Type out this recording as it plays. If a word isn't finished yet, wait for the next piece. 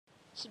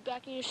sit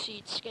back in your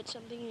seats, get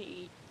something to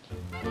eat,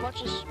 and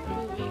watch this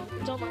movie.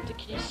 Don't let the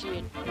kiddies see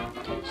it,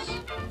 because,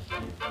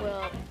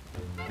 well,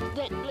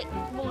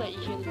 we'll let you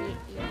hear the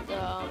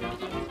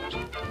beginning first.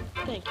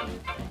 Thank you.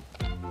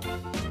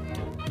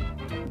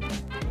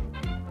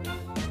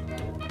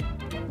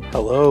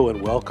 Hello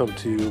and welcome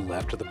to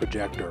Left of the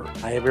Projector.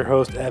 I am your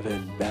host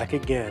Evan, back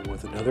again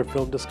with another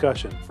film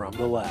discussion from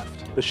the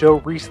left. The show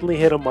recently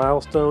hit a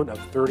milestone of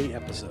 30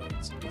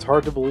 episodes. It's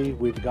hard to believe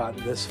we've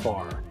gotten this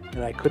far,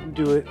 and I couldn't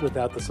do it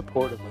without the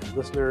support of my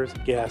listeners,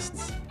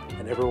 guests,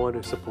 and everyone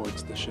who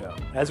supports the show.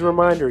 As a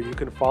reminder, you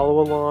can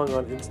follow along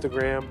on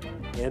Instagram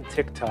and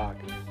TikTok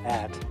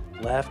at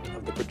Left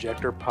of the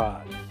Projector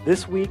Pod.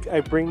 This week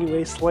I bring you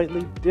a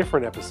slightly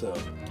different episode,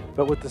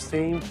 but with the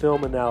same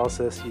film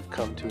analysis you've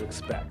come to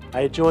expect.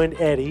 I joined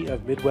Eddie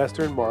of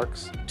Midwestern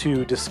Marx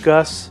to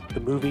discuss the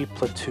movie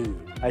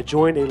Platoon. I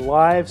joined a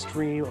live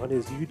stream on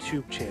his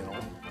YouTube channel,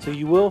 so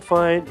you will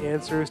find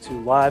answers to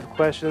live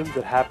questions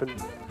that happened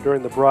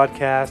during the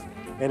broadcast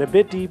and a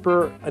bit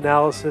deeper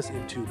analysis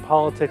into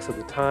politics of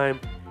the time,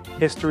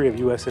 history of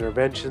U.S.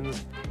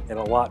 interventions, and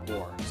a lot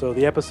more. So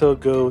the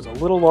episode goes a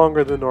little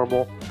longer than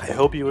normal. I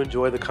hope you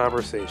enjoy the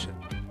conversation.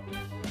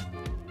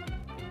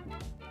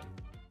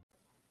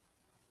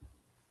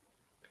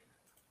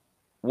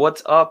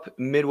 What's up,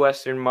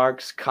 Midwestern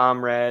Marx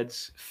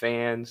comrades,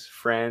 fans,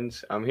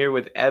 friends? I'm here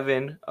with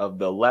Evan of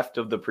the Left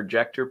of the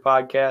Projector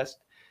podcast.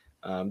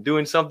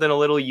 Doing something a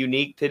little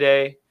unique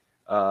today.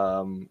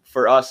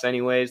 For us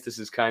anyways, this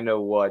is kind of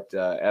what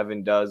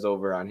Evan does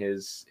over on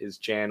his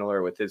channel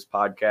or with his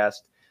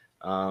podcast.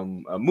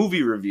 A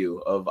movie review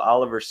of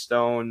Oliver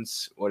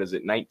Stone's,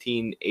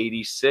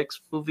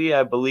 1986 movie,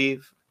 I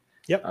believe.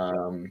 Yep.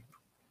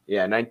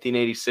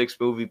 1986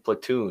 movie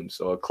Platoon.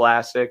 So a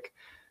classic.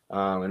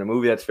 And a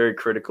movie that's very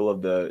critical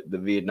of the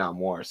Vietnam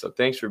War. So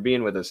thanks for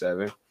being with us,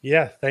 Evan.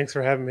 Yeah, thanks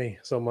for having me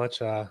so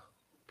much.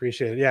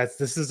 Appreciate it. Yeah,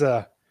 this is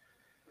a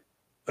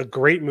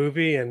great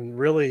movie, and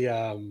really,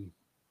 I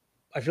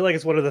feel like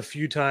it's one of the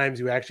few times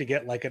you actually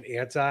get like an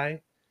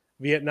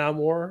anti-Vietnam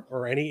War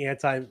or any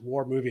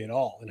anti-war movie at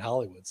all in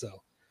Hollywood.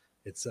 So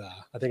it's,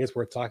 I think it's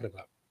worth talking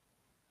about.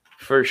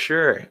 For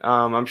sure.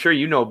 I'm sure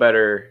you know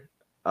better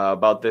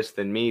about this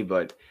than me,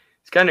 but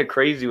it's kind of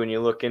crazy when you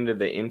look into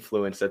the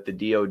influence that the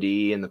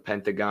DOD and the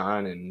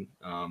Pentagon and,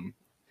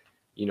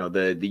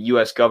 the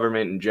U.S.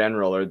 government in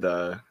general, or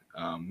the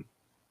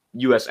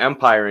U.S.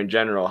 empire in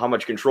general, how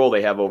much control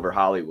they have over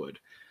Hollywood.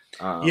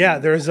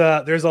 There's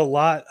a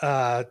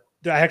lot.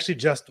 I actually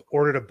just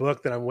ordered a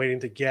book that I'm waiting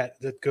to get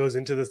that goes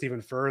into this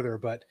even further.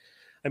 But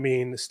I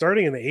mean,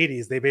 starting in the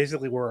 80s, they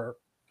basically were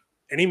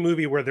any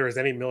movie where there was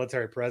any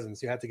military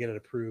presence, you have to get it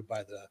approved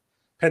by the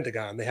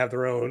Pentagon. They have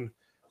their own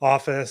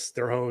office,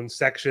 their own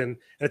section, and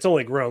it's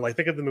only grown. Like,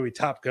 think of the movie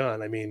Top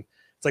Gun. I mean,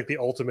 it's like the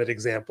ultimate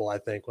example, I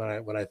think,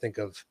 when I think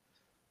of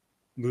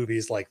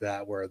movies like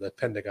that where the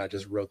Pentagon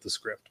just wrote the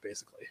script,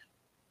 basically.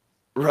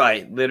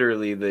 Right,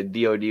 literally, the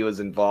DOD was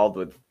involved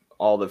with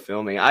all the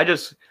filming. I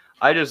just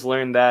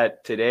learned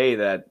that today,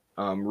 that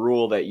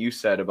rule that you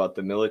said about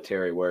the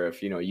military, where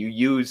if you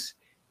use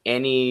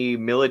any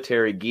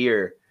military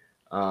gear,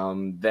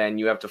 then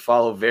you have to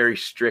follow very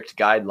strict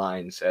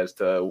guidelines as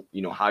to,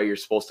 how you're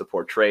supposed to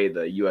portray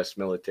the U.S.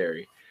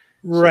 military.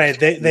 Right.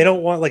 So, they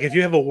don't want, like, if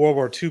you have a World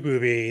War II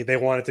movie, they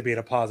want it to be in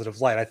a positive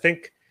light. I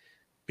think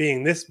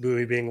this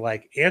movie being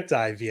like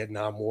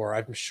anti-Vietnam War,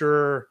 I'm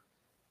sure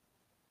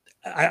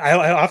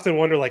I often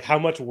wonder, like, how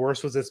much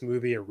worse was this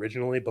movie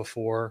originally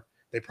before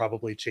they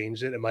probably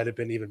changed it? It might have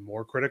been even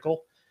more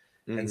critical.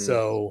 Mm-hmm. And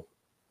so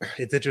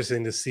it's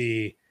interesting to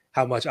see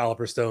how much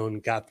Oliver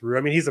Stone got through.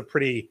 I mean, he's a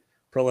pretty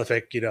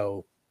prolific,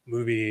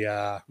 movie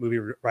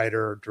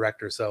writer,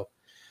 director. So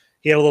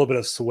he had a little bit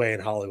of sway in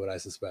Hollywood, I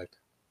suspect.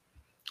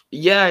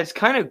 Yeah, it's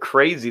kind of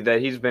crazy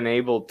that he's been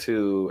able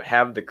to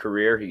have the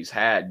career he's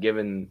had,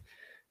 given,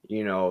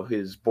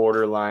 his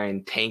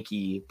borderline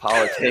tanky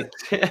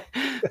politics.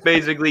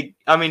 Basically,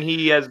 I mean,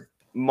 he has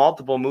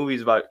multiple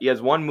movies he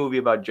has one movie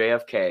about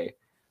JFK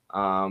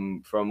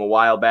from a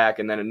while back,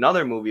 and then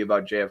another movie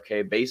about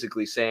JFK,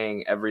 basically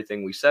saying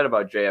everything we said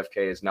about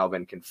JFK has now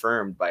been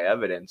confirmed by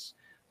evidence.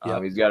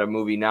 Yep. He's got a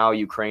movie now,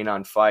 Ukraine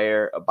on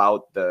Fire,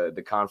 about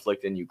the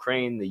conflict in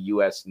Ukraine, the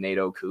U.S.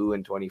 NATO coup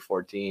in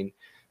 2014.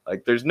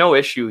 Like, there's no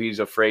issue he's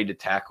afraid to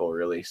tackle,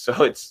 really.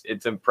 So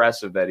it's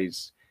impressive that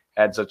he's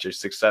had such a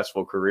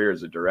successful career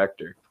as a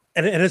director.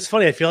 And it's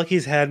funny, I feel like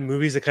he's had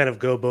movies that kind of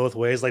go both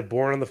ways. Like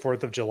Born on the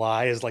 4th of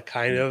July is like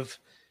kind of,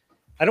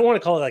 I don't want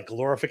to call it like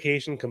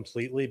glorification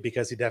completely,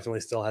 because he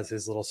definitely still has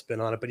his little spin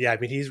on it. But yeah, I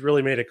mean, he's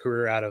really made a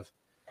career out of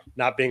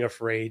not being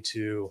afraid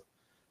to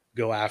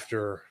go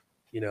after,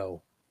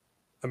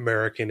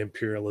 American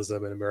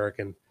imperialism and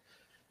American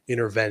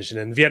intervention.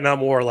 And Vietnam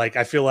War, like,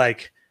 I feel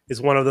like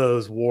is one of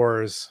those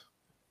wars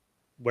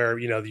where,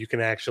 you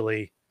can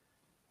actually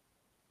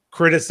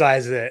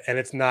criticize it and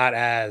it's not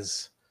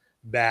as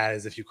bad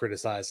as if you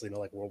criticize,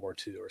 like World War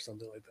II or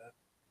something like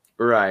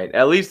that. Right.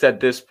 At least at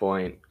this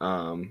point,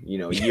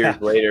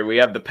 years later, we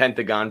have the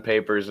Pentagon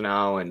Papers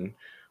now and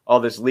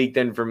all this leaked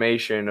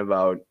information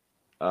about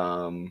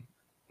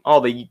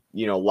all the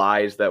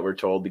lies that were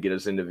told to get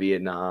us into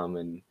Vietnam.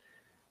 And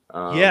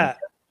yeah,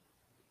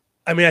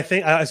 I mean, I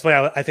think it's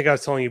funny. I think I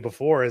was telling you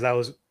before, is I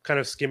was kind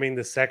of skimming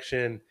the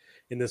section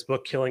in this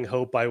book, Killing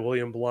Hope by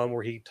William Blum,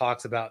 where he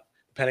talks about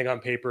Depending on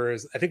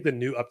Papers. I think the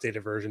new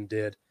updated version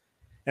did,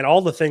 and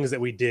all the things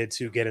that we did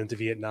to get into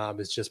Vietnam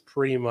is just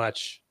pretty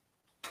much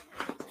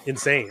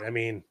insane. I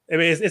mean,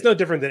 it's no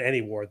different than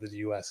any war that the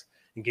U.S.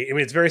 engaged. I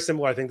mean, it's very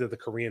similar, I think, to the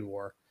Korean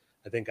War.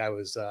 I think I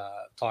was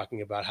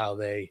talking about how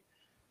they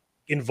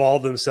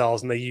involve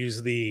themselves and they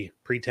use the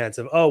pretense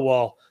of, oh,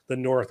 well, the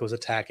North was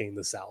attacking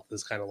the South,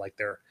 is kind of like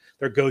their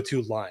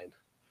go-to line,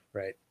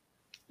 right?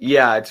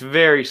 Yeah, it's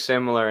very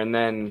similar. And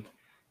then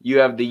you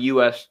have the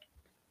U.S.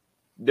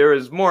 There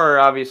is more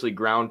obviously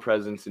ground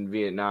presence in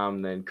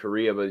Vietnam than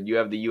Korea, but you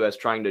have the U.S.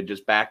 trying to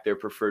just back their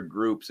preferred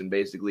groups and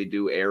basically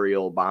do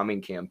aerial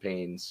bombing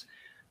campaigns,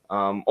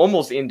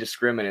 almost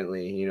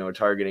indiscriminately,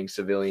 targeting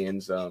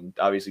civilians.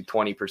 Obviously,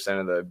 20%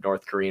 of the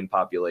North Korean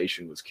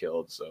population was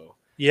killed. So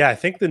yeah, I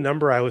think the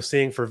number I was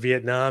seeing for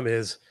Vietnam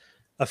is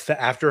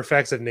after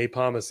effects of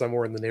napalm is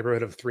somewhere in the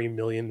neighborhood of 3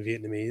 million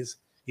Vietnamese,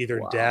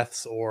 either wow.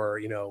 deaths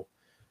or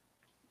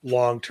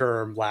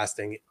long-term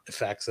lasting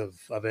effects of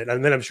it.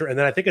 And then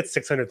I think it's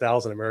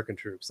 600,000 American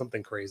troops,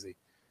 something crazy.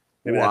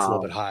 Maybe that's a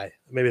little bit high.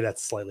 Maybe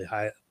that's slightly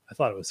high. I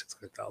thought it was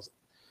 600,000.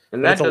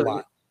 And that's a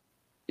lot.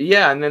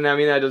 Yeah, and then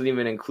that doesn't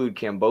even include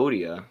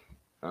Cambodia.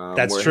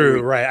 That's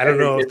true, right? I don't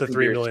know if the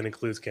 3 million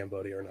includes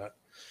Cambodia or not.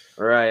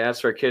 Right,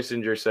 that's where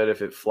Kissinger said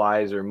if it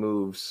flies or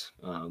moves,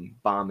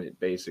 bomb it,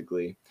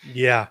 basically.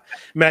 Yeah,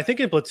 I mean, I think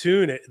in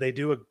Platoon they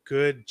do a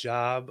good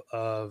job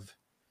of,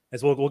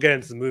 as we'll get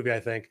into the movie, I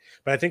think,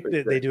 but I think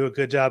that they do a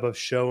good job of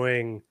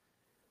showing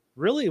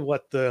really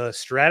what the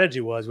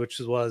strategy was, which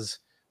was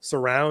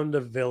surround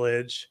a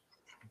village,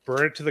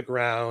 burn it to the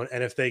ground,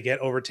 and if they get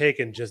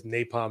overtaken, just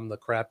napalm the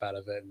crap out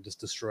of it and just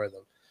destroy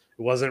them.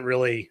 It wasn't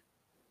really,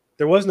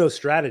 there was no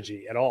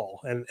strategy at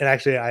all. And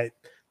actually,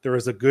 there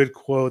was a good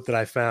quote that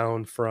I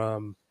found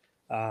from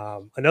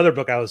another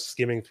book I was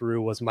skimming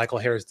through, was Michael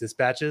Harris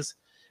Dispatches,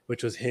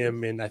 which was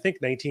him in, I think,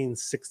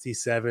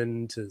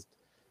 1967 to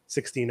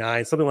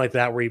 69, something like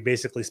that, where he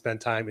basically spent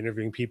time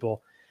interviewing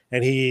people.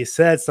 And he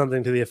said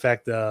something to the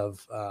effect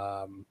of,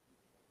 I'll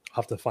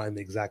have to find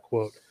the exact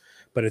quote,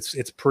 but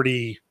it's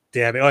pretty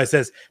damning. Oh, it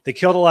says, they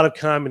killed a lot of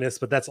communists,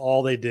 but that's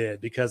all they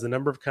did, because the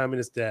number of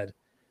communists dead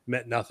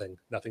meant nothing.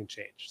 Nothing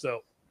changed.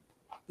 So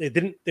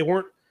they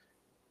weren't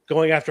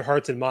going after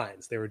hearts and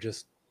minds. They were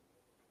just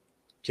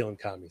killing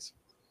commies.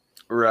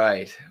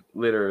 Right.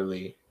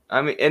 Literally.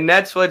 I mean, and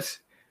that's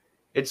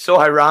it's so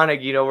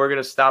ironic, we're going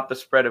to stop the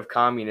spread of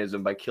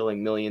communism by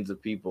killing millions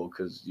of people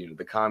because,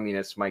 the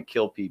communists might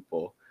kill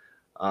people.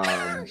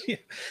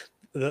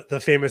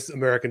 The famous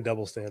American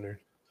double standard.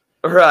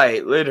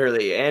 Right.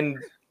 Literally. And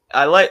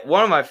I like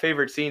one of my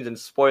favorite scenes, and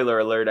spoiler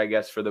alert, I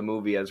guess, for the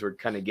movie as we're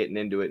kind of getting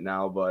into it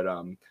now. But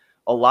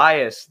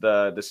Elias,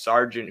 the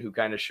sergeant who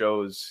kind of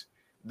shows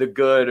the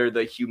good or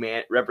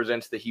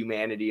represents the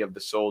humanity of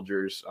the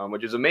soldiers,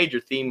 which is a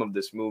major theme of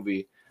this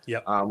movie.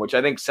 Yep. Which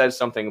I think says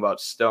something about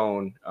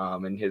Stone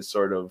and his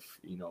sort of,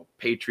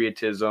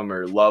 patriotism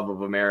or love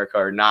of America,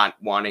 or not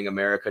wanting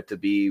America to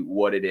be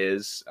what it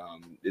is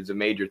a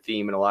major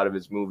theme in a lot of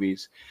his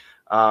movies.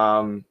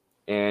 And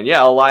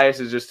yeah, Elias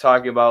is just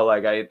talking about,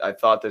 like, I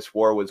thought this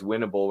war was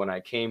winnable when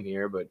I came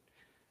here, but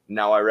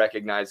now I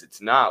recognize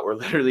it's not. We're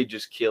literally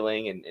just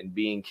killing and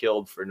being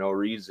killed for no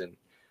reason.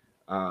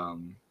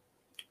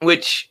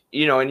 Which,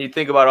 and you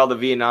think about all the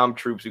Vietnam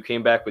troops who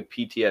came back with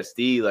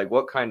PTSD, like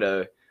what kind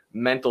of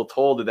mental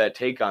toll did that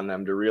take on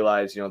them to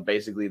realize,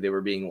 basically they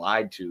were being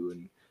lied to.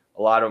 And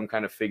a lot of them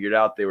kind of figured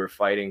out they were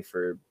fighting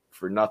for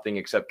nothing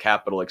except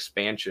capital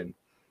expansion.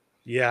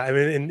 Yeah. I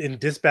mean, in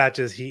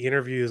Dispatches, he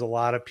interviews a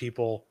lot of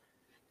people,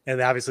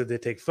 and obviously they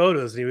take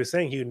photos, and he was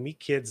saying he would meet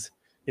kids,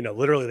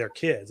 literally they're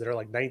kids that are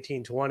like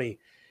 19, 20.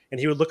 And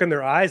he would look in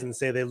their eyes and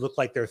say they look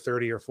like they're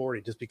 30 or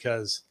 40, just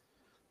because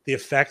the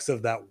effects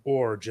of that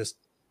war just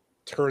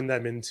turned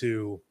them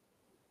into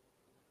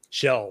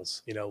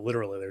shells.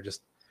 Literally they're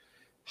just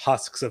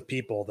husks of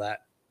people that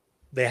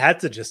they had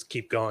to just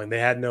keep going. They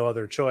had no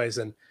other choice.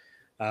 And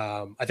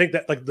I think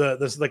that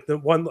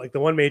the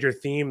one major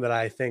theme that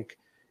I think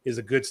is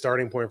a good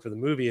starting point for the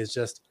movie is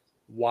just,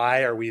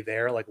 why are we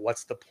there? Like,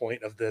 what's the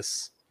point of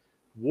this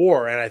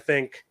war? And I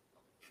think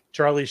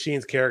Charlie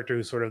Sheen's character,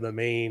 who's sort of the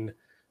main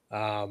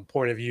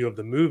point of view of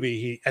the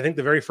movie, I think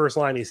the very first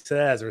line he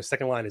says, or his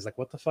second line, is like,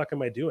 what the fuck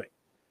am I doing?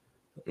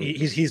 Mm-hmm.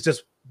 He's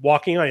just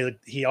walking on.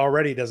 He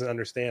already doesn't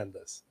understand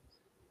this.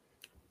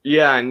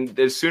 Yeah, and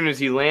as soon as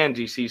he lands,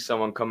 he sees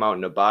someone come out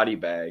in a body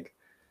bag.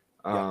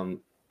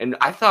 And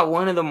I thought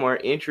one of the more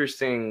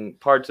interesting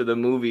parts of the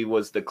movie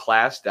was the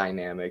class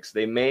dynamics.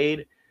 They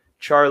made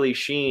Charlie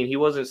Sheen, he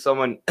wasn't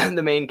someone,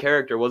 the main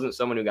character wasn't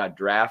someone who got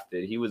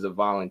drafted. He was a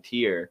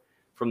volunteer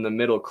from the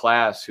middle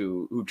class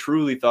who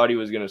truly thought he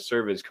was going to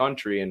serve his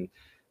country. And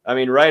I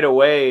mean, right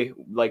away,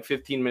 like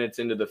 15 minutes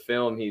into the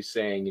film, he's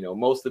saying,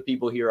 most of the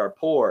people here are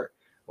poor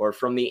or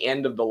from the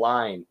end of the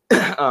line.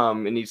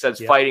 And he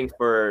says, fighting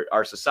for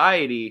our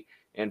society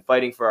and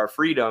fighting for our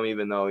freedom,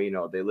 even though,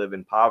 they live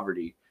in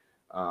poverty,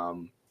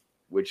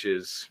 which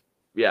is,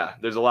 yeah,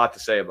 there's a lot to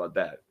say about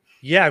that.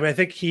 Yeah, I mean, I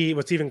think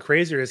what's even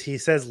crazier is he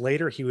says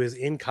later he was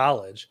in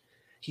college.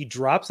 He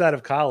drops out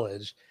of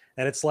college,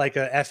 and it's like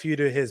a F you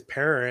to his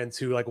parents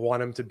who like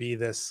want him to be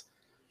this,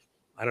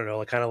 I don't know,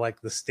 like kind of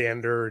like the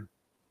standard,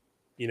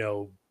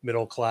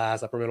 middle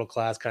class, upper middle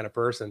class kind of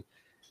person.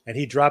 And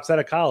he drops out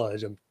of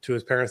college, and to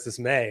his parents'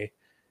 dismay,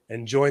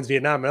 and joins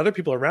Vietnam. And other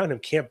people around him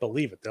can't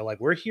believe it. They're like,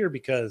 we're here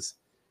because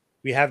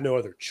we have no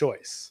other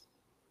choice,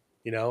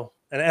 And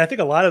I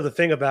think a lot of the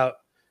thing about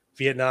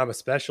Vietnam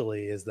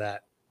especially is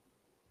that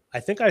I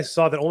think I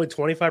saw that only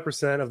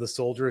 25% of the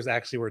soldiers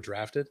actually were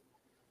drafted.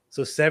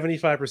 So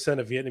 75%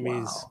 of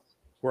Vietnamese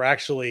were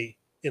actually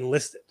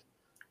enlisted.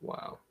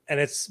 Wow. And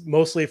it's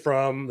mostly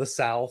from the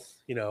South,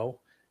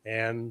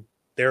 and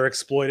they're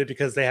exploited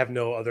because they have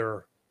no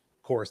other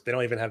course. They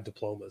don't even have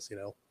diplomas,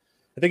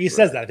 I think he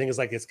says that. I think it's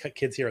like it's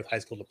kids here with high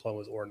school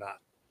diplomas or not.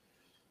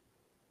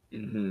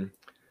 Mm-hmm.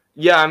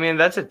 Yeah, I mean,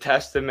 that's a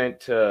testament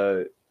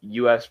to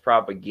U.S.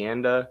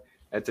 propaganda.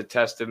 That's a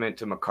testament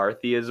to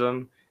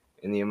McCarthyism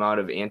and the amount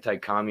of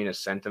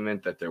anti-communist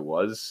sentiment that there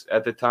was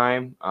at the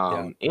time.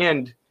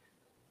 And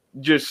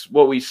just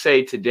what we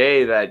say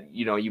today that,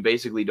 you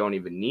basically don't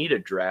even need a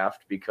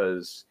draft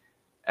because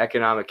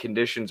economic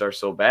conditions are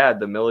so bad.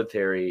 The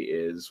military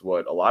is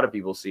what a lot of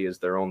people see as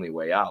their only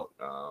way out.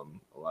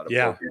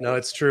 No,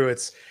 it's true.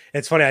 It's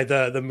funny.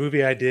 The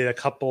movie I did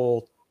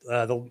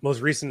the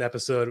most recent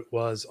episode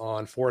was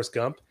on Forrest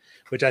Gump,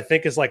 which I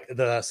think is like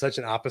such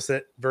an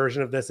opposite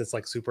version of this. It's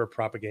like super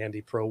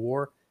propagandy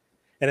pro-war.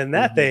 And in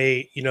that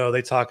they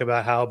talk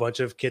about how a bunch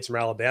of kids from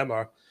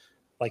Alabama,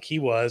 like he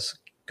was,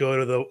 go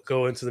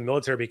into the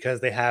military because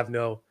he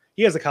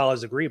has a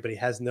college degree, but he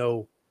has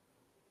no,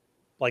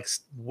 like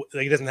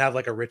he doesn't have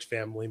like a rich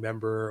family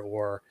member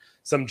or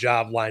some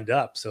job lined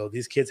up. So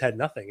these kids had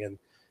nothing. And,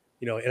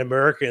 in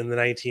America in the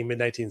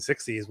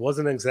mid-1960s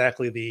wasn't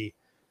exactly the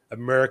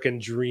American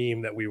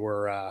dream that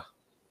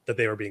that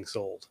they were being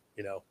sold,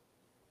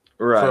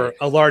 for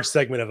a large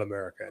segment of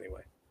America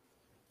anyway.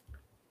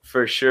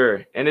 For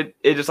sure. And it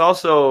is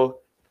also,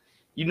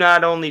 you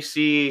not only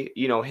see,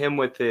 him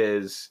with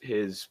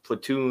his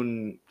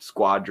platoon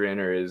squadron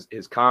or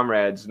his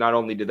comrades, not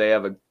only do they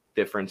have a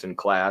difference in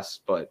class,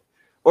 but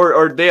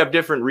or they have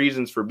different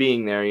reasons for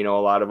being there. A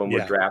lot of them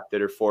were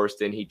drafted or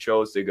forced in. He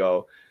chose to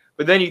go.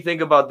 But then you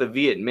think about the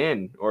Viet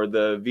Minh or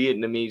the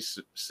Vietnamese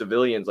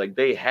civilians, like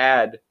they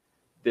had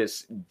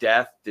this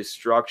death,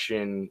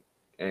 destruction,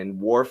 and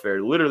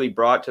warfare literally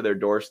brought to their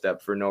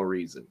doorstep for no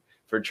reason.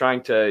 For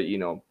trying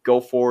to, go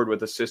forward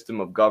with a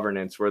system of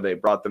governance where they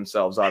brought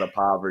themselves out of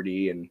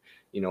poverty and,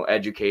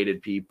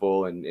 educated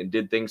people and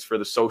did things for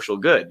the social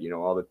good,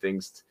 all the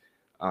things.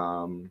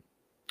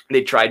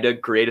 They tried to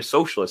create a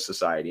socialist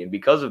society. And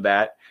because of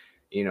that,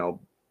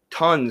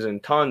 tons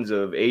and tons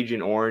of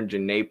Agent Orange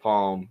and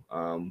napalm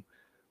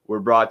were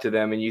brought to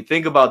them. And you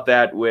think about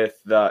that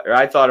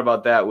I thought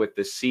about that with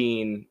the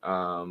scene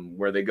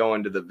where they go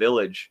into the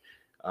village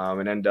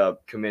and end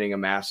up committing a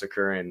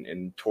massacre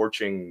and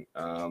torching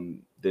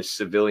this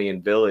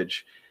civilian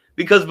village.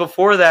 Because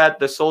before that,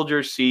 the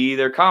soldiers see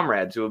their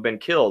comrades who have been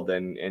killed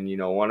and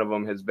one of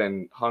them has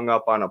been hung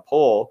up on a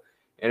pole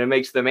and it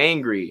makes them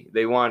angry.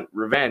 They want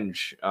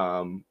revenge.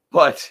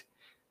 But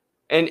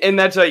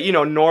that's a,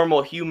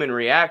 normal human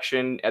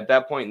reaction. At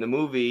that point in the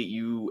movie,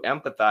 you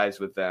empathize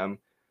with them.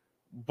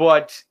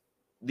 But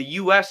the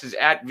U.S. is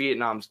at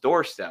Vietnam's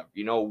doorstep.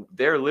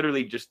 They're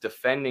literally just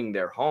defending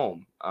their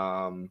home.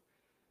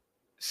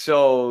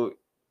 So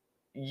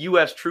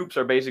U.S. troops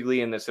are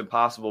basically in this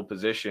impossible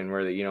position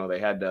where they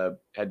had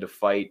to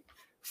fight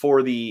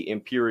for the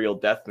imperial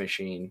death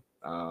machine,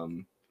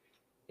 and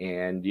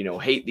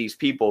hate these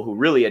people who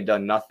really had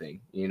done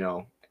nothing.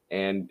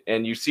 And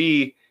you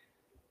see,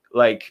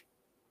 like,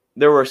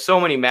 there were so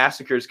many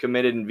massacres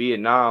committed in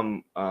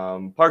Vietnam,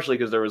 partially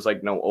because there was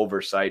like no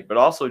oversight, but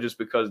also just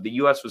because the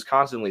U.S. was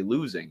constantly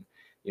losing.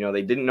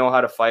 They didn't know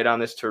how to fight on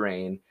this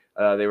terrain.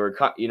 They were,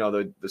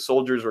 the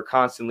soldiers were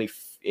constantly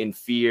in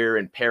fear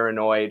and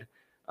paranoid,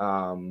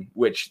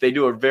 which they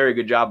do a very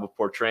good job of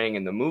portraying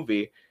in the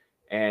movie.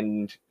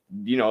 And,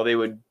 they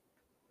would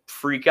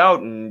freak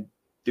out and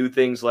do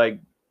things like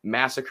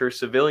massacre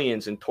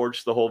civilians and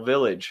torch the whole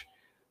village.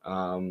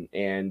 The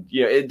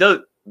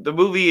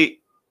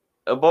movie,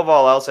 above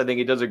all else, I think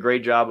it does a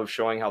great job of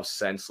showing how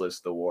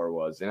senseless the war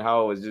was and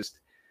how it was just,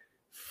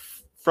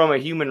 from a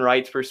human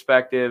rights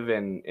perspective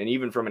and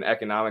even from an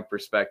economic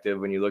perspective,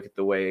 when you look at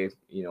the way,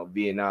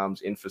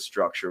 Vietnam's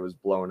infrastructure was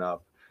blown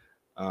up,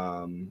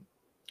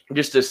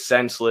 just a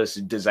senseless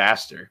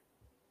disaster.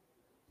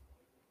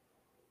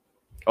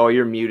 Oh,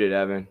 you're muted,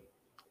 Evan.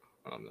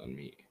 On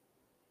me.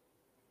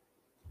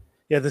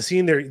 Yeah, the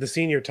scene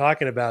you're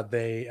talking about,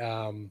 they,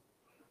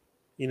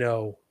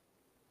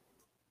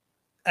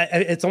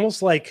 it's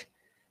almost like,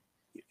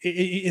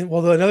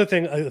 another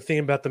thing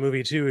about the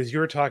movie too is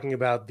you're talking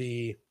about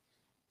the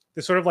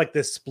sort of like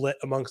this split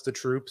amongst the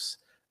troops,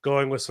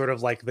 going with sort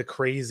of like the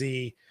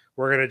crazy,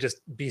 we're gonna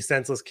just be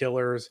senseless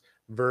killers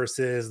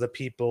versus the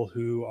people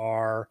who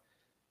are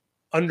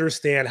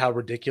understand how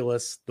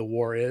ridiculous the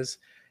war is.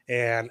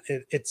 And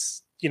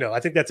it's, I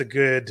think that's a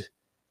good,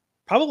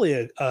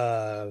 probably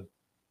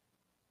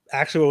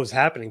actually what was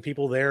happening.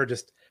 People there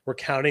just were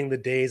counting the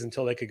days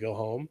until they could go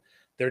home.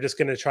 They're just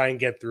going to try and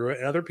get through it.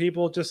 And other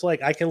people just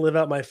like, I can live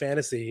out my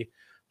fantasy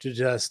to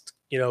just,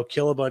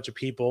 kill a bunch of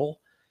people.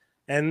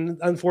 And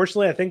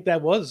unfortunately, I think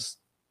that was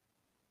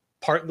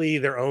partly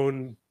their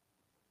own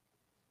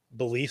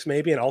beliefs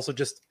maybe. And also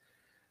just,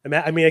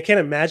 I mean, I can't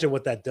imagine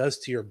what that does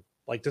to your,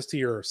 like just to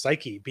your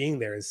psyche being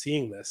there and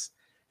seeing this.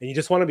 And you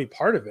just want to be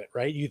part of it,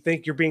 right? You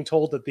think you're being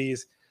told that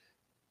these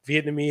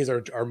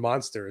Vietnamese are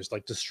monsters,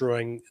 like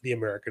destroying the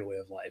American way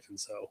of life. And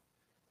so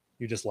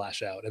you just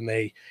lash out. And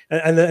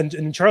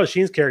and Charlie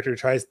Sheen's character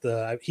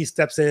he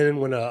steps in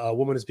when a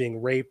woman is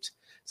being raped,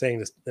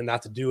 saying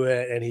not to do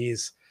it. And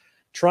he's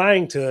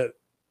trying to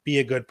be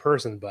a good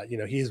person, but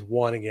he's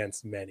one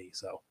against many.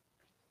 So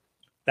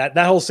that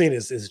whole scene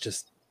is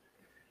just,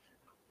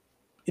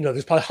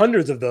 there's probably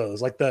hundreds of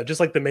those, like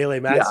the Malay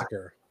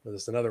Massacre. Yeah.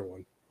 There's another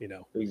one,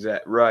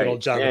 Exactly. Right.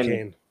 Old John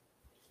McCain.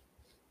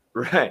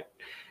 Right.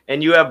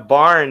 And you have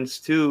Barnes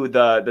too,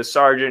 the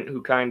sergeant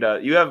who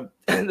you have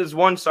there's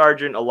one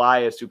sergeant,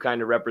 Elias, who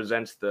kind of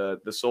represents the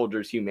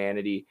soldier's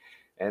humanity.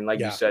 And like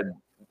you said,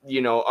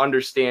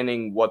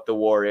 understanding what the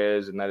war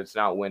is and that it's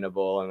not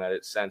winnable and that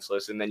it's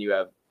senseless. And then you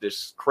have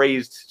this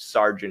crazed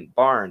Sergeant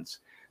Barnes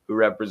who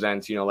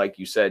represents, like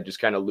you said, just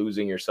kind of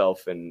losing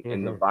yourself in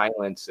the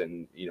violence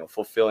and,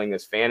 fulfilling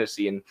this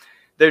fantasy. And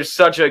there's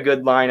such a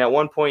good line. At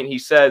one point he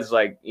says,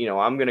 like,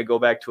 I'm going to go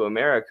back to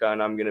America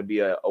and I'm going to be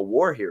a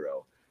war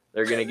hero.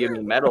 They're going to give me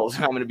medals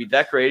and I'm going to be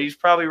decorated. He's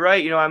probably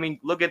right.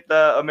 Look at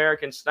the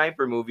American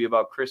Sniper movie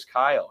about Chris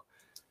Kyle,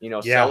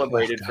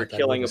 celebrated for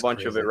killing a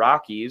bunch of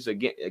Iraqis,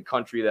 a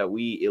country that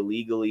we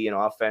illegally and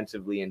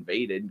offensively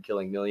invaded,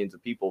 killing millions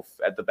of people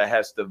at the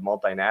behest of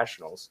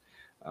multinationals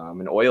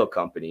and oil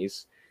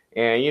companies.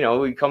 And,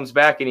 he comes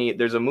back and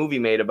there's a movie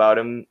made about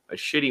him, a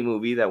shitty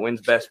movie that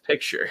wins Best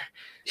Picture.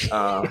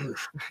 That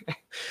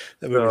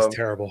movie's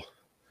terrible.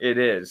 It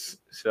is.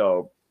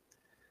 So,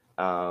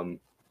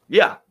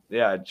 yeah,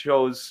 it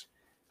shows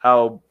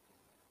how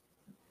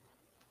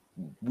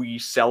we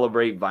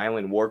celebrate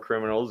violent war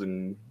criminals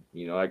and,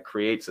 it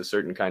creates a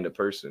certain kind of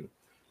person.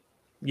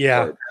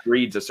 Yeah. It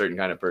breeds a certain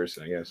kind of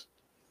person, I guess.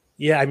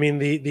 Yeah. I mean,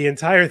 the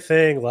entire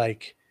thing,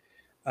 like,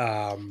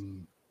 so,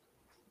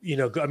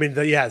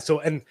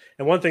 and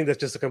one thing that's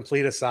just a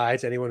complete aside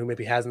to anyone who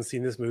maybe hasn't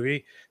seen this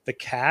movie, the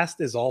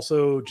cast is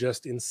also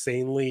just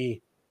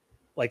insanely,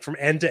 like, from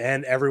end to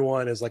end,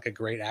 everyone is like a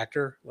great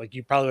actor. Like,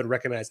 you probably would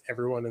recognize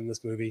everyone in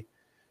this movie.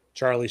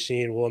 Charlie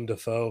Sheen, Willem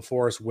Dafoe,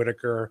 Forrest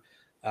Whitaker.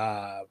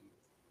 I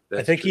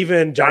think true.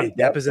 Even Johnny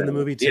Depp is in the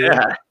movie too,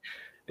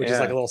 which is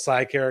like a little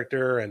side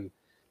character, and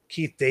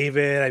Keith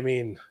David. I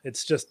mean,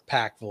 it's just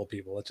packed full of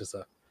people. It's just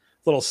a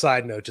little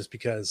side note, just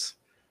because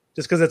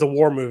it's a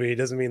war movie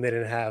doesn't mean they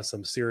didn't have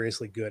some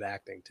seriously good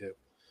acting too.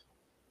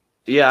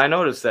 Yeah, I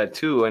noticed that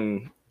too.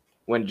 And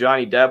when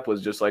Johnny Depp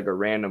was just like a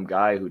random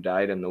guy who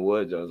died in the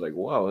woods, I was like,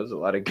 whoa, there's a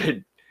lot of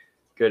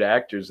good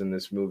actors in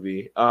this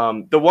movie.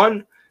 The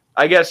one,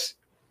 I guess,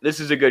 this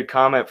is a good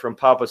comment from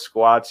Papa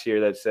Squats here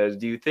that says,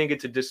 do you think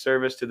it's a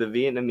disservice to the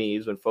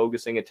Vietnamese when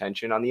focusing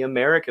attention on the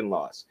American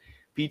loss,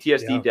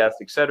 PTSD, deaths,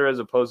 etc., as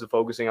opposed to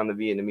focusing on the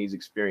Vietnamese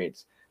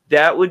experience?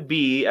 That would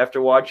be, after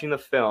watching the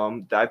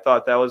film, I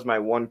thought that was my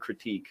one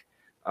critique,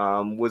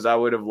 was I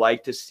would have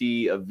liked to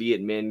see a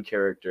Viet Minh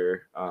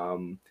character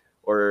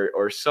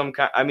or some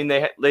kind. I mean,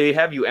 they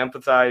have you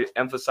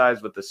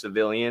emphasize with the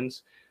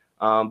civilians,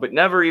 but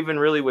never even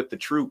really with the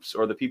troops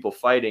or the people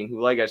fighting, who,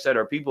 like I said,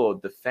 are people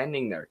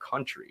defending their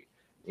country.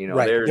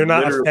 Right. They're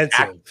not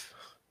offensive.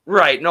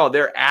 Right. No,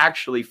 they're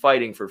actually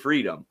fighting for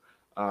freedom.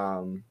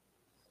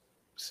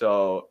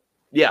 So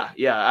yeah.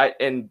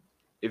 And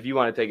if you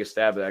want to take a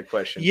stab at that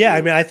question. Yeah. Too.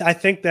 I mean, I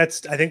think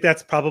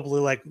that's probably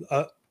like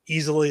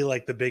easily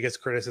like the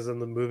biggest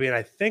criticism of the movie. And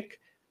I think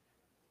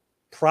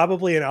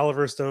probably in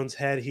Oliver Stone's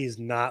head, he's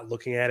not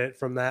looking at it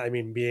from that. I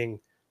mean, being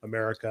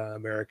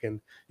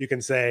American, you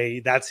can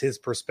say that's his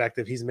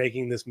perspective. He's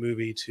making this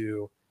movie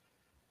to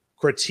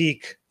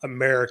critique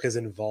America's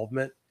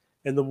involvement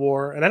in the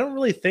war. And I don't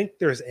really think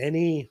there's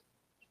any,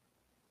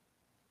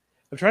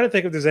 I'm trying to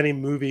think if there's any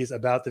movies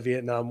about the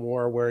Vietnam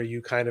War where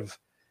you kind of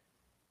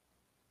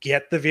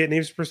get the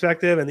Vietnamese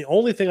perspective. And the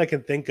only thing I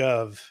can think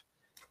of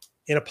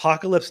in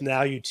Apocalypse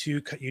Now, you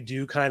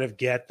do kind of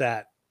get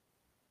that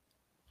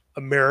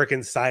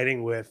American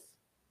siding with,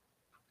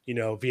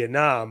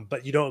 Vietnam,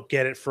 but you don't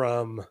get it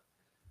from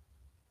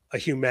a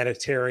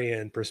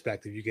humanitarian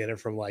perspective. You get it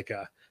from like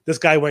this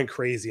guy went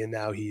crazy and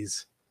now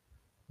he's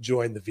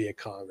joined the Viet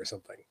Cong or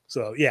something.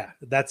 So yeah,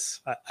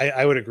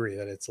 I would agree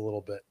that it's a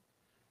little bit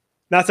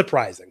not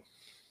surprising.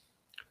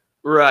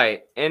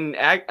 Right. And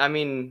I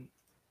mean,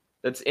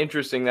 that's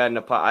interesting that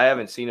I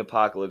haven't seen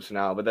Apocalypse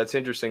Now, but that's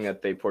interesting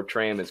that they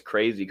portray him as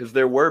crazy, because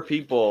there were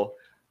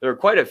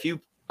quite a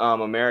few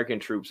American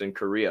troops in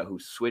Korea who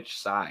switched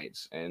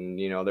sides, and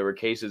there were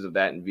cases of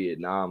that in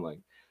Vietnam. Like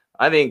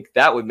I think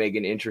that would make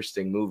an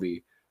interesting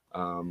movie.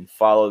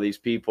 Follow these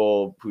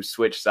people who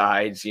switch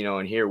sides,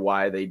 and hear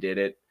why they did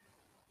it.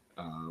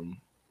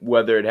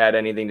 Whether it had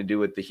anything to do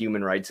with the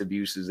human rights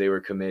abuses they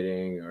were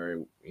committing,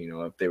 or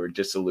if they were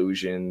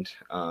disillusioned.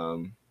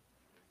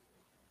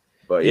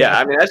 But yeah,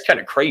 I mean, that's kind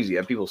of crazy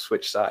that people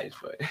switch sides.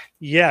 But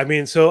yeah, I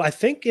mean, so I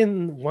think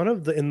in one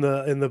of the in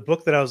the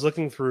book that I was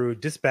looking through,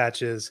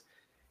 Dispatches,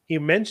 he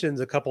mentions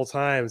a couple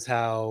times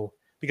how,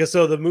 because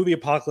so the movie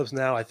Apocalypse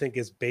Now, I think,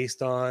 is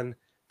based on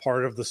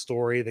part of the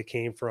story that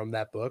came from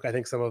that book. I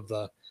think some of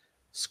the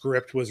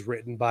script was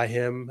written by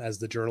him as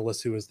the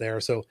journalist who was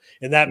there. So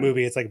in that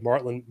movie, it's like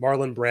Marlon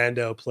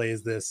Brando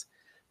plays this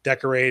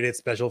decorated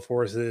special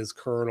forces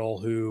colonel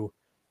who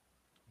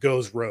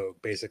goes rogue.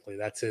 Basically,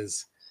 that's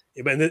his.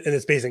 And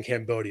it's based in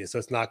Cambodia, so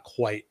it's not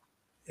quite.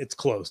 It's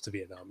close to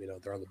Vietnam.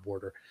 They're on the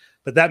border,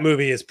 but that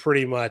movie is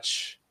pretty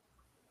much.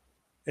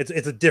 It's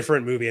a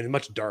different movie and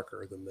much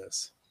darker than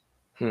this.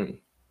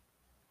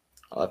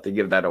 I'll have to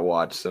give that a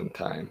watch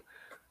sometime.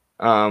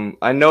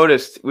 I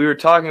noticed we were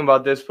talking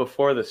about this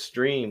before the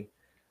stream.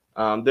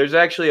 There's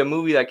actually a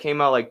movie that came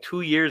out like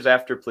 2 years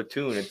after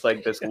Platoon. It's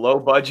like this low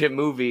budget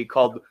movie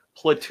called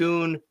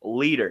Platoon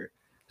Leader.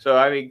 So,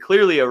 I mean,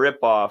 clearly a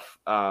ripoff,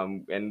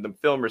 and the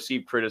film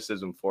received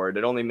criticism for it.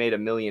 It only made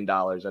 $1 million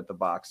at the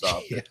box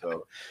office,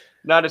 so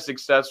not a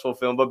successful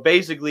film. But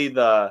basically,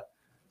 the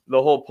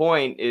whole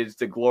point is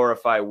to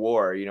glorify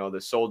war.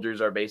 The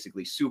soldiers are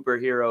basically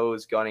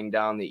superheroes gunning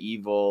down the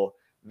evil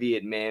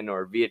Viet Minh,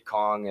 or Viet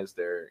Cong, as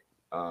they're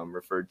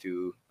referred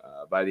to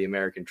by the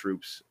American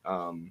troops.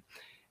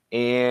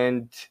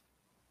 And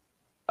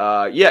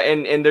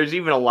there's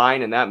even a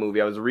line in that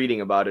movie. I was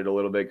reading about it a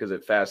little bit because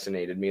it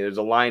fascinated me. There's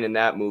a line in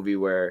that movie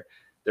where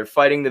they're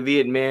fighting the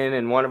Viet Minh,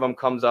 and one of them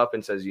comes up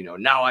and says,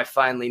 now I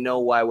finally know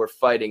why we're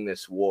fighting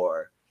this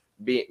war.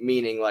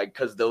 Meaning, like,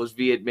 because those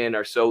Viet Minh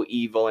are so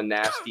evil and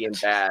nasty and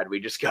bad, we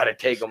just got to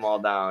take them all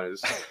down.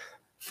 It's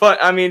fun.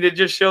 I mean, it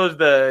just shows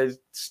the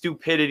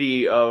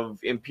stupidity of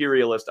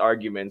imperialist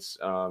arguments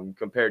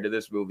compared to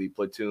this movie,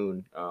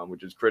 Platoon,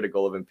 which is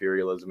critical of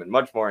imperialism and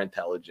much more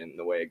intelligent in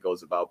the way it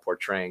goes about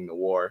portraying the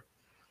war.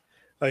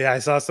 Oh yeah, I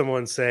saw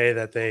someone say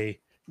that they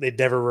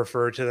never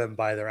refer to them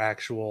by their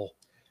actual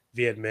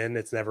Viet Minh.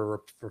 It's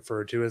never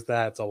referred to as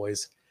that. It's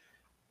always,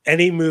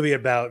 any movie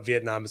about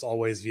Vietnam is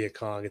always Viet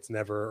Cong. It's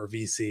never, or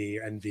VC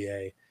or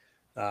NVA.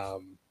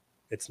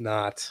 It's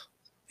not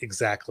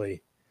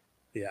exactly.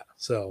 Yeah.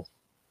 So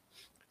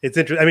it's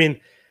interesting. I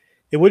mean,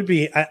 it would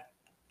be, I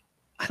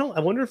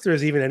wonder if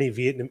there's even any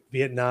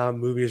Vietnam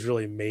movies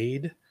really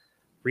made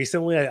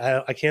recently.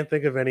 I can't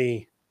think of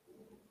any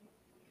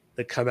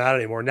that come out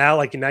anymore.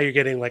 Now you're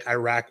getting like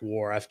Iraq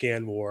War,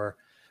 Afghan War,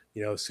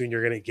 soon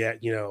you're going to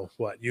get,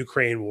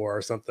 Ukraine War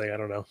or something. I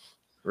don't know.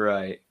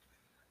 Right.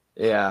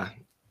 Yeah.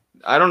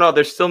 I don't know.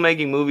 They're still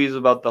making movies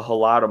about the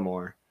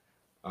Holodomor.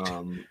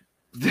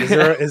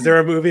 Is there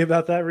a movie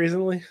about that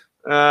recently?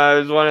 It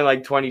was one in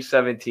like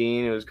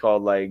 2017. It was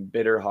called like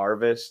Bitter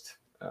Harvest.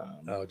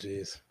 Oh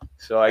geez.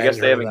 So I guess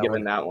they haven't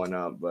given that one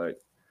up, but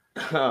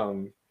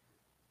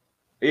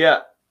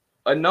yeah.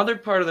 Another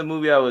part of the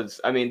movie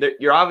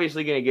you're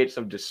obviously going to get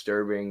some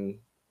disturbing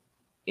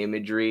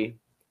imagery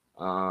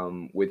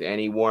with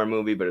any war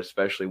movie, but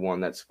especially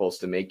one that's supposed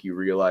to make you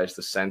realize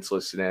the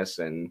senselessness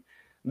and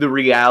the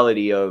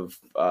reality of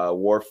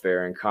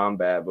warfare and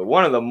combat. But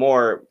one of the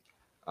more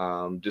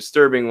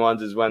disturbing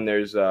ones is when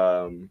there's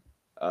a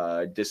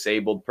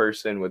disabled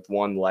person with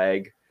one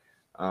leg,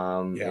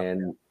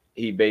 and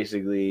he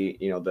basically,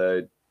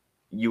 the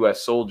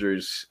U.S.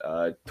 soldiers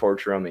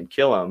torture him and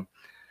kill him.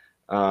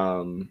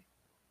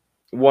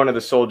 One of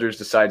the soldiers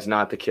decides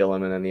not to kill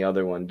him, and then the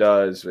other one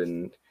does.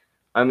 And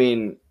I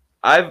mean,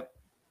 and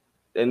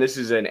this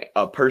is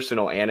a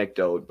personal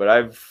anecdote,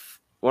 but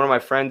one of my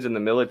friends in the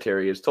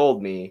military has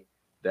told me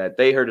that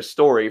they heard a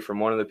story from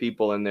one of the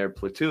people in their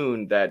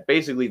platoon that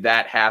basically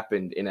that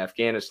happened in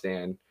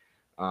Afghanistan.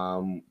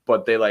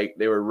 But they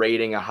were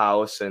raiding a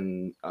house,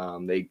 and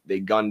they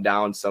gunned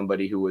down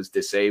somebody who was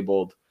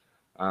disabled,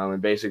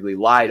 and basically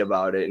lied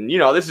about it. And,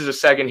 this is a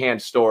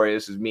secondhand story.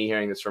 This is me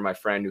hearing this from my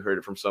friend who heard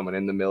it from someone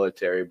in the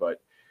military.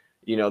 But,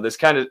 this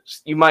kind of,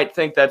 you might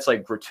think that's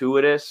like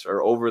gratuitous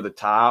or over the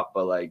top,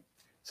 but like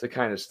it's the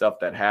kind of stuff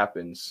that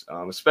happens,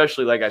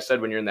 especially, like I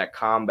said, when you're in that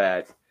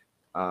combat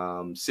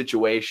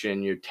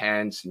situation, you're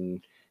tense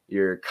and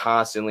you're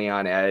constantly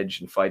on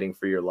edge and fighting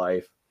for your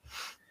life.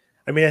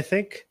 I mean,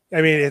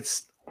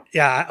 it's,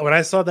 when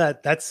I saw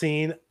that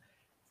scene,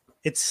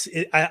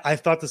 I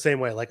thought the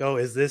same way, like, oh,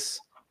 is this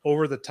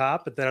over the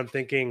top? But then I'm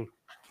thinking,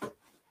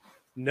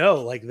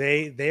 no, like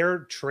they're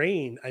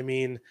trained. I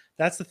mean,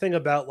 that's the thing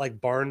about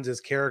like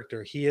Barnes's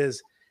character. He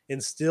is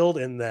instilled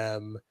in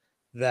them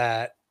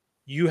that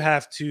you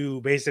have to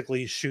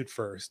basically shoot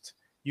first.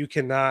 You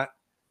cannot,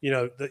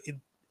 he'll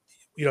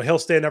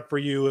stand up for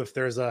you if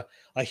there's a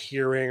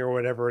hearing or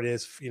whatever it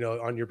is,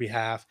 on your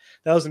behalf.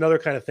 That was another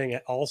kind of thing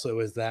also,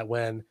 is that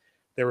when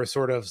there was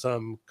sort of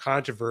some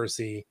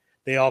controversy,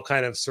 they all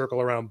kind of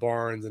circle around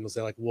Barnes and will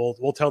say like,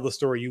 we'll tell the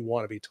story you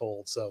want to be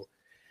told. So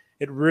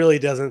it really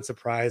doesn't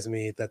surprise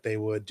me that they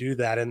would do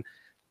that. And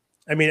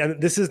I mean,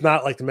 this is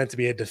not like meant to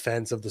be a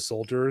defense of the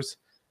soldiers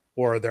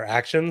or their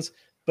actions,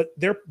 but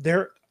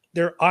they're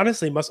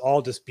honestly must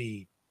all just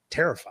be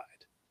terrified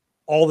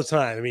all the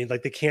time. I mean,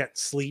 like they can't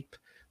sleep.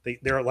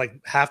 They're like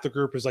half the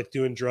group is like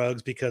doing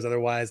drugs because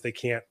otherwise they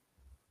can't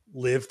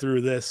live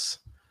through this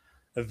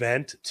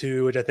event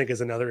too, which I think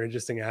is another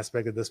interesting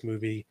aspect of this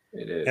movie.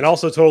 It is. And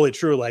also totally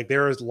true. Like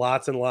there is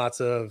lots and lots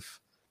of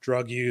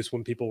drug use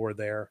when people were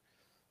there.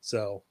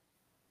 So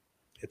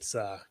it's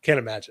can't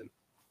imagine.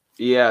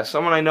 Yeah,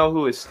 someone I know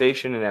who is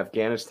stationed in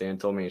Afghanistan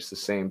told me it's the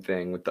same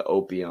thing with the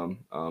opium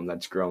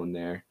that's grown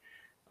there.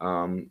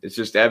 It's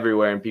just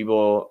everywhere, and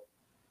people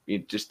you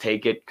just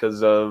take it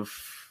because of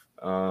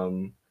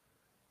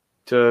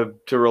to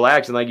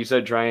relax, and like you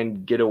said, try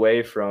and get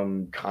away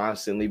from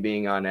constantly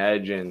being on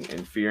edge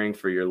and fearing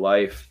for your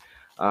life.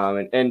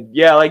 And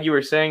yeah, like you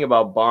were saying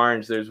about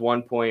Barnes, there's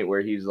one point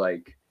where he's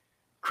like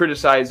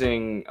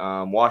criticizing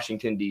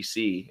Washington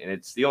D.C., and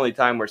it's the only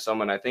time where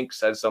someone I think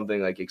says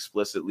something like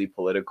explicitly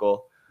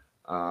political.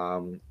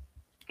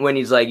 When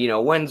he's like,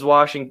 when's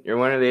Washington or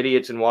when are the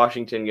idiots in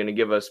Washington going to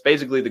give us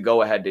basically the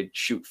go ahead to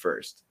shoot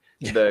first,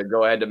 the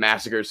go ahead to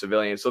massacre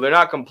civilians? So they're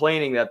not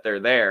complaining that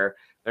they're there.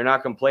 They're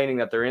not complaining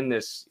that they're in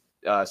this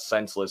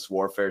senseless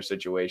warfare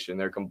situation.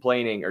 They're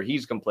complaining, or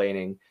he's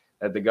complaining,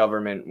 that the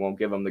government won't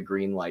give them the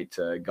green light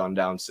to gun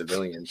down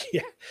civilians,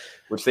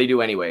 which they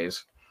do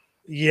anyways.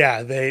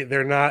 Yeah,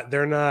 they're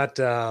not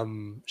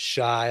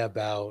shy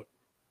about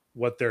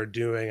what they're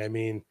doing. I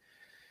mean,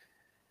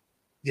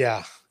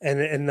 yeah,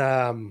 and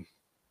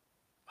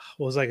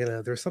what was I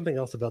gonna? There's something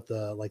else about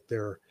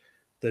the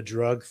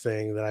drug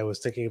thing that I was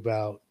thinking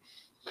about.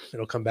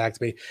 It'll come back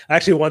to me.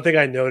 Actually, one thing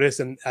I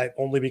noticed, and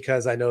only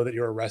because I know that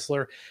you're a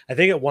wrestler, I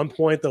think at one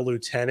point the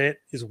lieutenant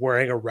is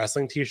wearing a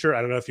wrestling T-shirt.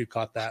 I don't know if you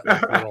caught that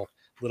like,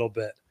 little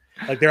bit.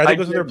 Like there, I think it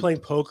was when they're playing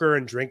poker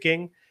and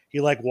drinking.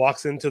 He like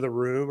walks into the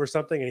room or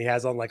something, and he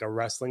has on like a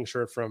wrestling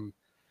shirt from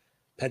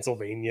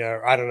Pennsylvania,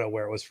 or I don't know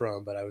where it was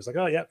from, but I was like,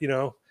 oh yeah,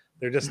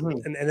 they're just,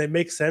 and it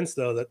makes sense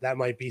though that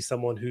might be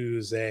someone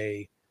who's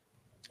a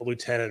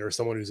lieutenant or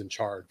someone who's in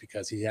charge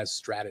because he has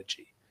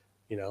strategy,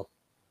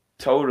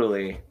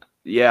 Totally.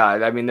 Yeah,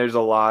 I mean, there's a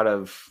lot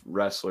of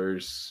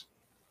wrestlers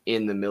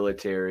in the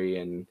military,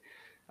 and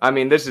I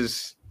mean, this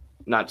is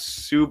not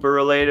super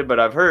related, but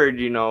I've heard,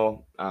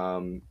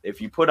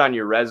 if you put on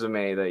your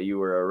resume that you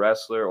were a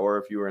wrestler or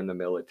if you were in the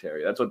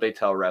military, that's what they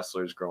tell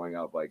wrestlers growing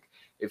up. Like,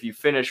 if you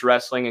finish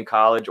wrestling in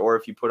college or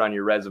if you put on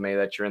your resume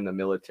that you're in the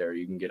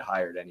military, you can get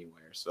hired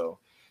anywhere. So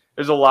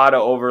there's a lot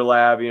of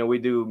overlap. We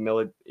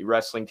do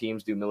wrestling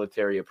teams do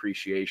military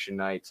appreciation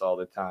nights all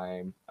the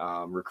time.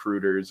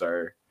 Recruiters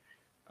are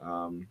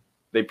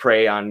they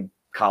prey on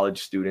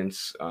college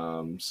students.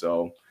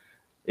 So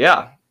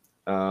yeah,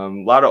 a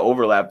lot of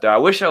overlap there. I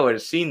wish I would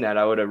have seen that.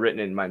 I would have written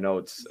it in my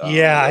notes.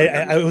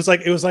 It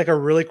was like a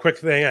really quick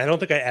thing. I don't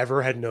think I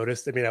ever had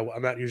noticed. I mean,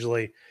 I'm not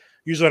usually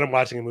when I'm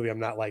watching a movie, I'm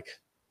not like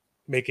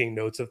making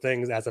notes of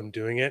things as I'm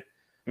doing it.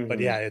 Mm-hmm.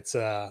 But yeah, it's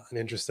an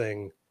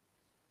interesting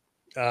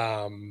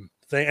thing.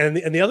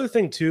 And the other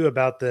thing too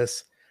about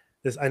this,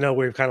 I know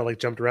we've kind of like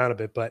jumped around a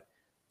bit, but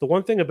the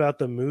one thing about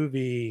the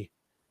movie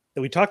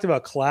that we talked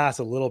about class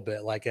a little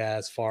bit, like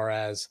as far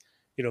as,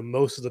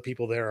 most of the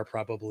people there are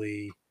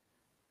probably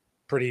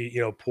pretty,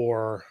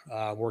 poor,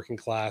 working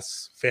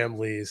class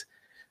families,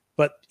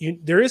 but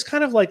there is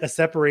kind of like a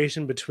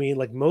separation between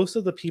like most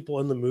of the people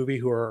in the movie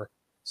who are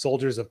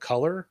soldiers of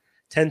color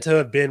tend to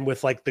have been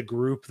with like the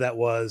group that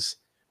was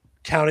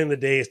counting the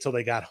days till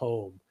they got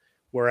home.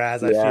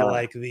 Whereas I feel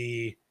like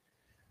the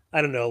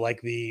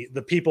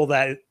people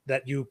that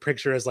you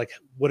picture as like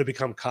would have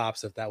become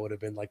cops if that would have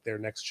been like their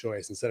next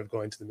choice instead of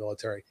going to the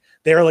military.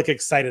 They're like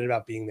excited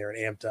about being there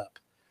and amped up.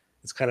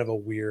 It's kind of a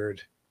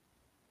weird,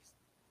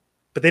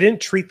 but they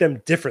didn't treat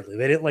them differently.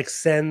 They didn't like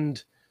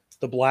send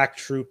the black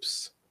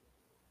troops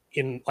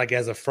in like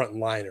as a front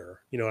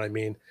liner. You know what I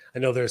mean? I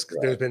know there's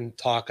been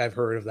talk I've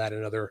heard of that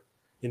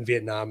in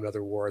Vietnam and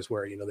other wars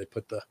where, they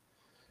put the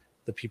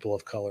people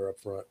of color up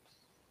front.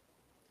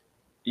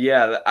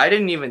 Yeah, I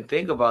didn't even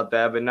think about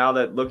that, but now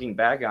that looking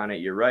back on it,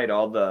 you're right.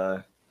 All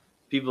the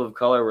people of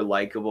color were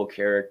likable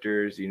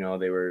characters.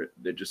 They're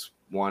just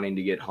wanting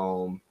to get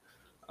home.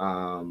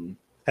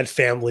 Had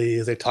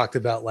families. They talked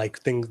about like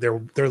things.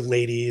 They're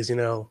ladies.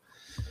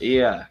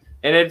 Yeah,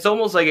 and it's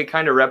almost like it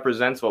kind of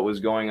represents what was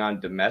going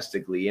on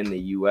domestically in the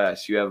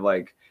U.S. You have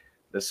like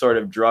the sort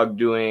of drug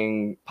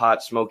doing,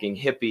 pot smoking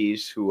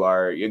hippies who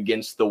are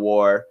against the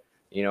war,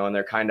 and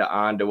they're kind of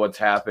on to what's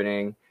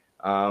happening.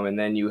 And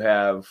then you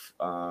have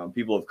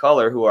people of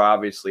color who are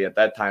obviously at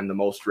that time the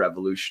most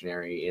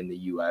revolutionary in the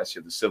U.S. You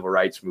have the civil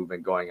rights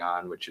movement going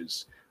on, which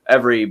is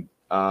every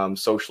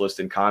socialist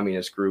and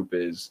communist group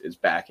is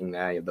backing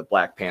that. You have the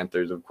Black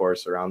Panthers, of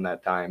course, around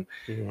that time.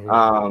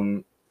 Mm-hmm.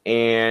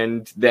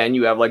 And then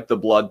you have like the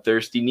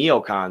bloodthirsty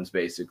neocons,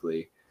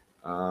 basically.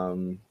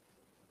 So,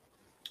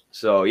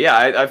 yeah,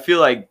 I feel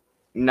like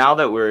now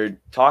that we're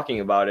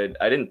talking about it,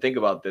 I didn't think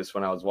about this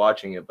when I was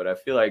watching it, but I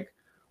feel like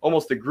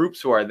almost the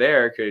groups who are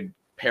there could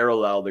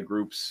parallel the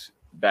groups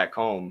back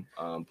home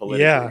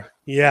politically.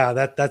 Yeah,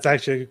 that's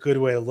actually a good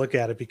way to look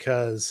at it,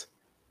 because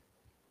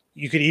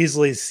you could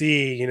easily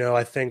see, you know,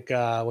 I think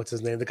what's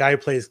his name, the guy who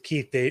plays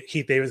Keith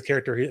David's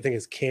character, I think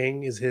is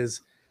King is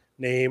his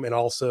name, and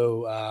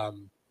also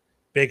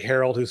Big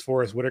Harold, who's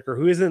Forrest Whitaker,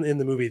 who isn't in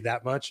the movie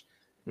that much,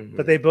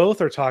 but they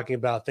both are talking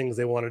about things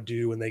they want to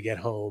do when they get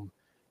home.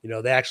 You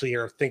know, they actually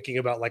are thinking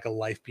about like a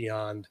life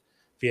beyond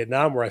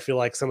Vietnam, where I feel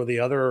like some of the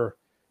other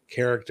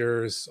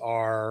characters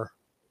are,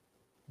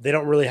 they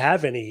don't really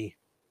have any,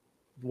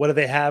 what do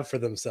they have for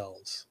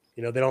themselves?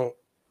 You know, they don't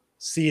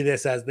see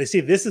this as, they see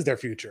this as their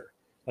future,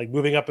 like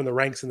moving up in the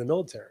ranks in the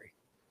military.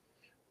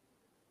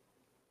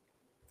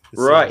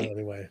 Right.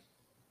 Anyway.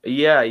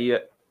 Yeah.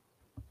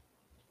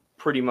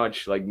 Pretty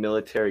much like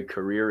military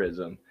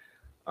careerism.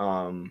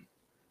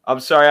 I'm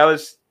sorry, I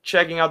was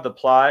checking out the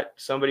plot.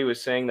 Somebody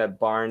was saying that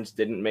Barnes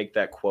didn't make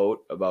that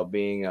quote about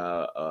being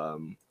a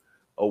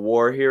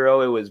war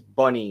hero. It was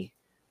Bunny.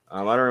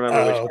 I don't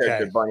remember which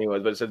character Bunny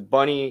was, but it says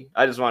Bunny.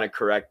 I just want to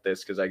correct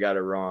this because I got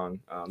it wrong.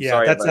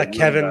 Sorry, that's that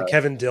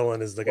Kevin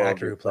Dillon is the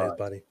actor who plays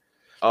Bunny.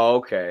 Oh,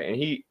 okay. And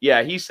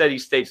he said he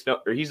says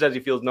he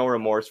feels no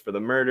remorse for the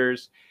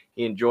murders.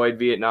 He enjoyed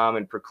Vietnam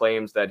and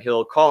proclaims that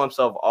he'll call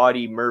himself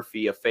Audie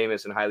Murphy, a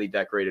famous and highly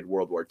decorated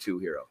World War II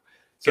hero.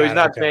 So he's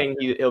not saying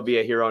he'll be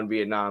a hero in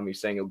Vietnam.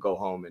 He's saying he'll go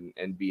home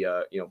and be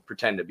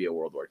pretend to be a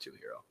World War II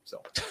hero.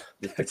 So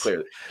just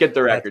to get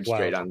the record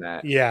straight on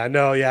that. Yeah,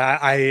 no,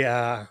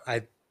 yeah,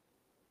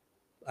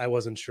 I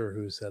wasn't sure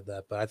who said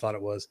that, but I thought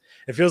it was.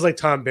 It feels like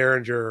Tom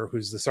Berenger,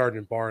 who's the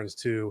Sergeant Barnes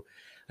too.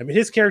 I mean,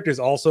 his character is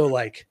also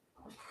like,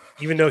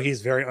 even though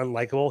he's very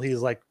unlikable,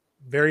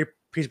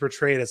 he's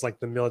portrayed as like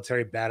the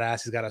military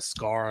badass. He's got a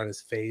scar on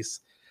his face.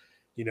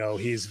 You know,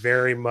 he's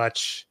very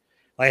much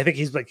like, I think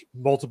he's like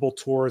multiple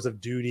tours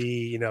of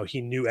duty. You know, he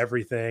knew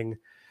everything.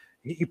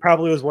 He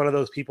probably was one of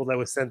those people that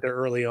was sent there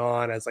early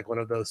on as like one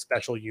of those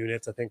special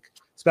units. I think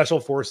Special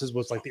Forces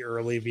was like the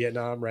early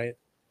Vietnam, right?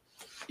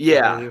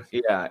 Yeah.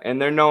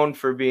 And they're known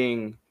for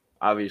being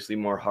obviously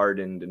more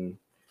hardened and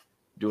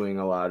doing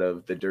a lot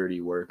of the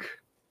dirty work.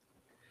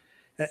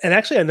 And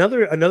actually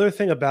another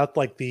thing about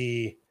like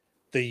the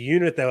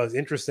unit that was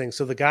interesting.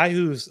 So the guy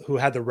who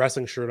had the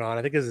wrestling shirt on,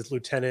 I think is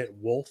Lieutenant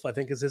Wolf, I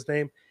think is his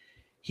name.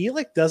 He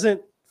like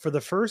doesn't, for the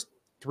first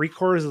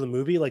 3/4 of the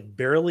movie, like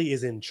barely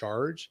is in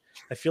charge.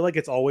 I feel like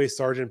it's always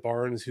Sergeant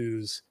Barnes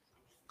who's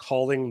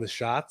calling the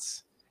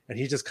shots, and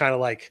he's just kind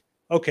of like,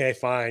 okay,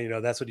 fine, you know,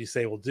 that's what you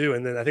say we'll do.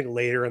 And then I think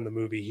later in the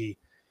movie, he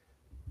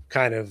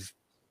kind of,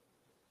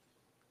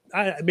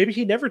 maybe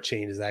he never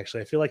changes.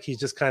 Actually, I feel like he's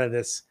just kind of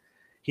this.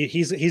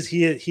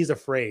 He's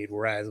afraid,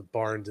 whereas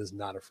Barnes is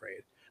not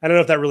afraid. I don't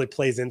know if that really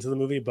plays into the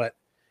movie, but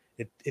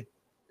it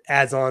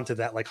adds on to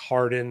that like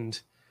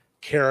hardened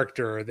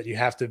character that you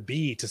have to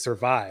be to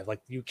survive. Like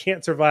you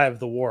can't survive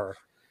the war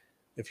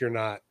if you're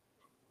not,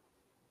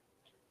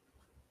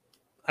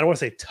 I don't want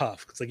to say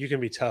tough, because like you can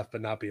be tough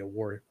but not be a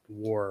war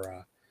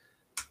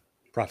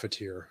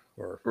profiteer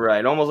or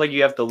right. Almost like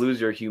you have to lose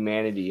your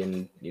humanity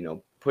and, you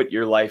know, put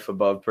your life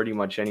above pretty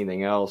much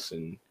anything else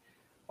and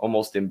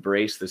almost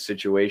embrace the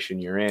situation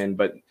you're in.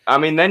 But I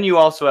mean, then you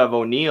also have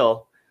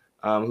O'Neill,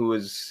 who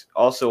is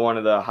also one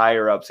of the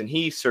higher ups, and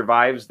he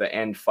survives the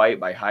end fight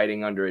by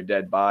hiding under a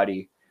dead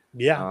body.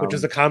 Yeah, which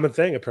is a common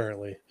thing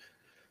apparently.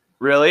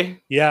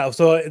 Really? Yeah.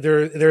 So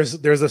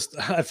there's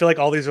I feel like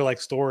all these are like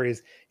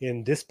stories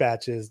in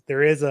dispatches.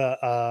 There is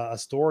a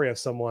story of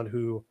someone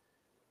who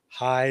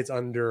hides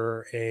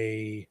under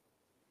a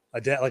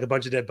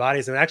bunch of dead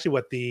bodies, and actually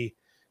what the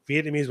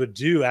Vietnamese would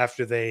do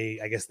after they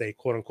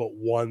quote unquote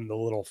won the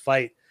little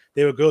fight,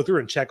 they would go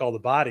through and check all the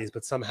bodies,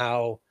 but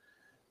somehow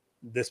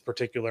this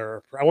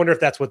particular, I wonder if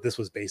that's what this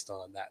was based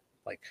on, that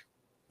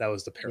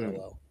was the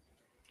parallel.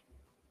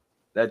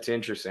 That's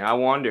interesting. I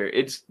wonder,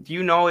 is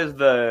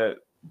the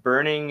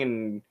burning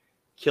and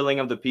killing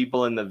of the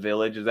people in the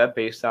village, is that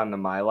based on the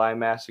My Lai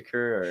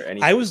massacre or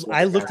anything?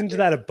 I looked into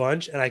that a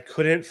bunch and I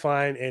couldn't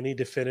find any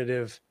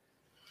definitive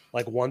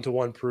like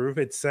one-to-one proof.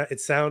 It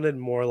sounded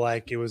more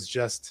like it was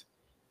just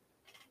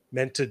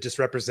meant to just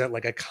represent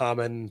like a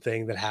common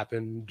thing that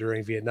happened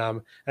during Vietnam.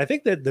 And I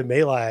think that the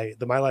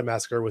My Lai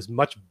massacre was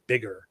much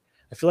bigger.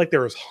 I feel like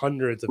there was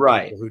hundreds of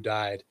people who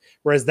died,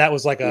 whereas that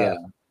was like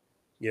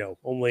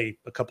only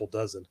a couple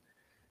dozen.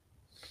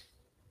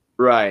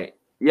 Right.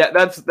 Yeah,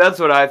 that's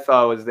what I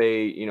thought, was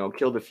they,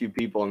 killed a few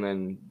people and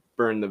then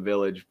burned the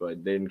village,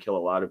 but they didn't kill a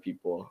lot of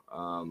people.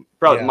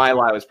 My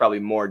Lai was probably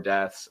more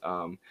deaths.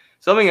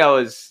 Something that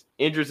was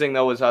interesting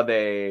though was how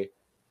they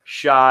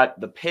shot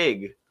the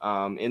pig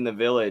in the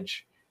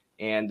village,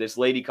 and this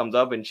lady comes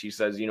up and she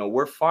says,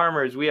 we're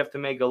farmers, we have to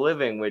make a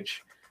living,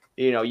 which,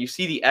 you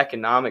see the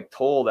economic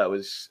toll that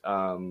was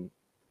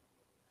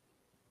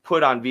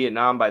put on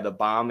Vietnam by the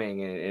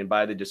bombing and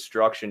by the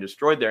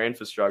destroyed their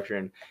infrastructure.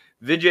 And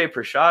Vijay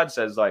Prashad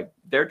says like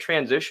their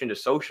transition to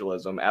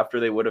socialism after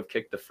they would have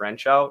kicked the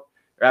French out,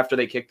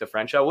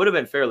 would have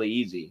been fairly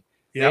easy.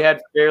 Yep. They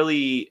had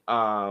fairly,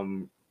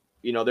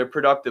 their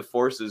productive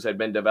forces had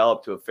been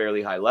developed to a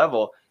fairly high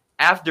level.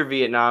 after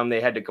Vietnam, they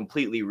had to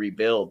completely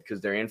rebuild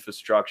because their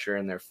infrastructure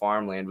and their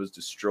farmland was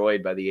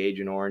destroyed by the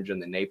Agent Orange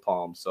and the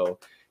napalm. So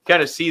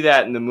kind of see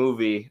that in the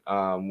movie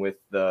with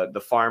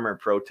the farmer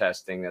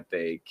protesting that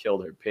they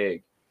killed her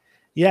pig.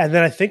 Yeah, and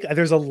then I think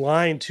there's a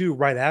line too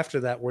right after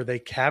that where they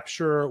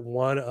capture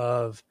one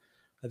of,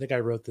 I think I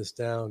wrote this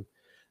down.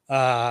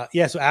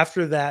 Yeah, so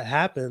after that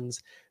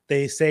happens,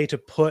 they say to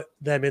put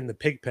them in the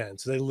pig pen.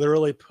 So they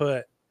literally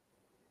put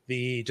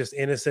the just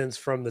innocents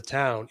from the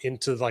town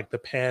into like the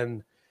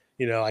pen,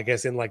 I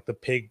guess in like the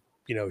pig,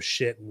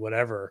 shit and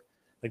whatever.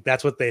 Like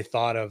that's what they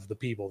thought of the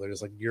people. They're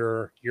just like,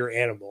 you're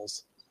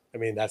animals. I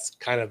mean, that's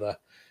kind of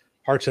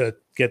hard to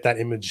get that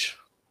image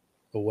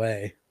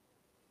away.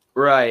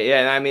 Right.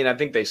 Yeah. And I mean, I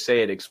think they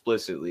say it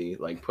explicitly,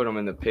 like put them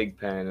in the pig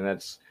pen. And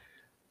that's,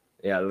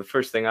 yeah, the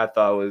first thing I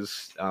thought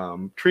was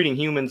treating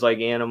humans like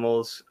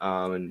animals.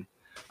 And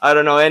I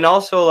don't know. And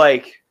also,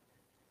 like,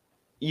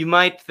 you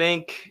might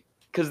think,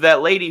 because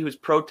that lady who's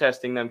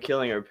protesting them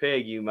killing her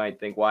pig, you might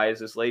think, why is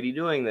this lady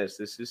doing this?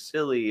 This is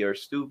silly or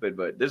stupid.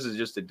 But this is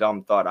just a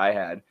dumb thought I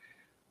had.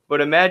 But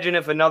imagine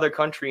if another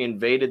country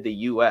invaded the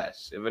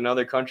U.S., if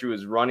another country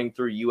was running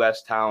through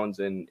U.S. towns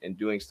and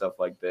doing stuff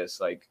like this,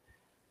 like,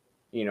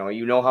 you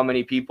know how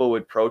many people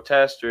would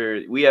protest,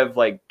 or we have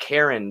like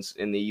Karens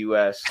in the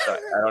U.S. I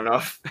don't know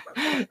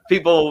if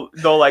people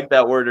don't like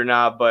that word or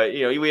not, but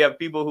we have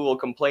people who will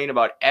complain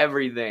about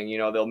everything.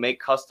 They'll make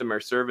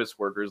customer service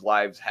workers'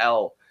 lives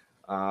hell.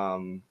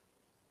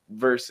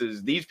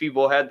 Versus these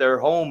people had their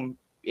home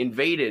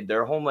invaded,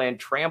 their homeland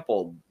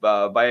trampled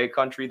by a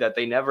country that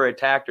they never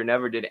attacked or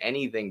never did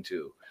anything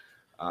to.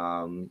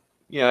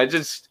 It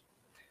just.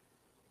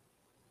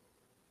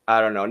 I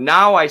don't know.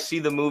 Now I see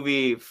the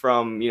movie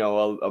from,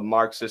 a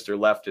Marxist or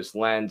leftist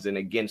lens and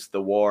against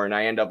the war. And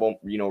I end up,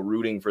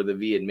 rooting for the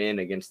Viet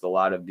Minh against a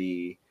lot of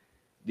the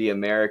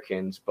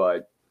Americans.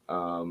 But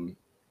I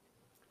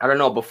don't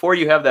know. Before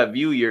you have that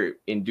view, you're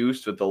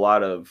induced with a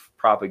lot of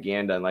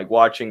propaganda. And like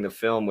watching the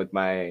film with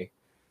my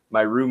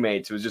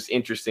roommates, it was just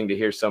interesting to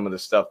hear some of the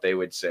stuff they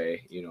would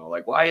say,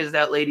 like, why is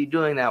that lady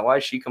doing that? Why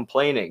is she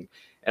complaining?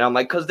 And I'm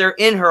like, because they're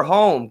in her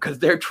home, because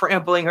they're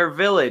trampling her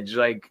village.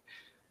 Like,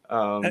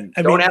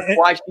 don't ask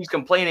why she's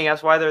complaining.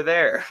 That's why they're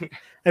there.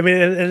 I mean,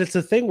 and it's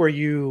a thing where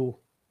you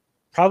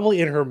probably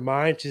in her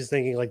mind, she's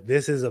thinking like,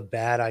 this is a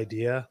bad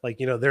idea. Like,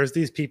 there's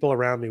these people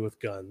around me with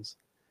guns,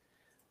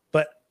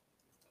 but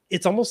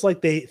it's almost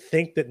like they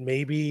think that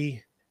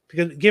maybe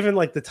because given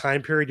like the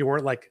time period, you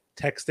weren't like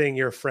texting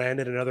your friend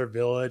in another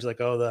village,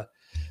 like, oh,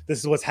 this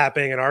is what's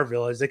happening in our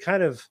village. They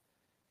kind of,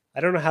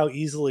 I don't know how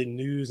easily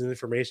news and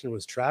information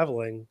was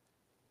traveling,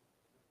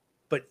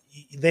 but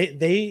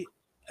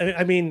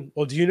I mean,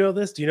 well, do you know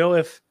this? Do you know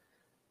if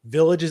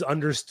villages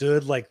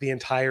understood like the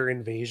entire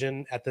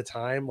invasion at the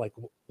time, like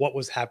what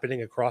was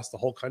happening across the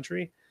whole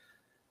country?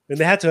 And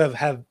they had to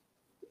have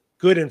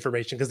good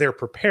information because they were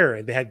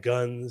preparing. They had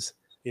guns,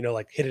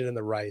 like hidden in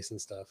the rice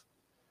and stuff.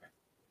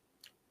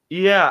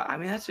 Yeah, I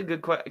mean, that's a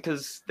good question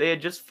because they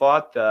had just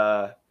fought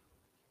the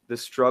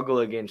struggle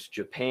against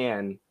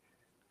Japan.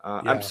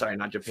 I'm sorry,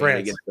 not Japan,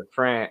 France. Against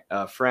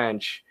the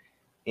French.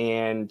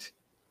 And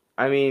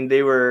I mean,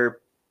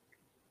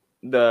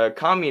 the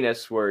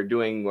communists were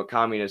doing what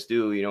communists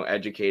do,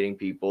 educating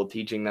people,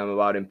 teaching them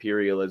about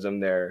imperialism.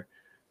 Their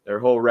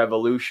whole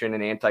revolution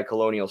and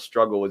anti-colonial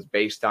struggle was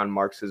based on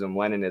Marxism,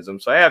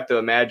 Leninism. So I have to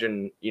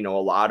imagine, a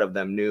lot of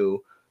them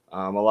knew,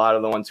 a lot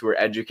of the ones who were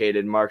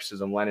educated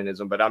Marxism,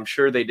 Leninism, but I'm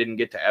sure they didn't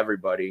get to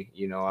everybody.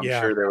 I'm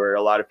sure there were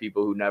a lot of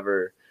people who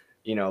never,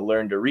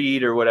 learned to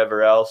read or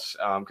whatever else,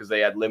 because they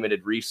had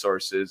limited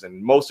resources,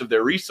 and most of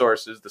their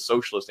resources, the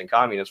socialists and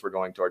communists, were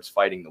going towards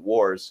fighting the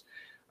wars.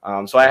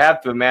 So I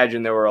have to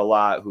imagine there were a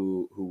lot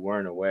who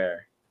weren't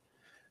aware.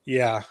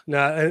 Yeah,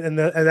 no, and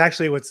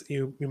actually, what's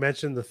you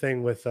mentioned the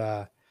thing with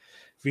Vijay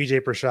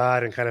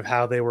Prashad and kind of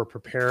how they were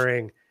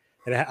preparing,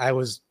 and I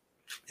was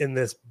in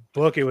this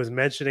book. It was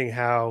mentioning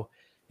how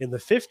in the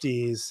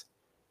 50s,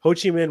 Ho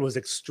Chi Minh was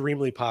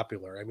extremely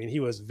popular. I mean, he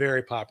was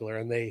very popular,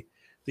 and the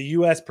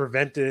U.S.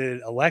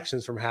 prevented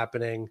elections from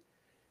happening.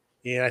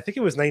 And I think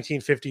it was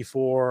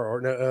 1954,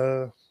 or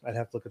no, I'd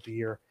have to look at the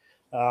year.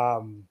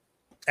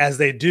 As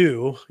they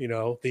do,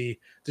 the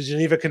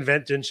Geneva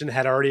Convention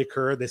had already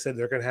occurred. They said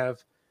they're going to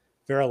have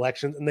fair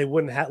elections, and they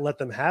wouldn't let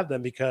them have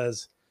them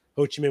because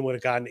Ho Chi Minh would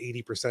have gotten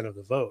 80% of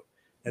the vote.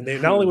 And they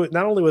not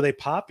only were they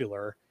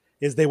popular,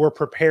 is they were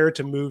prepared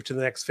to move to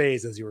the next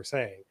phase, as you were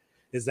saying.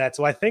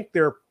 So I think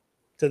to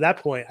that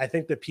point, I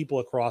think that people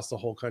across the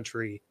whole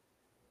country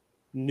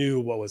knew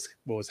what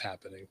was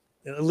happening,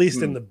 at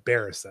least in the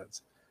barest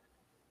sense.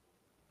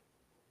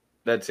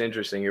 That's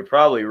interesting. You're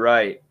probably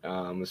right,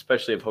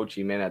 especially if Ho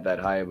Chi Minh had that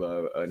high of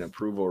an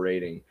approval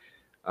rating.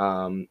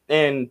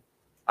 And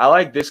I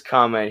like this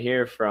comment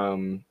here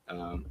from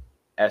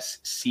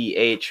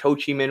SCH. Ho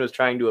Chi Minh was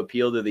trying to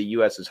appeal to the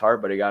U.S.'s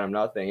heart, but it got him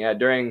nothing. Yeah,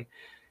 during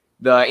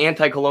the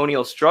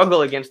anti-colonial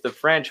struggle against the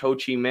French, Ho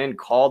Chi Minh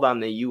called on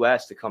the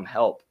U.S. to come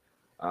help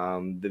the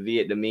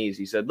Vietnamese.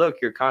 He said,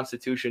 look, your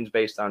constitution's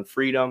based on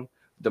freedom,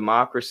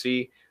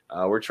 democracy.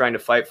 We're trying to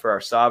fight for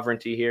our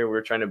sovereignty here.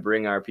 We're trying to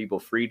bring our people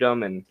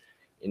freedom. And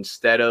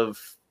instead of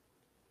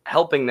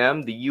helping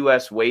them, the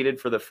U.S. waited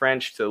for the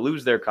French to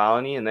lose their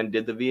colony and then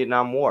did the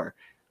Vietnam War.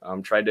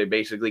 Tried to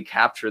basically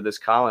capture this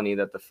colony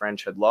that the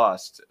French had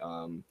lost,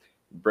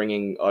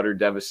 bringing utter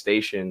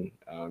devastation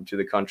to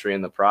the country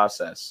in the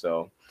process.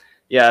 So,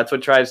 yeah,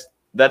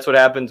 that's what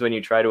happens when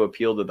you try to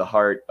appeal to the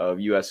heart of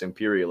U.S.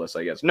 imperialists,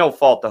 I guess. No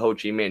fault to Ho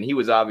Chi Minh. He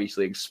was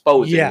obviously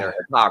exposing their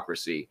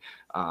hypocrisy.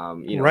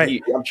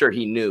 Right. I'm sure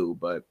he knew,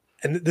 but.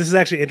 And this is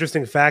actually an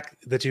interesting fact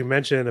that you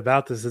mentioned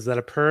about this is that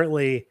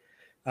apparently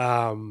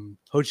Ho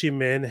Chi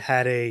Minh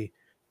had a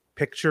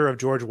picture of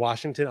George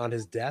Washington on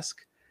his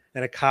desk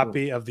and a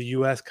copy of the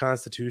U.S.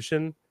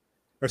 Constitution,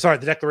 the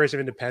Declaration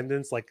of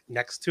Independence, like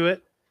next to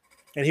it.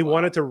 And he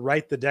wanted to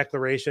write the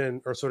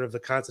Declaration or sort of the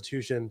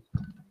Constitution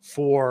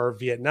for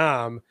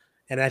Vietnam.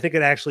 And I think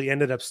it actually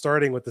ended up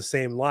starting with the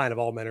same line of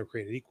all men are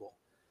created equal.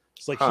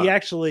 It's like he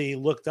actually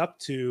looked up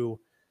to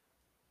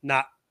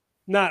not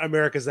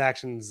America's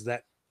actions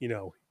that,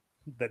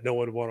 that no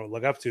one would want to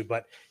look up to,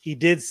 but he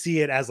did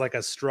see it as like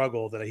a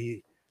struggle that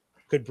he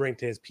could bring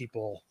to his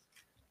people.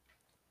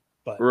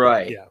 But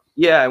right.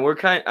 Yeah.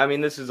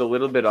 And this is a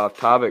little bit off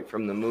topic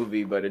from the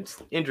movie, but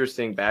it's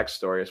interesting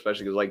backstory,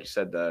 especially because, like you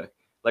said,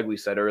 like we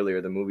said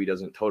earlier, the movie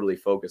doesn't totally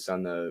focus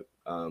on the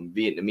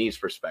Vietnamese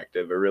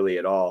perspective or really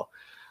at all.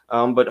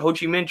 But Ho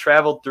Chi Minh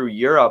traveled through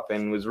Europe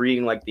and was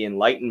reading like the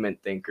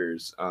Enlightenment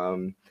thinkers.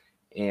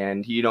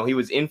 And he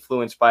was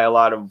influenced by a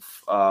lot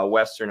of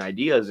Western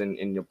ideas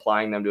and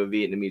applying them to a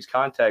Vietnamese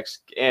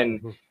context.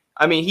 And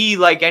he,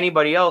 like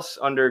anybody else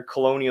under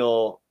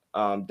colonial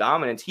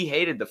dominance, he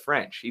hated the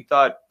French. He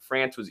thought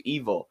France was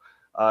evil.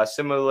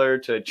 Similar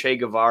to Che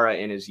Guevara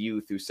in his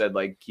youth, who said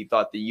like he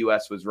thought the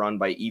U.S. was run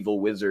by evil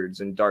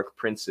wizards and dark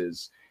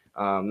princes.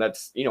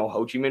 That's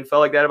Ho Chi Minh felt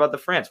like that about the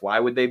France. Why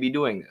would they be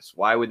doing this?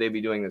 Why would they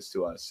be doing this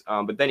to us?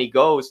 But then he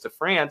goes to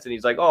France and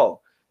he's like,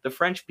 oh, the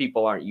French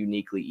people aren't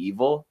uniquely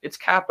evil. It's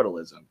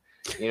capitalism.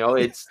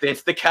 It's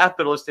the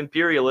capitalist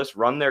imperialists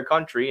run their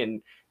country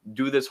and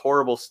do this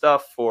horrible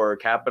stuff for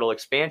capital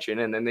expansion,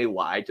 and then they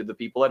lie to the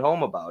people at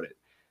home about it.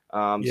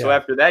 So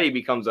after that, he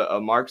becomes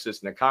a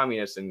Marxist and a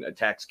communist and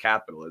attacks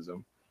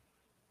capitalism.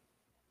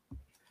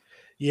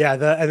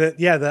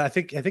 I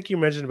think you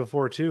mentioned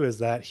before too, is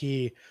that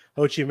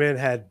Ho Chi Minh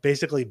had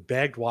basically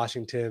begged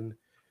Washington,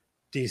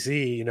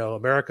 D.C.,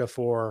 America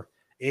for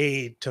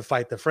aid to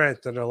fight the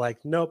French, and they're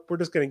like, nope, we're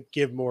just going to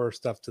give more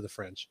stuff to the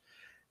French.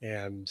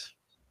 And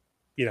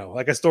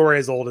like a story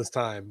as old as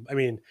time. I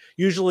mean,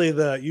 usually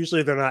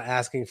they're not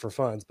asking for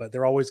funds, but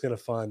they're always going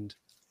to fund.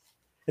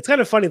 It's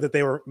kind of funny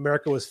that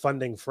America was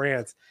funding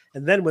France,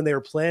 and then when they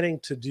were planning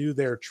to do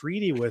their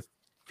treaty with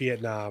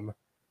Vietnam,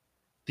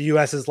 the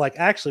U.S. is like,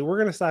 actually, we're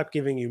going to stop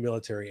giving you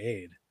military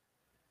aid.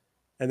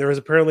 And there was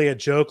apparently a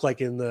joke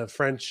like in the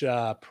French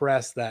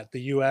press that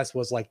the U.S.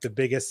 was like the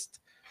biggest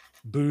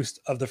boost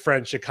of the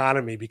French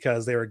economy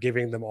because they were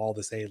giving them all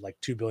this aid, like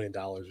 $2 billion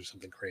or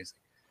something crazy.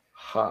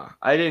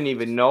 I didn't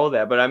even know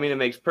that, but it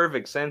makes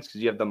perfect sense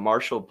because you have the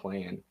Marshall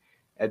Plan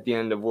at the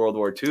end of World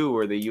War II,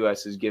 where the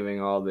U.S. is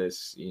giving all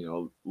this,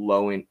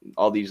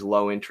 all these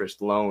low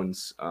interest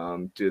loans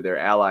to their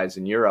allies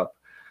in Europe.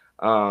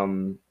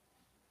 And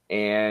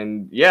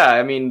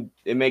yeah,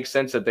 it makes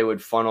sense that they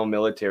would funnel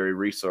military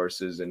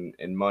resources and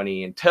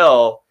money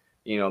until,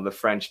 the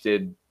French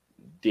did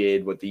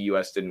what the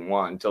U.S. didn't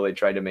want, until they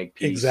tried to make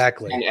peace.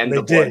 Exactly. And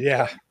they did,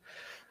 yeah.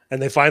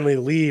 And they finally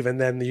leave,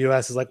 and then the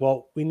U.S. is like,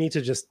 well, we need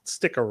to just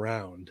stick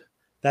around.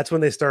 That's when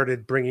they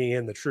started bringing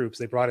in the troops.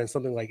 They brought in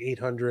something like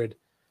 800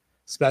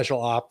 special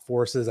op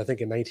forces, I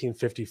think in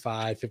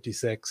 1955,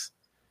 56,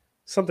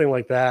 something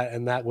like that.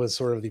 And that was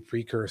sort of the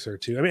precursor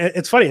to,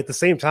 it's funny, at the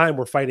same time,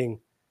 we're fighting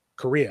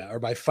Korea, or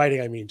by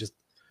fighting, I mean just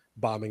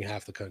bombing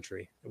half the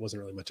country. It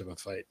wasn't really much of a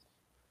fight.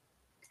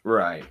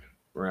 Right.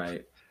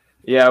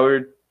 Yeah,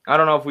 I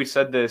don't know if we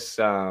said this.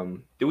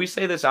 Did we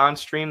say this on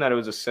stream that it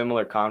was a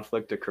similar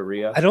conflict to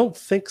Korea? I don't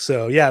think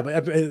so. Yeah,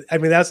 but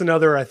that's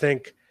another, I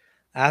think,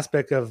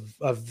 aspect of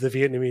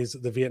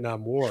the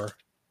Vietnam War,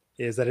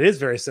 is that it is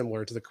very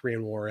similar to the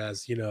Korean War.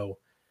 As I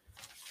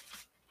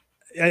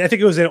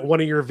think it was in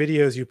one of your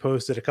videos you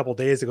posted a couple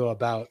days ago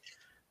about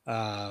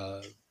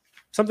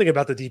something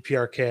about the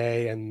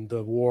DPRK and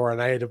the war,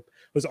 and I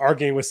was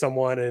arguing with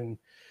someone and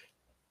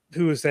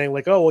who was saying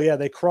like, oh well, yeah,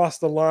 they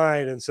crossed the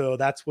line, and so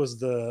that was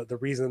the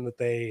reason that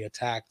they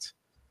attacked,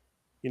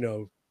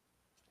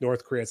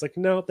 North Korea. It's like,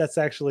 no, that's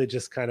actually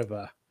just kind of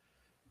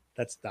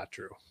that's not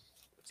true.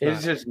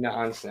 It's just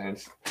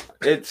nonsense.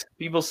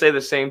 People say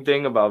the same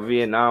thing about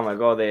Vietnam, like,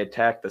 oh, they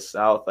attacked the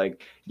South.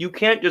 Like, you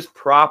can't just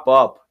prop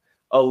up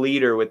a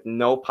leader with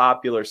no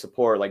popular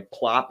support, like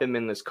plop him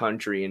in this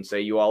country and say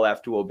you all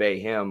have to obey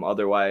him,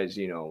 otherwise,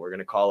 we're going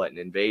to call it an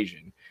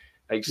invasion.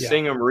 Like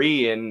Syngman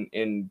Rhee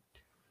in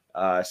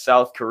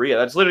South Korea.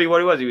 That's literally what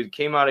he was. He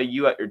came out of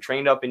U.S. or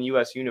trained up in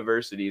U.S.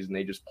 universities, and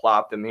they just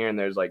plopped him here. And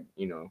there's like,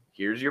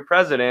 here's your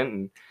president.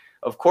 And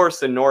of course,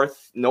 the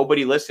North,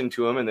 nobody listened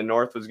to him, and the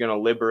North was going to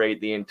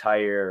liberate the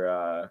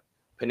entire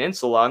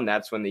peninsula. And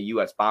that's when the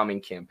U.S.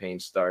 bombing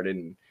campaign started.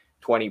 And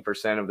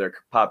 20% of their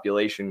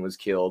population was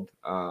killed.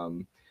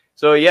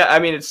 So yeah, I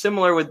mean, it's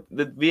similar with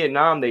the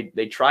Vietnam.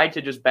 They tried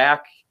to just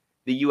back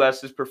the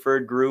U.S.'s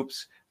preferred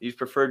groups. These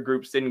preferred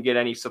groups didn't get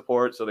any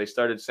support, so they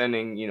started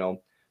sending,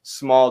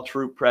 small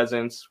troop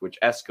presence, which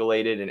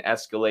escalated and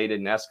escalated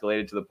and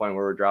escalated to the point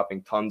where we're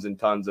dropping tons and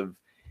tons of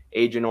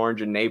Agent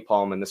Orange and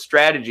napalm. And the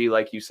strategy,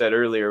 like you said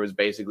earlier, was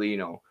basically,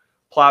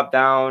 plop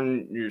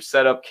down, you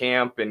set up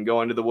camp and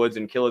go into the woods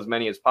and kill as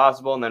many as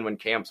possible. And then when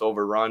camp's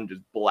overrun,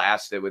 just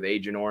blast it with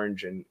Agent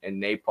Orange and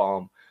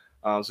napalm.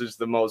 So it's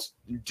the most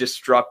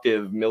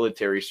destructive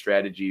military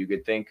strategy you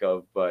could think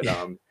of. But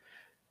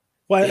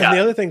well, and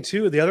the other thing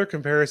too, the other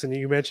comparison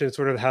you mentioned,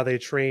 sort of how they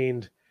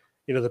trained,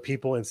 the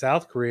people in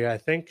South Korea. I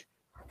think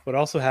what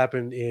also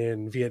happened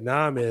in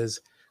Vietnam is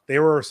they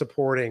were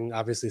supporting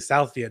obviously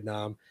South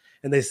Vietnam,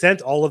 and they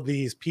sent all of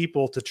these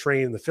people to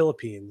train in the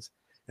Philippines,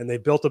 and they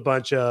built a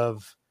bunch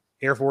of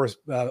Air Force,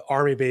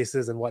 Army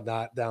bases and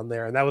whatnot down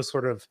there, and that was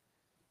sort of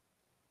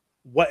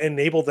what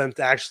enabled them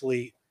to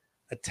actually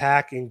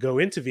attack and go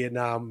into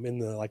Vietnam in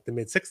the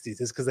mid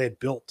 60s, is because they had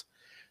built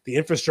the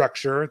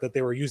infrastructure that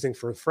they were using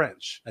for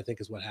French, I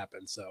think is what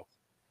happened. So,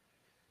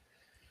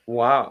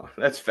 wow,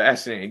 that's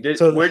fascinating.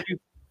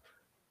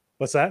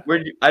 What's that?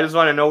 I just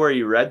want to know where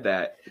you read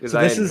that. So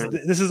this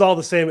is all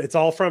the same. It's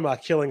all from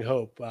Killing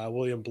Hope,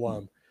 William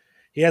Blum.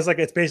 He has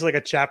it's basically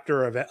a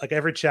chapter of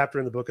every chapter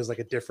in the book is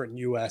a different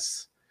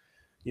U.S.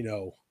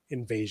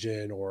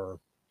 Invasion or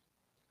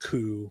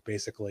coup,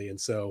 basically. And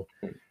so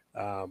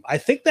I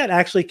think that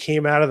actually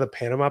came out of the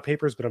Panama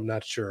Papers, but I'm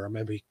not sure. I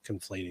might be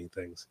conflating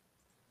things.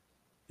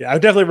 Yeah, I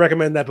would definitely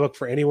recommend that book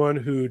for anyone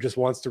who just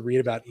wants to read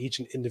about each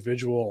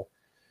individual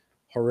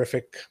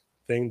horrific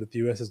thing that the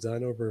U.S. has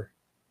done over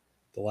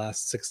the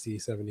last 60,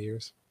 70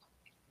 years.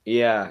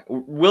 Yeah,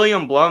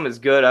 William Blum is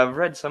good. I've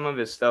read some of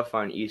his stuff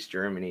on East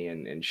Germany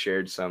and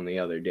shared some the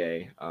other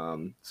day.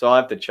 So I'll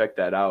have to check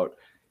that out.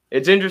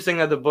 It's interesting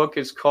that the book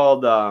is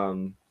called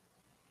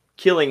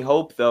Killing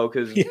Hope, though,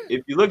 because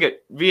if you look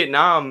at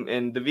Vietnam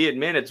and the Viet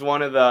Minh, it's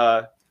one of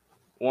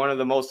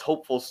the most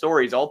hopeful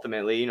stories.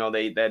 Ultimately,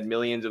 they had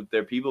millions of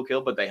their people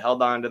killed, but they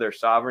held on to their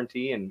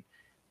sovereignty and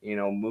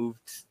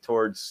moved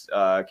towards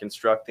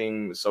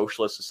constructing a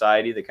socialist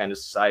society, the kind of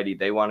society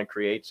they want to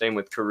create. Same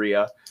with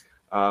Korea.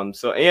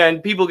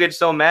 And people get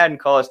so mad and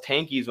call us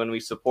tankies when we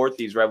support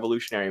these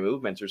revolutionary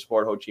movements or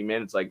support Ho Chi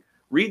Minh. It's like,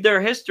 read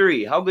their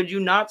history. How could you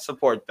not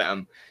support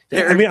them?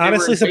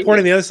 Honestly,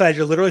 supporting the other side,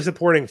 you're literally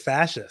supporting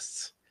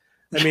fascists.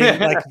 I mean,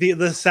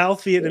 the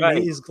South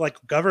Vietnamese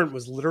government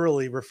was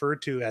literally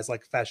referred to as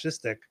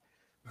fascistic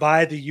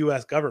by the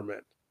U.S.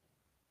 government.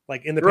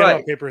 In the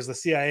Panama Papers, the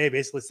CIA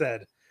basically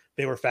said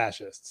they were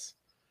fascists.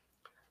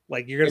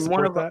 You're going to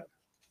support that?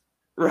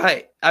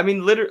 Right. I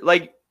mean,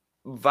 literally,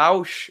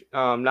 Vaush,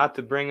 not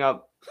to bring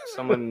up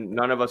someone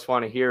none of us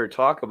want to hear or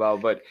talk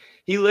about, but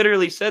he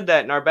literally said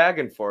that in our back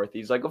and forth.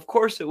 He's like, of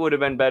course it would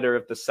have been better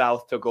if the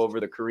South took over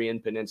the Korean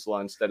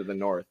Peninsula instead of the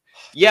North.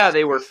 Yeah,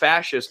 they were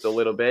fascist a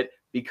little bit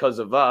because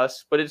of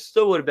us, but it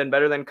still would have been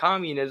better than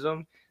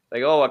communism.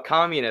 A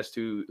communist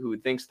who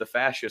thinks the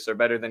fascists are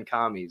better than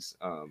commies.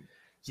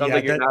 Sounds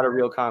like you're not a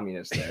real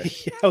communist there.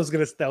 Yeah,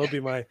 that would be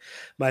my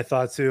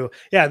thought too.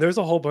 Yeah, there's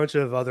a whole bunch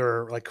of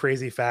other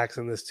crazy facts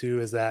in this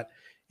too, is that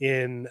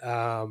in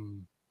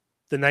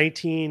the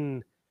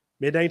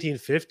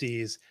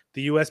mid-1950s,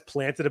 the U.S.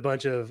 planted a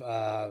bunch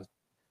of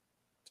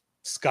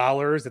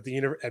scholars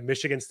at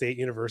Michigan State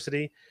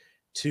University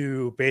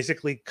to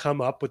basically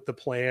come up with the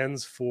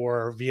plans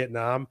for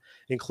Vietnam,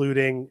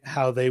 including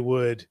how they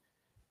would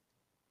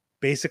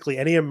basically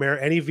any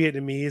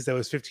Vietnamese that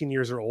was 15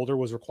 years or older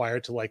was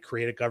required to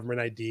create a government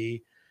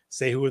ID,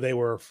 say who they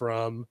were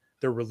from,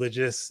 their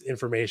religious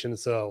information.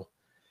 So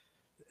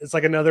it's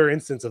another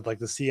instance of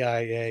the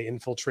CIA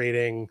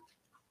infiltrating,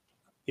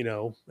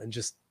 and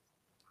just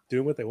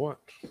doing what they want.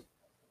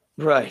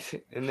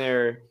 Right. And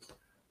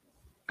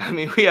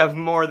we have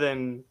more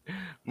than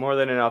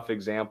enough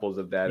examples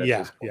of that.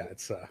 Yeah.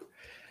 It's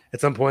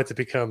at some points it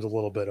becomes a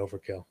little bit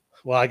overkill.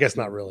 Well, I guess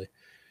not really.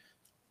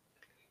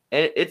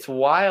 And it's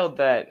wild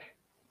that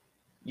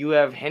you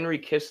have Henry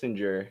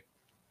Kissinger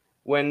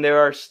when there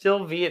are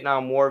still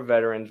Vietnam War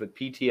veterans with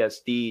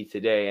PTSD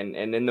today. And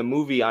in the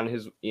movie on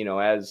his,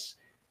 as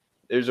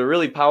there's a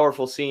really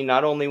powerful scene,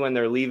 not only when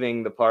they're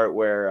leaving the part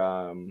where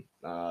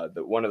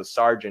one of the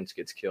sergeants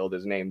gets killed.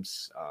 His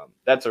name's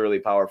that's a really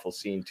powerful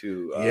scene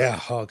too. Yeah.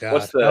 Oh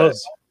God.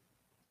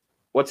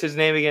 What's his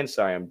name again?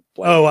 Sorry, I'm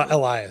blanking.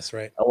 Elias,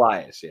 right?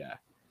 Elias. Yeah.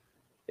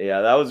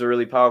 That was a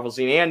really powerful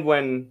scene.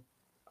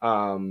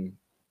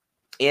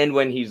 And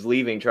when he's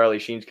leaving, Charlie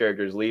Sheen's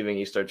character is leaving,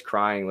 he starts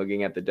crying,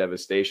 looking at the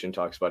devastation,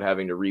 talks about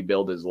having to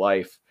rebuild his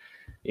life.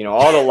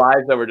 All the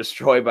lives that were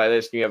destroyed by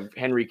this. You have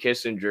Henry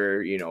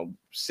Kissinger,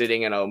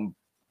 sitting in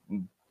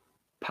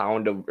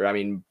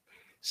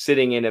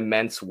sitting in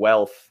immense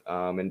wealth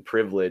and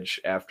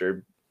privilege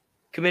after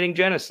committing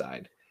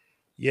genocide.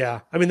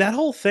 Yeah. I mean, that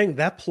whole thing,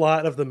 that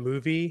plot of the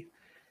movie,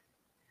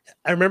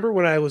 I remember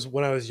when I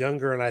was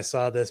younger and I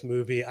saw this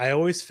movie, I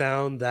always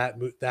found that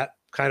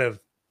kind of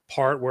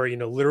part where,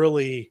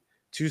 literally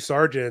two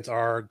sergeants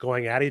are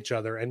going at each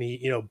other,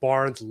 and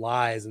Barnes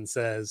lies and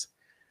says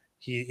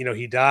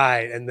he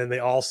died, and then they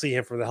all see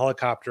him from the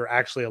helicopter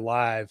actually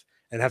alive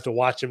and have to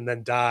watch him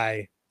then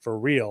die for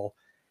real.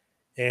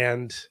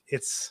 And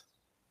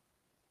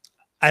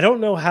I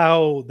don't know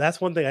how, that's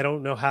one thing I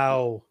don't know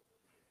how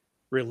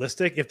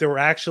realistic, if there were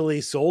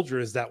actually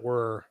soldiers that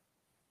were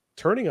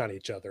turning on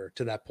each other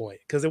to that point,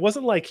 because it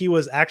wasn't like he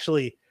was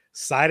actually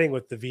siding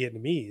with the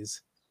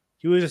Vietnamese.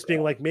 He was just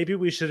being like, maybe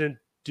we shouldn't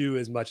do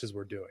as much as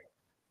we're doing.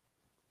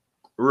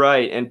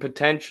 Right, and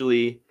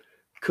potentially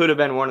could have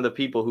been one of the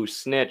people who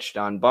snitched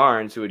on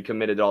Barnes, who had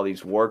committed all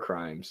these war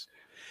crimes.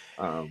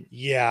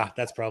 Yeah,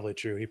 that's probably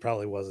true. He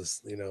probably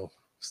was,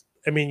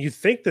 I mean, you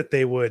think that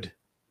they would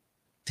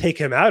take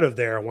him out of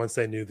there once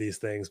they knew these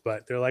things,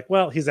 but they're like,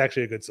 well, he's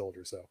actually a good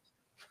soldier, so.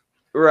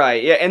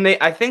 Right, yeah, and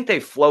I think they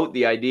float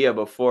the idea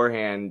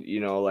beforehand,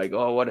 like,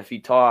 oh, what if he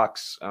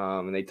talks?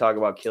 And they talk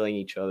about killing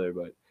each other,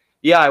 but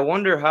yeah,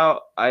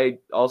 I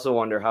also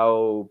wonder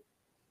how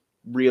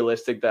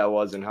realistic that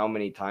was and how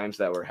many times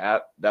that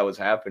was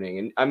happening.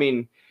 And I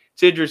mean,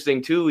 it's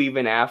interesting too,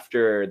 even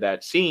after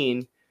that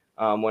scene,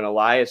 when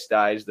Elias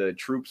dies, the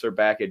troops are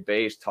back at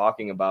base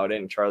talking about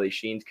it, and Charlie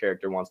Sheen's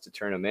character wants to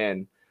turn him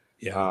in.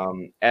 Yeah.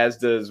 As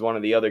does one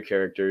of the other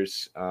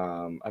characters,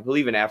 I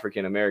believe an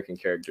African-American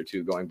character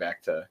too, going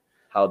back to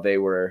how they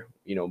were,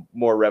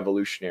 more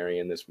revolutionary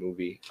in this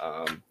movie.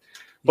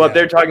 But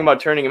they're talking about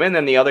turning him in,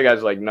 then the other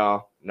guy's like,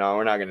 no,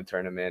 we're not going to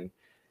turn him in.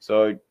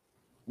 So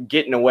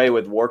getting away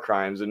with war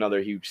crimes, another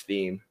huge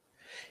theme.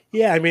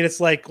 Yeah, I mean, it's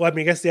like, I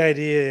guess the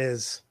idea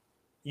is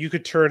you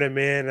could turn him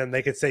in and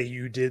they could say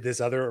you did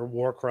this other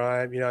war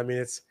crime. I mean,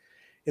 it's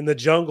in the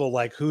jungle,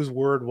 like, whose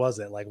word was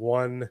it? Like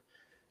one,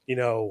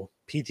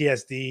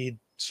 PTSD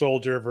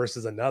soldier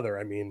versus another.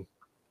 I mean,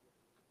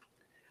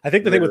 I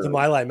think the thing with the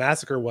My Lai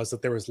massacre was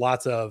that there was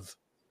lots of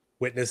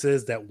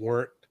witnesses that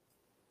weren't,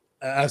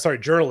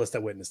 journalists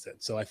that witnessed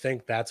it. So I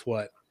think that's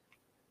what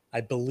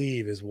I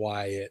believe is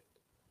why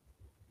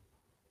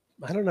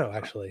I don't know,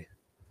 actually.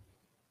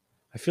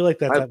 I feel like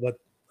that's what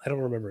I don't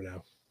remember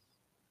now.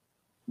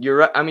 You're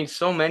right. I mean,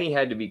 so many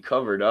had to be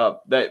covered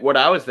up that what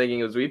I was thinking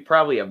is we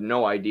probably have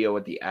no idea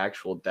what the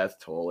actual death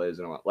toll is.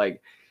 And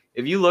like,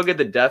 if you look at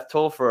the death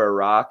toll for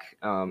Iraq,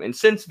 and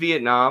since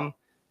Vietnam,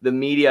 the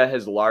media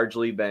has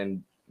largely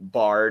been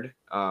barred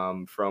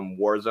from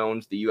war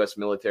zones. The U.S.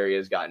 military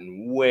has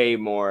gotten way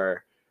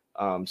more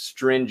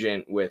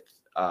stringent with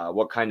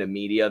what kind of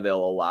media they'll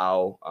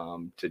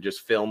allow to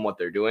just film what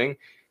they're doing.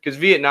 Because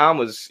Vietnam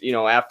was,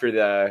 after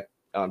the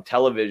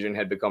television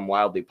had become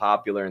wildly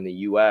popular in the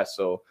U.S.,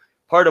 so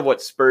part of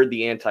what spurred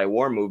the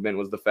anti-war movement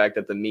was the fact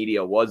that the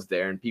media was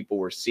there and people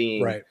were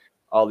seeing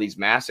all these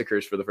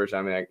massacres for the first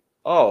time. And like,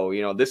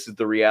 oh, this is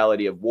the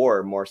reality of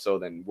war, more so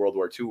than World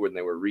War II when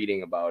they were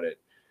reading about it.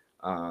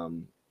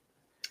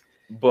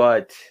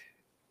 But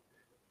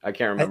I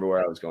can't remember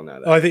where I was going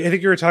at. Oh, I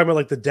think you were talking about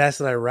like the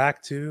deaths in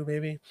Iraq too,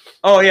 maybe.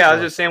 Oh yeah, I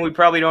was just saying we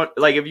probably don't,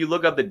 like, if you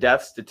look up the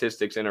death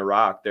statistics in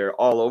Iraq, they're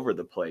all over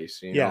the place.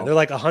 They're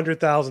like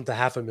 100,000 to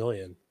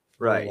 500,000,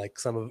 right? Like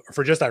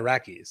for just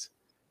Iraqis,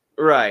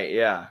 right?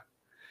 Yeah.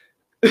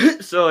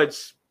 So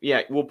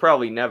we'll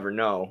probably never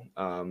know.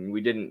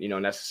 We didn't,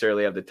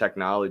 necessarily have the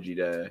technology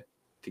to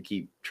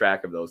keep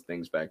track of those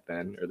things back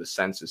then, or the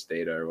census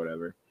data or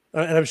whatever.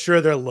 And I'm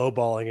sure they're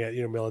lowballing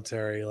it,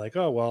 military, like,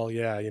 oh well,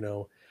 yeah,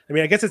 I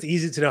mean, I guess it's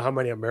easy to know how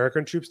many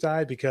American troops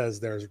died because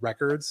there's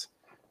records,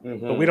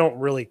 but we don't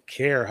really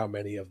care how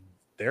many of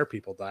their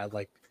people died.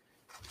 Like,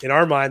 in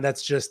our mind,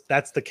 that's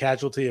the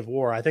casualty of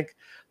war. I think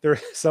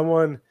there's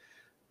someone,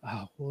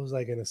 what was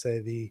I going to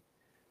say?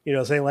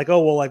 Saying like,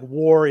 oh, well, like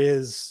war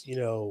is,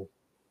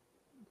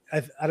 I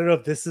don't know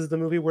if this is the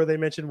movie where they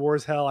mentioned war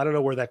is hell. I don't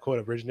know where that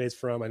quote originates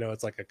from. I know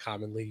it's like a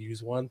commonly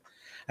used one.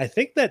 I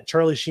think that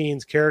Charlie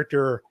Sheen's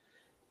character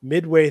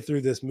midway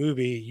through this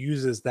movie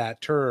uses that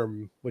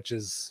term, which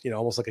is,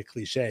 almost like a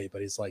cliche,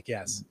 but he's like,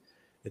 yes,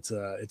 it's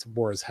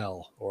war is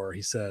hell. Or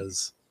he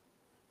says,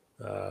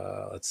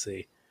 let's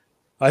see,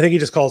 I think he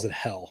just calls it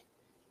hell.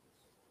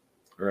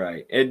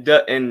 Right. And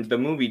the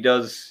movie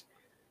does,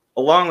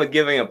 along with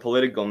giving a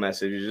political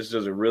message, it just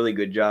does a really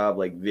good job,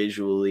 like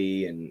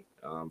visually and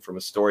from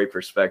a story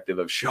perspective,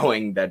 of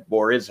showing that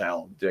war is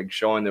hell, like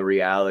showing the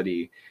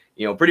reality.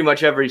 Pretty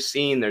much every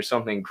scene, there's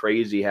something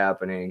crazy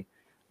happening.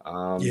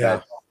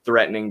 That's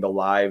threatening the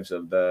lives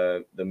of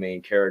the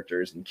main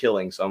characters and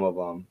killing some of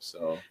them.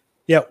 So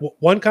yeah,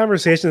 one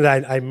conversation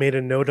that I made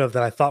a note of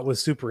that I thought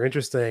was super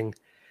interesting,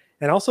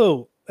 and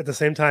also at the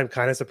same time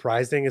kind of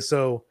surprising, is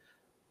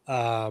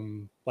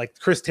like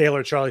Chris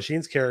Taylor, Charlie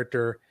Sheen's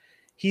character,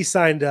 he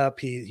signed up,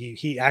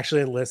 he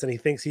actually enlists, and he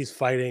thinks he's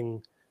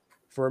fighting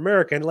for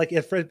America. And like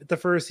at the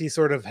first, he's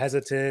sort of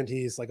hesitant.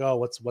 He's like, oh,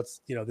 what's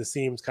this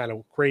seems kind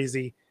of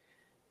crazy.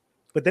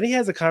 But then he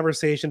has a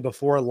conversation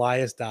before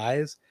Elias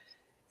dies,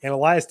 and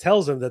Elias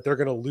tells him that they're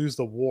going to lose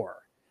the war.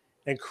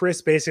 And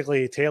Chris,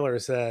 basically, Taylor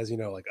says,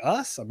 like,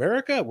 us,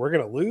 America, we're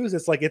going to lose.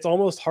 It's like, it's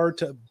almost hard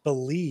to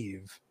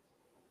believe,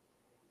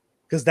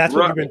 because that's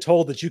what you've been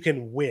told, that you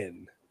can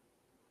win.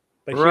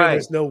 But here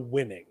there's no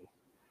winning.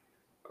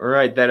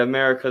 Right, that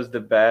America's the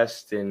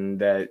best, and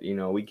that, you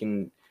know, we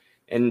can.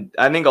 And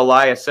I think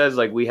Elias says,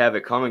 like, we have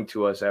it coming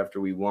to us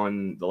after we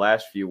won the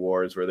last few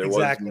wars, where there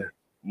Exactly. was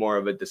more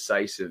of a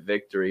decisive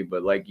victory.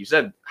 But like you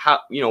said, how,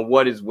 you know,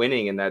 what is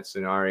winning in that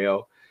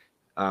scenario?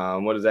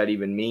 What does that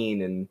even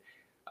mean? And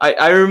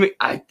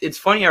it's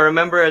funny. I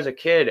remember as a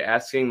kid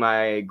asking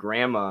my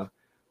grandma,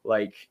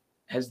 like,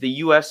 has the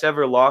U.S.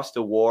 ever lost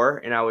a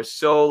war? And I was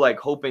so like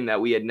hoping that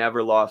we had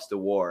never lost a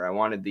war. I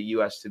wanted the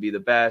U.S. to be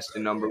the best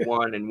and number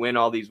one and win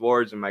all these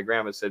wars. And my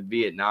grandma said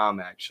Vietnam,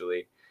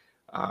 actually.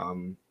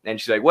 And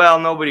she's like, well,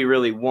 nobody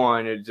really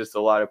won. It's just a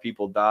lot of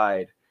people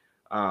died.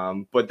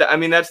 But I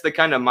mean, that's the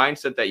kind of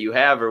mindset that you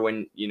have, or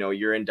when, you know,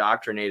 you're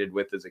indoctrinated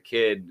with as a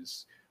kid,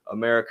 is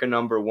America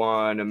number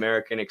one,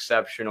 American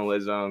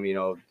exceptionalism. You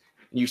know,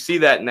 you see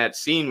that in that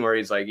scene where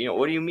he's like, you know,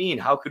 what do you mean?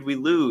 How could we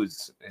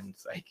lose? And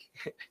it's like,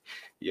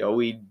 you know,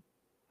 we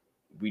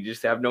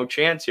just have no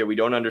chance here. We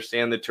don't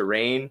understand the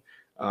terrain.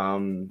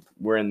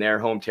 We're in their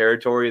home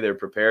territory. They're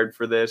prepared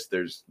for this.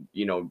 There's,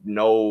 you know,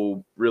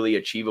 no really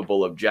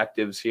achievable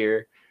objectives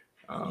here.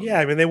 Yeah,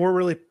 I mean, they weren't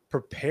really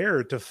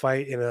prepared to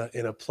fight in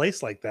a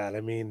place like that. I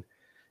mean,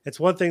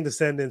 it's one thing to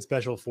send in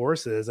special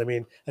forces. I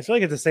mean, I feel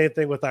like it's the same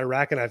thing with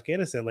Iraq and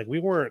Afghanistan. Like, we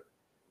weren't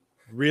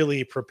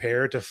really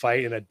prepared to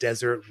fight in a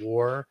desert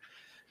war.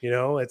 You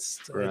know,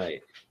 it's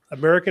right.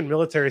 American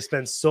military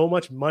spends so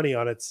much money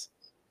on its,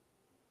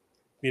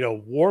 you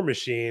know, war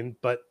machine,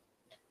 but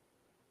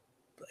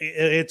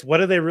it's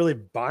what are they really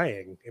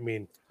buying? I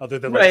mean, other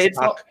than like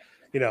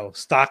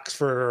stocks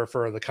for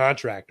the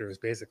contractors,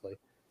 basically.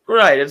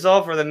 Right. It's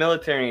all for the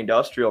military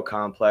industrial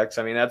complex.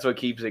 I mean, that's what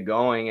keeps it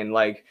going. And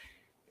like,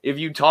 if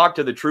you talk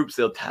to the troops,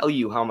 they'll tell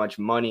you how much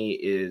money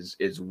is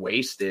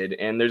wasted.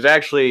 And there's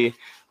actually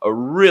a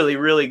really,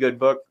 really good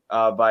book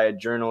by a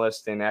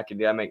journalist and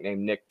academic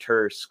named Nick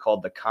Terse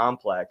called The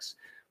Complex,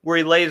 where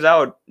he lays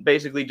out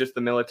basically just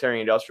the military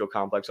industrial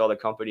complex, all the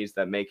companies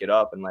that make it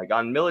up. And like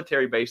on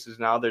military bases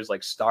now, there's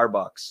like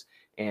Starbucks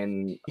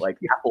and like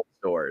Apple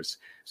stores.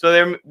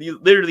 So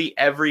literally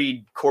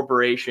every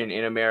corporation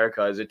in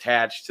America is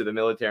attached to the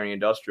military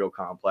industrial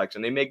complex,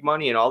 and they make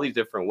money in all these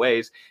different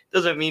ways.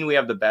 Doesn't mean we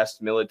have the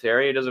best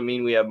military. It doesn't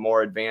mean we have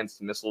more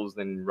advanced missiles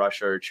than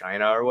Russia or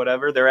China or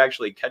whatever. They're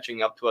actually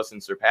catching up to us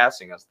and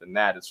surpassing us than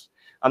that.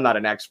 I'm not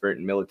an expert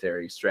in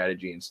military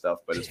strategy and stuff,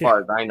 but as far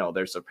as I know,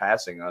 they're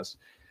surpassing us.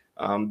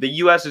 The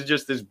U.S. is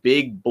just this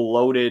big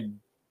bloated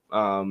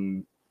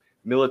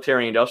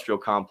military industrial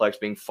complex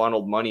being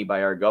funneled money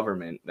by our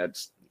government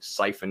that's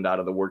siphoned out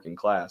of the working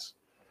class.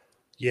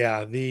 Yeah,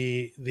 I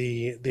mean,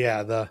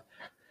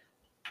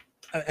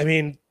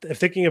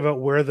 thinking about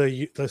where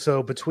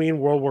so between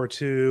World War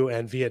II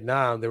and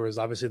Vietnam, there was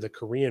obviously the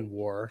Korean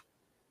War,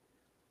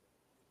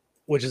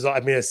 which is, I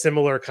mean, a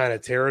similar kind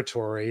of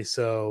territory.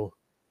 So,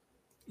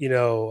 you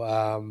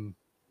know,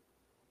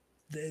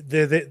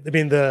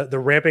 the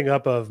ramping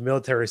up of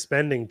military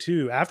spending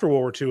too after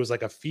World War II was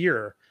like a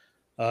fear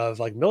of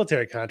like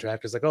military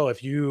contractors, like, oh,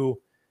 if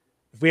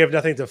we have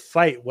nothing to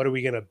fight, what are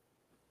we gonna,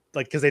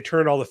 like, because they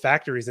turned all the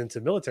factories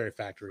into military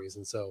factories,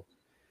 and so,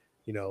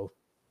 you know,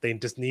 they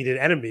just needed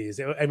enemies.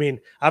 I mean,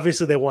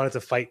 obviously they wanted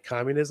to fight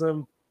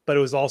communism, but it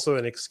was also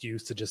an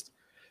excuse to just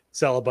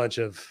sell a bunch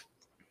of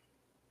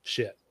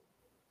shit.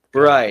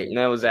 Right, and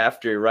that was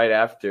right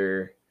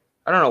after.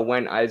 I don't know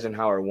when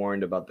Eisenhower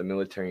warned about the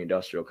military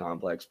industrial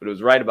complex, but it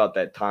was right about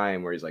that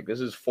time where he's like,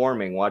 this is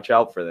forming, watch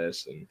out for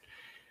this. And,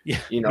 yeah,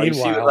 you know, you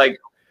see like,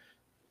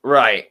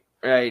 right.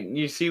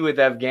 You see with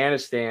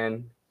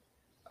Afghanistan,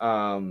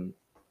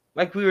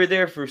 like we were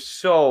there for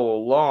so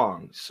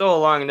long.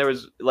 And there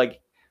was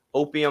like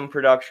opium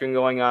production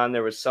going on.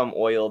 There was some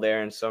oil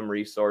there and some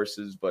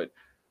resources, but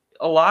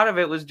a lot of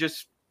it was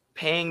just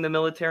paying the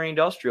military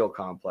industrial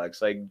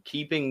complex, like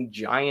keeping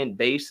giant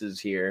bases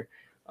here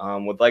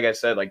with, like I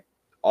said, like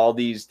all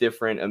these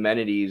different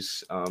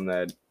amenities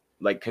that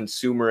like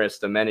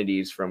consumerist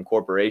amenities from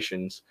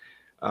corporations.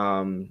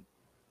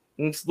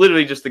 It's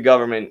literally just the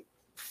government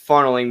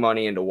funneling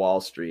money into Wall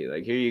Street.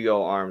 Like, here you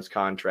go, arms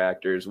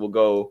contractors. We'll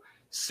go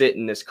sit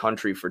in this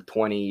country for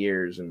 20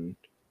 years and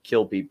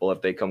kill people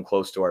if they come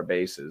close to our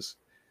bases.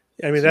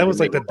 I mean, that was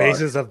like the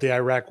basis of the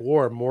Iraq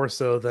War, more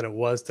so than it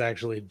was to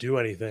actually do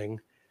anything.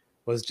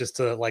 Was just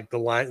to like the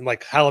line,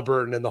 like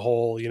Halliburton and the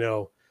whole, you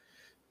know,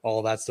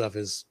 all that stuff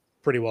is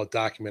pretty well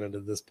documented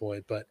at this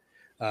point. But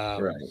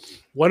right.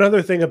 One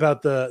other thing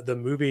about the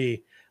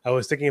movie, I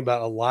was thinking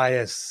about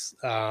Elias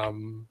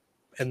and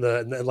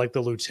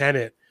the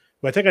lieutenant,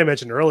 who I think I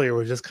mentioned earlier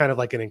was just kind of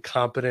like an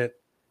incompetent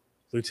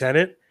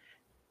lieutenant.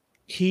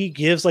 He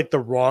gives like the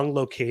wrong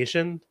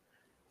location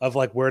of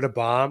like where to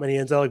bomb, and he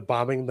ends up like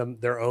bombing them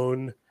their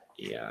own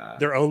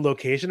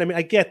location. I mean,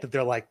 I get that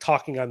they're like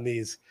talking on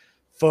these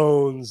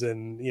phones,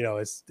 and you know,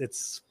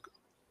 it's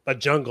a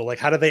jungle. Like,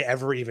 how do they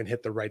ever even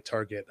hit the right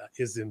target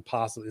is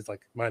impossible. It's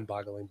like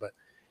mind-boggling, but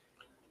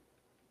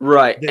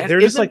right, they're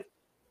just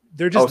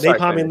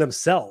napalming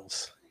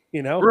themselves,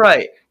 you know?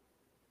 Right.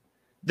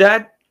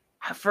 That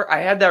I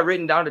had that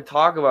written down to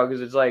talk about,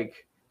 because it's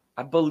like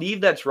I believe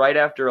that's right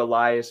after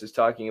Elias is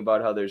talking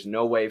about how there's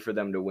no way for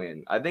them to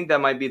win. I think that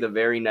might be the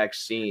very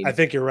next scene. I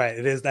think you're right.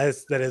 It is. That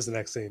is the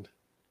next scene.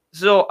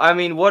 So, I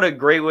mean, what a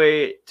great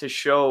way to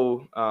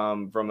show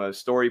from a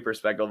story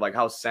perspective, like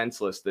how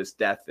senseless this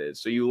death is.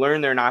 So you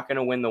learn they're not going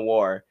to win the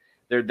war.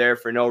 They're there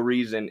for no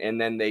reason.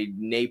 And then they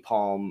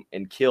napalm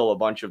and kill a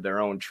bunch of their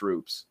own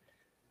troops.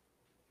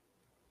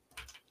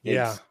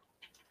 Yeah.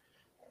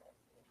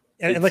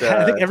 And like,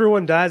 I think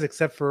everyone dies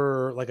except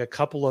for like a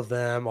couple of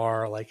them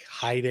are like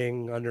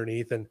hiding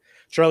underneath. And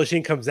Charlie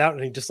Sheen comes out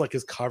and he just like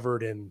is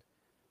covered in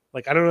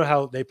like, I don't know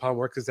how napalm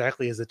works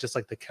exactly. Is it just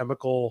like the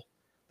chemical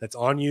that's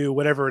on you,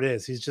 whatever it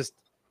is? He's just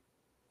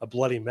a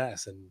bloody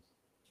mess. And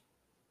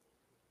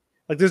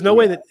like, there's no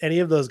way that any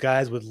of those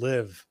guys would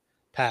live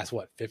past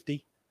what,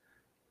 50?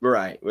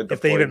 Right.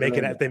 If they even make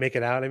it, if they make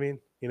it out, I mean,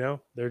 you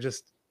know, they're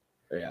just.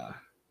 Yeah.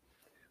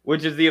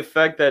 Which is the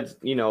effect that,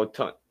 you know,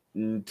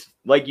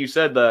 like you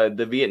said,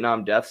 the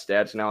Vietnam death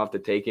stats now have to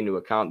take into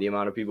account the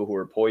amount of people who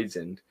were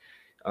poisoned.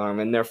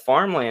 And their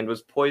farmland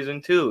was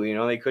poisoned too. You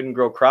know, they couldn't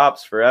grow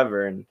crops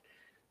forever. And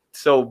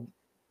so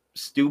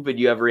stupid,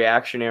 you have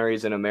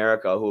reactionaries in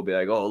America who will be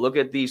like, oh, look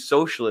at these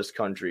socialist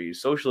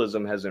countries.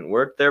 Socialism hasn't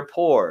worked. They're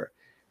poor.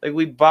 Like,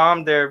 we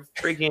bombed their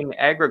freaking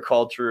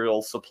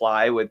agricultural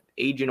supply with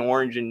Agent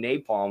Orange and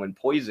napalm and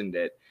poisoned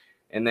it.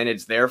 And then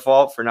it's their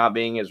fault for not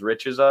being as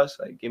rich as us.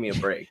 Like, give me a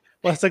break.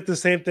 Well, it's like the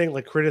same thing,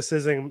 like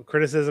criticism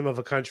of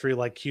a country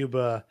like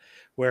Cuba,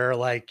 where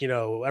like, you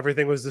know,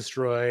 everything was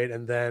destroyed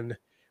and then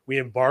we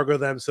embargo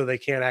them so they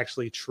can't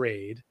actually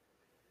trade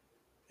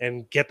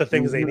and get the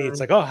things they need. It's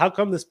like, oh, how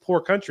come this poor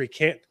country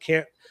can't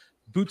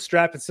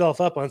bootstrap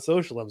itself up on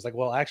socialism? It's like,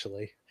 well,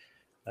 actually,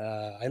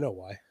 I know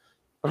why.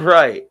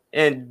 Right.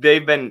 And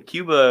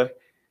Cuba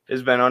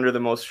has been under the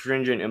most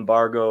stringent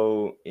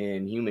embargo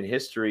in human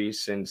history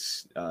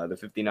since the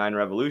 59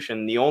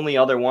 revolution. The only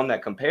other one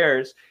that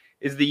compares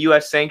is the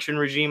U.S. sanction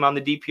regime on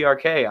the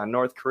DPRK on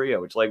North Korea,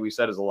 which, like we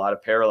said, is a lot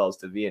of parallels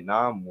to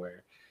Vietnam,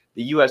 where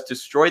the U.S.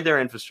 destroyed their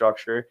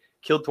infrastructure,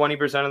 killed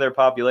 20% of their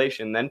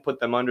population, then put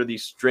them under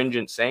these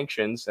stringent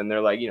sanctions. And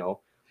they're like, you know,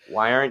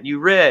 why aren't you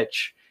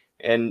rich?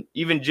 And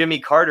even Jimmy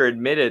Carter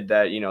admitted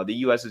that, you know, the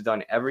U.S. has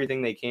done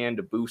everything they can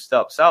to boost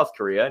up South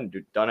Korea and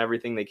done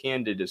everything they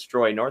can to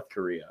destroy North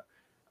Korea.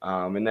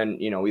 And then,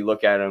 you know, we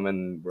look at them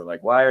and we're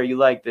like, why are you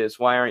like this?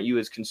 Why aren't you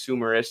as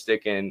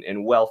consumeristic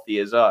and wealthy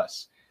as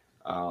us?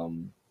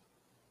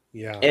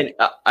 Yeah. And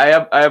I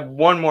have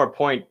one more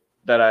point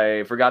that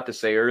I forgot to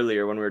say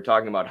earlier when we were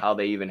talking about how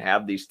they even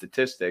have these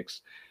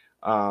statistics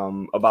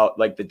about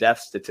like the death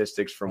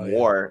statistics from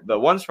war. The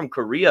ones from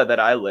Korea that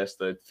I list,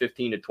 the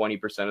 15 to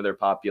 20% of their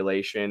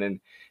population,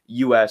 and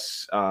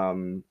U.S.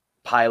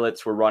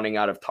 Pilots were running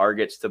out of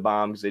targets to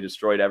bomb because they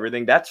destroyed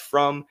everything. That's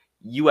from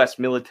U.S.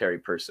 military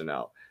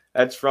personnel.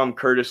 That's from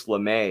Curtis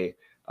LeMay,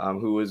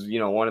 who was, you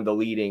know, one of the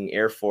leading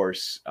Air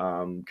Force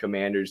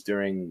commanders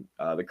during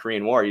the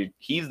Korean War.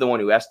 He's the one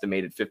who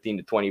estimated 15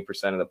 to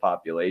 20% of the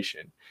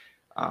population.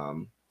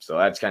 So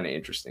that's kind of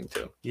interesting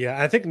too.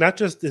 Yeah, I think I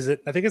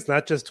think it's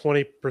not just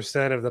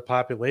 20% of the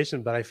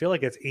population, but I feel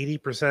like it's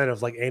 80%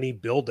 of like any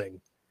building,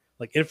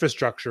 like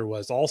infrastructure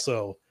was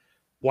also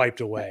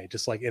wiped away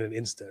just like in an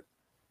instant.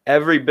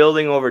 Every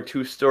building over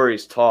 2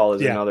 stories tall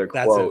is another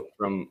quote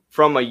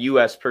from a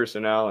U.S.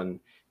 personnel, and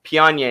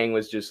Pyongyang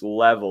was just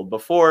leveled.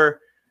 Before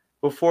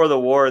the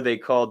war, they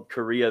called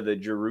Korea the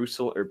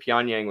Jerusalem, or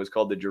Pyongyang was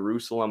called the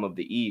Jerusalem of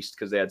the East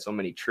because they had so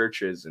many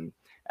churches, and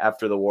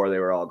after the war, they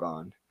were all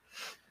gone.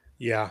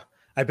 Yeah,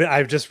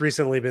 I've just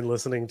recently been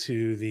listening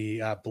to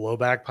the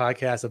Blowback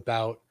podcast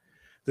about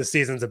the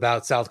seasons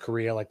about South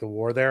Korea, like the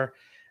war there,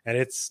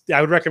 and I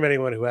would recommend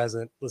anyone who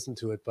hasn't listened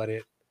to it, but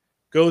it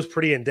goes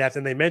pretty in depth.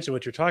 And they mentioned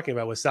what you're talking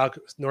about with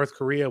North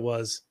Korea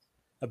was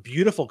a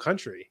beautiful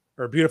country,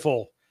 or I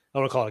don't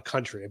want to call it a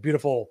country, a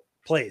beautiful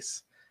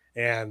place.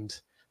 And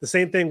the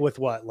same thing with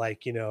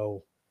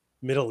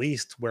Middle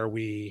East,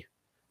 in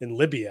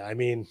Libya. I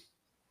mean,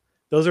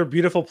 those are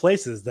beautiful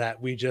places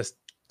that we just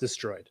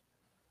destroyed.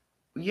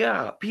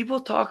 Yeah, people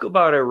talk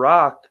about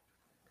Iraq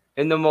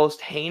in the most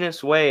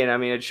heinous way. And I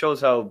mean, it shows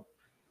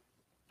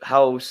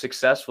how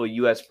successful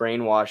U.S.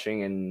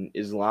 brainwashing and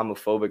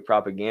Islamophobic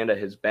propaganda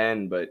has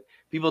been. But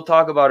people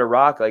talk about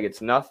Iraq like it's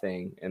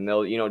nothing. And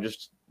they'll,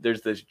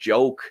 there's this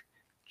joke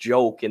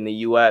in the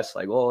U.S.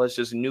 like, oh, let's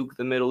just nuke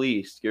the Middle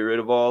East, get rid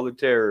of all the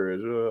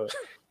terrorists.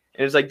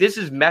 And it's like, this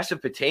is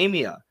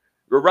Mesopotamia.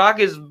 Iraq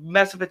is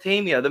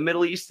Mesopotamia. The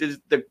Middle East is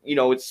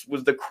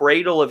was the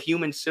cradle of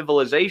human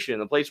civilization,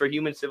 the place where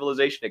human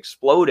civilization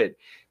exploded.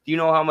 Do you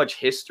know how much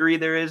history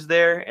there is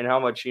there and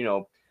how much,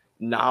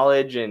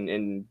 knowledge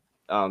and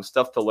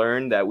stuff to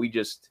learn that we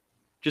just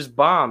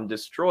bombed,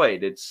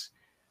 destroyed? It's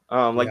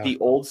the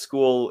old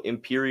school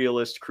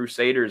imperialist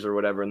crusaders or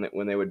whatever,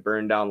 when they would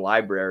burn down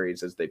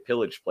libraries as they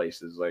pillaged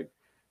places. Like,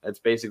 that's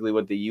basically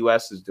what the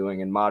U.S. is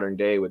doing in modern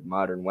day with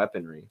modern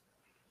weaponry.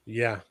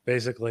 Yeah,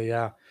 basically,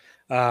 yeah.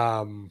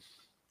 One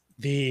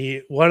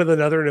of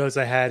the other notes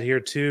I had here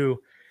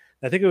too,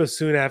 I think it was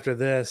soon after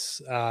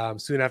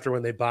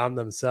when they bombed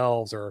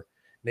themselves or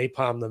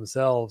napalm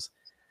themselves,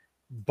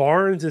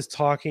 Barnes is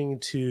talking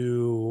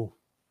to,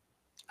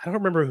 I don't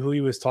remember who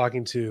he was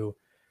talking to,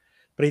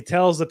 but he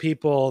tells the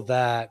people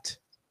that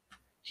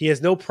he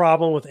has no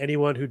problem with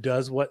anyone who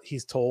does what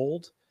he's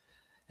told.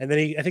 And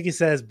then I think he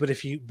says, but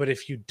if you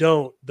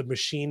don't, the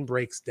machine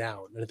breaks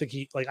down. And I think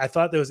I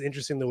thought that was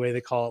interesting the way they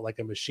call it like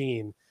a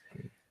machine.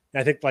 And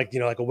I think like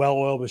a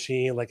well-oiled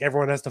machine, like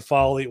everyone has to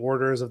follow the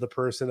orders of the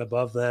person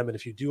above them. And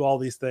if you do all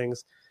these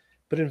things,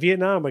 but in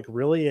Vietnam, like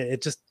really,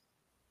 it just,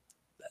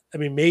 I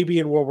mean, maybe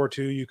in World War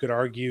II, you could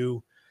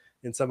argue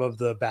in some of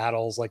the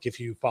battles, like if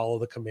you follow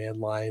the command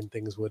line,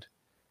 things would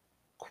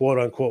quote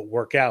unquote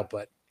work out.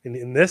 But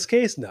in this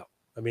case, no.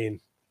 I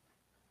mean,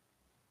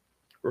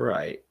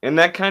 right. And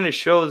that kind of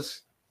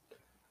shows,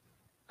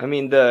 I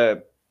mean,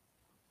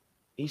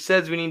 he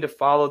says we need to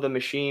follow the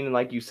machine. And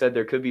like you said,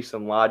 there could be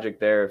some logic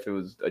there if it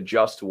was a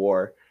just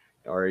war,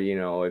 or,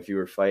 if you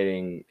were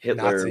fighting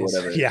Hitler Nazis. or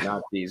whatever, Yeah.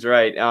 Nazis,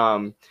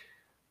 right?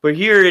 But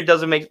here it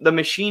doesn't make, the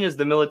machine is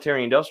the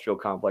military industrial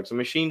complex. The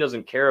machine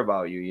doesn't care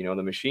about you.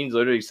 The machine's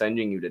literally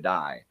sending you to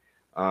die.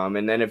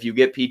 And then if you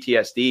get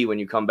PTSD when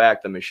you come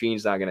back, the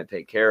machine's not going to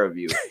take care of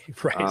you.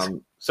 Right.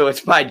 So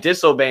it's by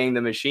disobeying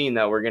the machine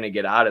that we're going to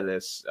get out of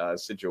this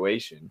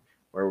situation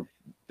where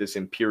this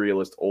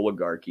imperialist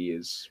oligarchy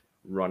is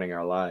running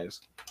our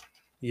lives.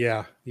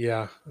 Yeah.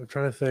 I'm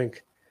trying to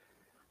think.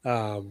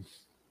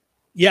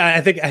 Yeah,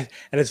 I think, and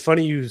it's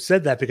funny you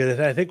said that because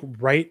I think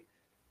right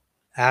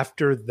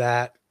after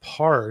that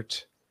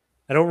part,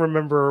 I don't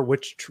remember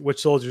which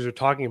soldiers are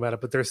talking about it,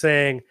 but they're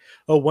saying,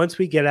 "Oh, once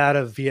we get out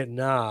of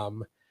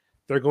Vietnam,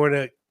 they're going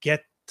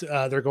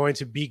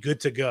to be good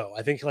to go."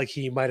 I think like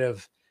he might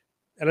have,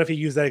 I don't know if he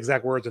used that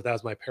exact words, if that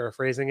was my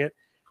paraphrasing it.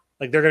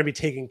 Like they're going to be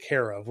taken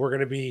care of. We're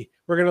going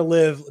to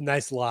live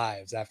nice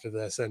lives after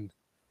this, and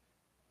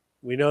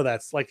we know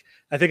that's like,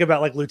 I think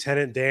about like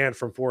Lieutenant Dan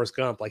from Forrest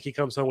Gump. Like he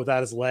comes home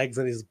without his legs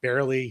and he's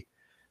barely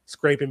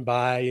scraping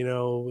by,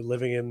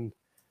 living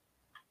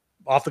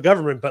off the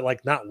government, but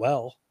like not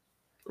well.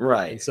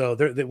 Right. And so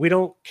we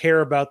don't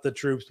care about the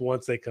troops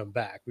once they come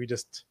back.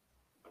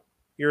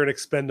 You're an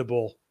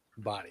expendable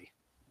body.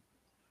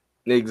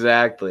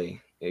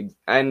 Exactly.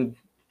 And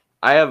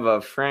I have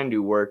a friend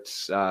who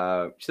works,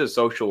 she's a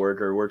social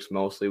worker, works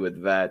mostly with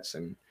vets.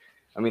 And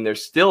I mean,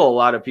 there's still a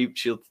lot of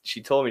people.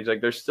 She told me, she's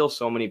like, there's still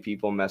so many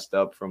people messed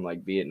up from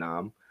like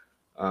Vietnam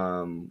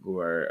who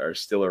are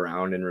still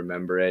around and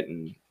remember it.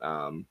 And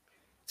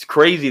it's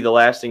crazy the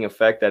lasting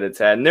effect that it's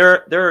had.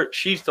 And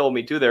she's told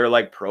me too, there are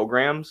like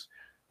programs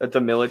that the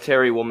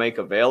military will make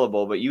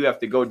available, but you have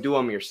to go do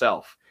them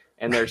yourself.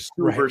 And they're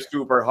super,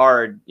 super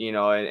hard,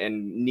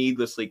 and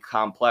needlessly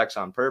complex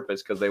on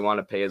purpose because they want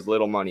to pay as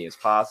little money as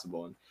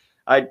possible. And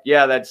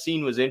that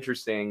scene was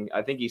interesting.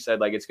 I think he said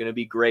like it's going to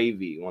be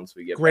gravy once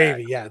we get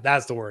gravy. back. Yeah,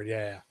 that's the word.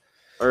 Yeah.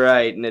 All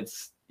right, and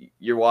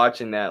you're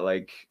watching that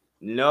like,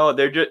 no,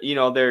 they're just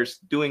they're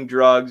doing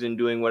drugs and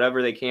doing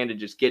whatever they can to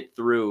just get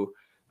through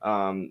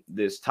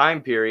this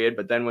time period.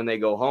 But then when they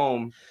go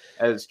home,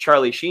 as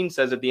Charlie Sheen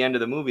says at the end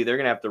of the movie, they're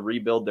going to have to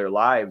rebuild their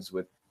lives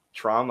with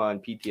trauma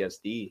and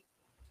PTSD.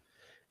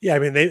 Yeah, I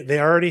mean, they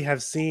already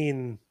have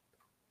seen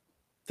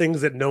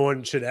things that no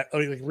one should,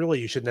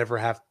 really, you should never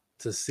have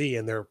to see,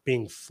 and they're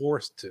being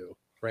forced to,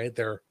 right?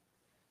 They're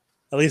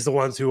at least the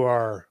ones who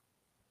are,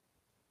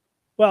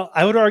 well,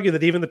 I would argue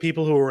that even the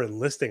people who are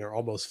enlisting are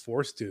almost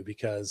forced to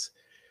because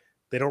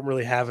they don't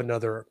really have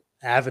another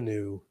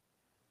avenue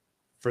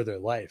for their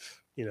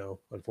life,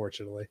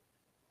 unfortunately.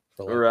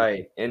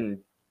 Right. And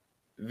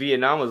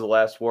Vietnam was the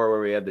last war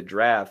where we had the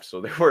draft,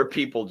 so there were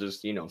people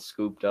just,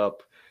 scooped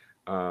up.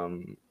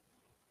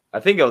 I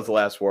think it was the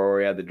last war where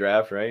we had the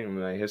draft, right? In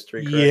my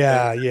history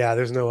correct? Yeah.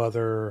 There's no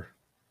other.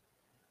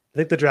 I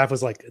think the draft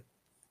was like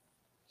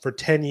for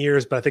 10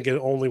 years, but I think it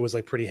only was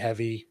like pretty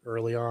heavy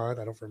early on.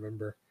 I don't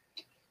remember.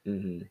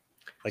 Mm-hmm.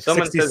 Like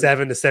someone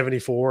 67 to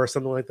 74 or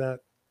something like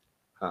that.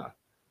 Huh.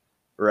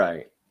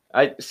 Right.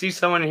 I see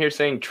someone here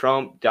saying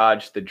Trump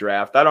dodged the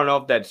draft. I don't know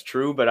if that's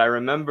true, but I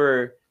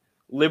remember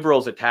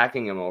liberals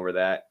attacking him over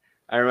that.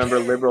 I remember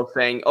liberals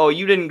saying, "Oh,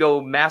 you didn't go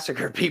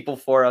massacre people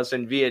for us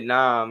in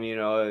Vietnam.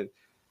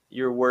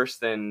 You're worse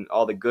than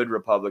all the good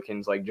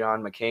Republicans like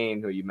John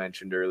McCain, who you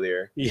mentioned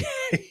earlier."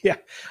 Yeah.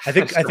 I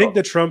think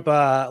the Trump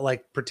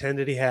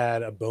pretended he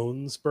had a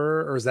bone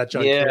spur, or is that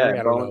John Kerry?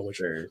 I don't know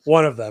which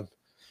one of them.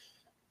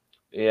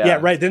 Yeah,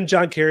 right. Didn't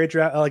John Kerry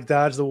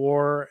dodge the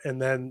war,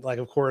 and then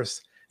of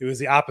course it was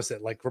the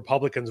opposite. Like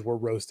Republicans were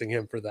roasting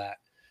him for that.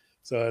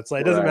 So it's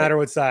like it doesn't matter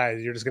what side,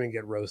 you're just going to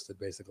get roasted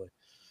basically.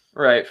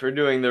 Right, for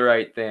doing the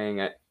right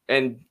thing.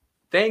 And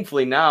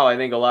thankfully now I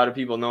think a lot of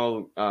people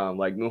know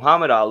like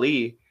Muhammad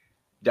Ali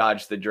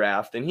dodged the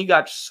draft and he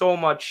got so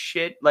much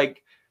shit.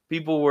 Like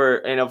people were,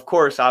 and of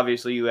course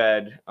obviously you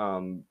had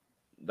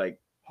like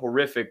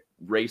horrific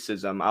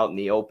racism out in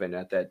the open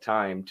at that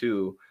time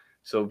too.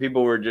 So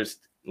people were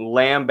just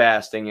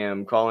lambasting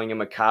him, calling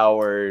him a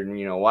coward,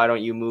 why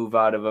don't you move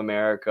out of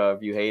America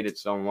if you hate it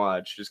so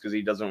much, just because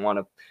he doesn't want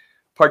to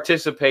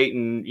participate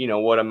in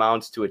what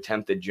amounts to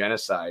attempted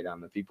genocide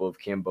on the people of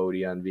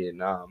Cambodia and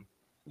Vietnam.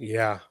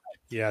 Yeah,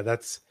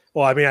 that's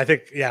Well, I mean, I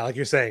think, yeah, like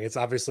you're saying, it's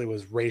obviously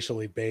was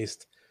racially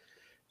based.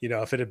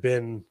 If it had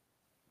been,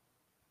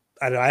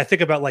 I don't know, I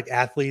think about like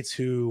athletes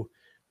who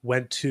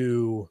went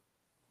to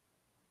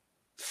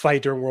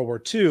fight during World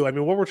War II. I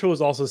mean, World War II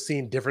was also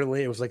seen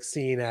differently. It was like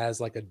seen as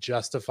like a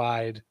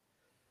justified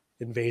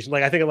invasion.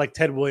 Like I think of like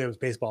Ted Williams,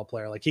 baseball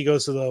player, like he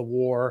goes to the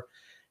war,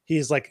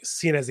 he's like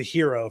seen as a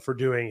hero for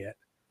doing it.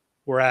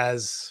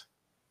 Whereas,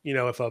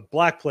 if a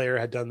black player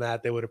had done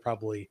that, they would have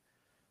probably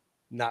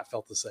not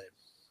felt the same.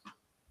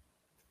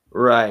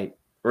 Right,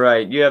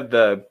 right. You have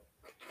the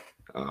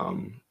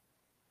um,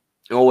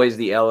 always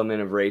the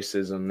element of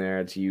racism there.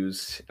 It's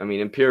used. I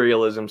mean,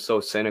 imperialism's so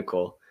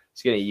cynical.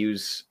 It's going to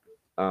use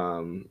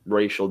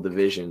racial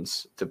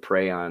divisions to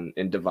prey on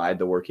and divide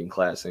the working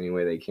class any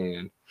way they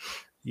can.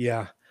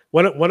 Yeah.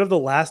 One of the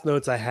last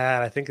notes I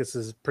had, I think this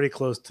is pretty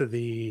close to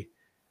the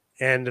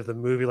end of the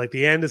movie. Like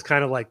the end is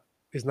kind of like,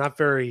 is not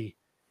very,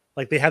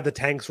 like they have the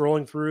tanks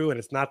rolling through and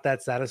it's not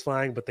that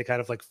satisfying, but they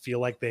kind of like feel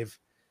like they've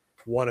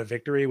won a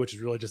victory, which is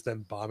really just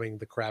them bombing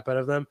the crap out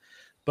of them.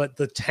 But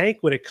the tank,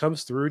 when it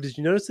comes through, did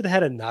you notice it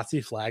had a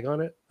Nazi flag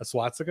on it, a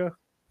swastika?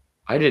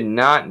 I did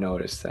not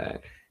notice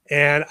that.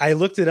 And I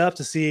looked it up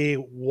to see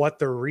what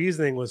the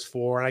reasoning was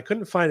for, and I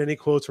couldn't find any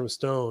quotes from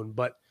Stone,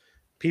 but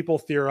people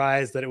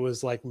theorized that it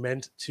was like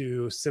meant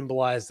to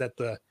symbolize that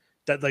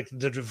like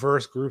the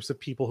diverse groups of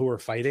people who were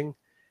fighting,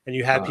 and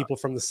you had people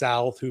from the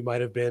South who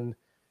might have been,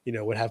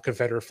 would have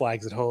Confederate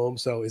flags at home.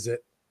 So is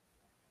it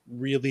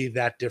really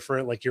that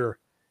different? Like your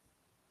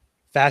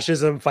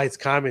fascism fights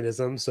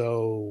communism,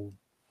 so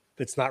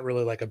it's not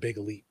really like a big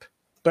leap,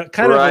 but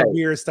kind of a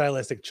weird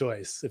stylistic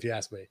choice, if you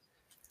ask me.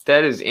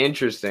 That is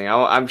interesting.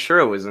 I'm sure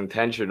it was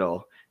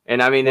intentional.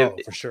 And I mean,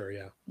 for sure,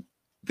 yeah.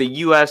 The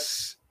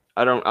U.S.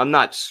 I'm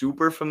not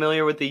super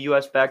familiar with the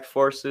U.S. backed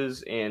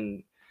forces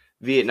in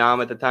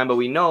Vietnam at the time, but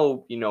we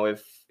know,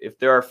 if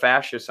there are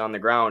fascists on the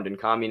ground and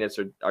communists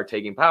are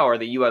taking power,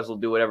 the U.S. will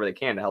do whatever they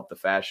can to help the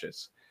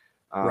fascists.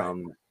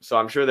 Right. So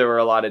I'm sure there were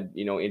a lot of,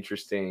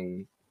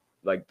 interesting,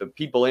 like the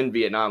people in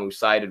Vietnam who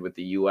sided with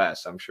the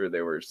U.S. I'm sure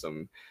there were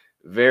some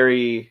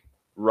very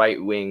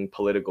right-wing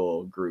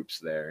political groups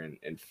there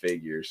and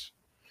figures.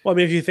 Well, I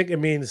mean, if you think,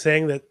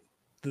 saying that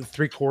the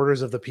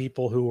 3/4 of the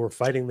people who were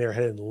fighting there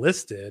had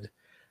enlisted,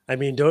 at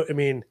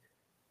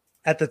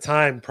the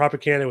time,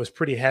 propaganda was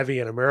pretty heavy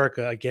in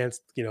America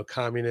against,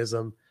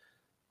 communism.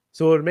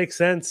 So it would make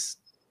sense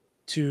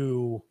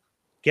to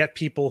get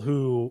people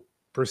who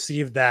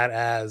perceive that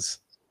as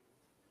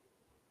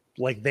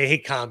like they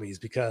hate commies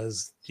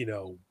because,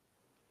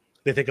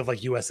 they think of like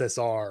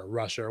USSR,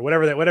 Russia, or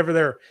whatever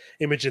their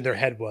image in their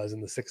head was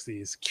in the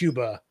 60s,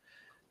 Cuba.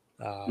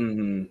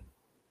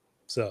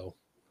 So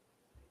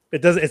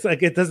it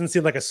doesn't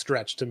seem like a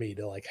stretch to me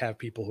to like have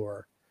people who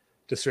are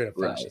just straight up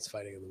fascists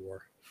fighting in the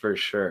war. For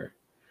sure.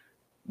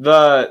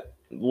 The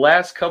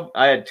last couple,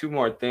 I had two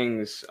more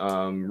things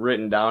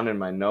written down in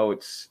my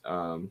notes.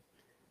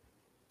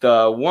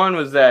 The one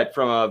was that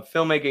from a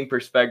filmmaking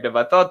perspective,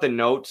 I thought the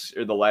notes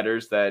or the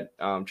letters that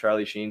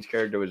Charlie Sheen's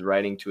character was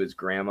writing to his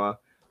grandma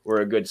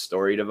were a good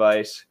story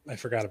device. I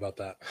forgot about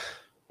that.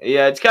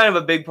 Yeah, it's kind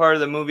of a big part of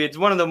the movie. It's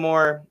one of the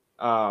more,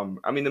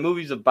 the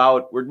movie's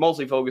we're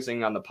mostly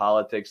focusing on the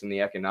politics and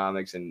the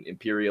economics and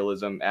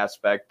imperialism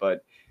aspect,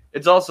 but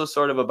it's also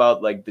sort of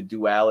about like the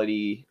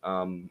duality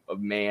of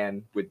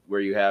man, where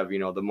you have,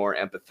 the more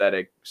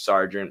empathetic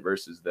sergeant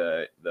versus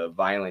the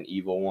violent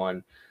evil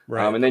one.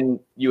 Right. And then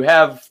you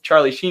have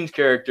Charlie Sheen's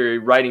character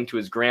writing to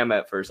his grandma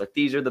at first, like,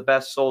 these are the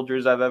best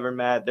soldiers I've ever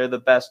met. They're the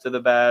best of the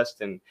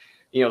best. And,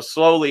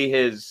 slowly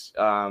his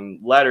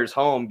letters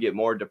home get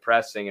more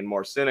depressing and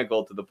more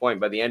cynical to the point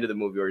by the end of the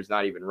movie where he's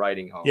not even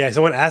writing home. Yeah.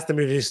 Someone asked him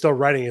if he's still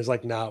writing. He's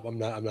like, no, I'm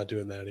not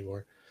doing that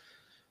anymore.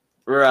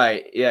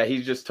 Right. Yeah.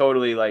 He's just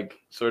totally like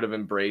sort of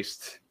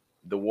embraced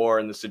the war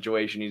and the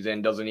situation he's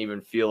in, doesn't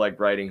even feel like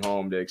writing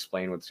home to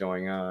explain what's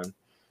going on.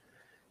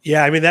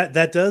 Yeah.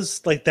 That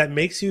does, like, that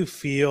makes you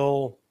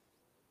feel,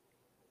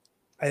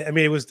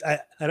 obviously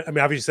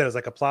you said it was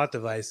like a plot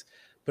device,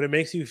 but it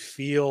makes you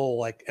feel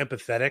like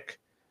empathetic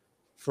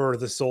for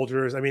the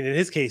soldiers. In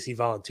his case, he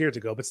volunteered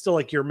to go, but still,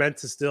 like, you're meant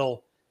to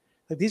still,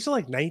 like, these are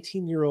like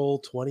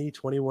 19-year-old, 20,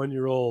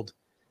 21-year-old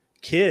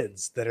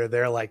kids that are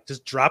there, like,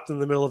 just dropped in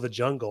the middle of the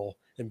jungle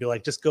and be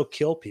like, just go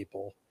kill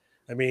people.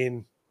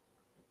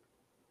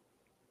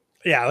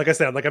 Yeah, like I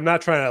said, like, I'm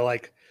not trying to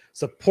like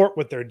support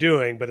what they're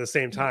doing, but at the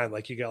same time,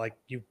 like,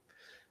 you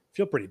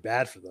feel pretty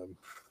bad for them,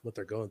 what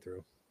they're going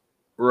through.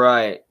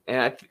 Right.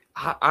 And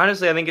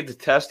honestly, I think it's a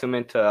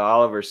testament to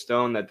Oliver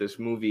Stone that this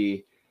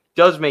movie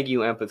does make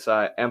you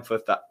empathize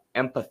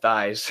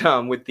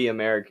with the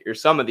American, or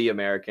some of the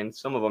Americans,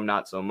 some of them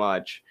not so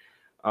much.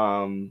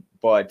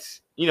 But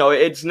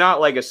it's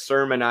not like a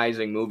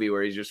sermonizing movie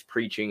where he's just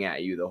preaching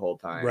at you the whole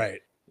time.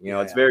 Right.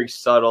 It's very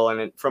subtle.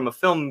 And from a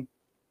film,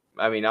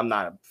 I'm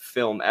not a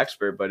film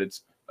expert, but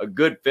it's a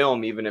good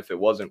film, even if it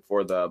wasn't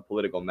for the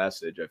political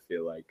message, I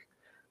feel like.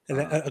 And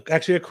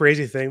actually, a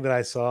crazy thing that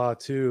I saw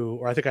too,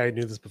 or I think I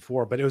knew this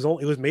before, but it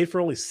was made for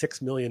only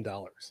 $6 million.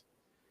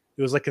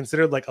 It was like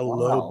considered like a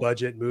low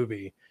budget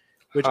movie,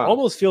 which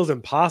almost feels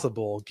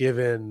impossible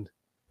given,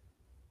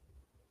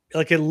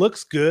 like, it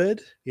looks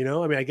good, you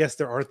know? I mean, I guess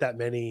there aren't that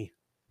many.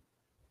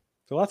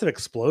 There are lots of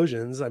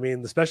explosions. I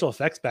mean, the special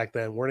effects back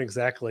then weren't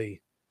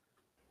exactly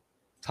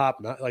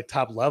top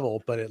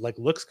level, but it like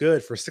looks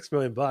good for $6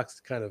 million,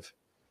 kind of.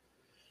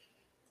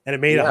 And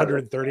it made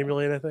 130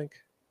 million, I think.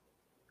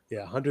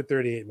 Yeah,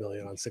 138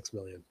 million on 6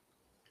 million.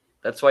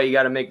 That's why you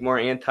got to make more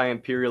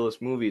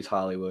anti-imperialist movies,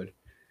 Hollywood.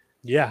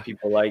 Yeah,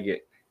 people like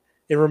it.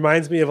 It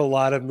reminds me of a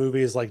lot of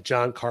movies like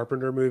John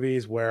Carpenter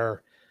movies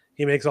where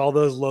he makes all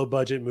those low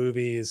budget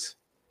movies,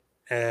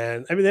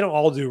 and I mean they don't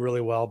all do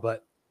really well,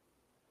 but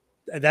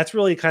that's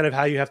really kind of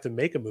how you have to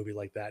make a movie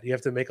like that. You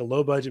have to make a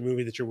low budget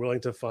movie that you're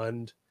willing to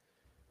fund.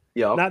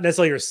 Yeah, not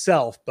necessarily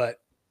yourself,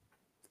 but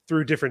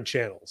through different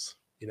channels,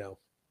 you know.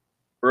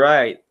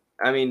 Right.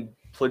 I mean,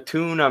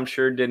 Platoon, I'm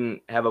sure,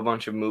 didn't have a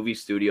bunch of movie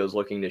studios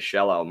looking to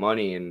shell out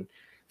money. And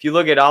if you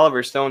look at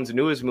Oliver Stone's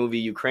newest movie,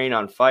 Ukraine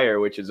on Fire,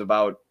 which is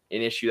about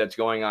an issue that's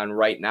going on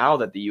right now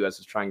that the U.S.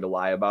 is trying to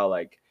lie about,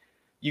 like,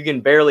 you can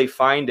barely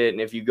find it.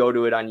 And if you go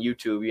to it on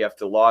YouTube, you have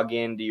to log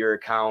into your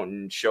account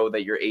and show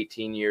that you're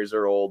 18 years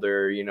or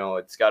older. You know,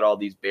 it's got all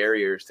these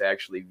barriers to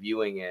actually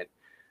viewing it.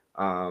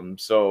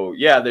 So,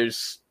 yeah,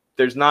 there's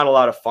not a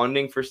lot of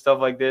funding for stuff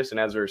like this. And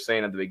as we were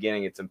saying at the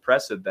beginning, it's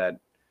impressive that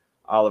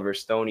Oliver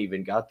Stone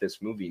even got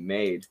this movie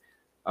made.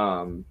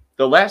 The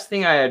last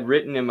thing I had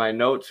written in my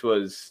notes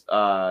was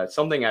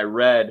something I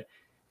read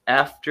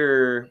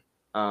after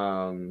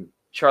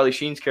Charlie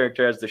Sheen's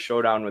character has the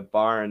showdown with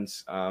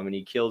Barnes and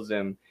he kills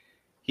him.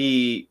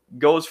 He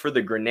goes for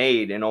the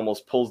grenade and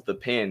almost pulls the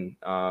pin.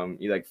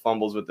 He like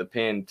fumbles with the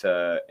pin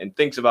and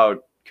thinks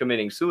about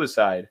committing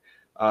suicide,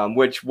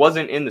 which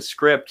wasn't in the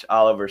script.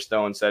 Oliver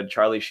Stone said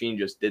Charlie Sheen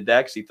just did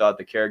that because he thought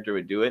the character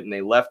would do it, and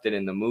they left it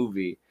in the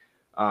movie.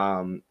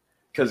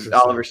 Because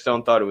Oliver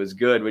Stone thought it was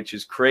good, which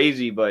is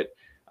crazy. But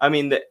I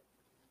mean,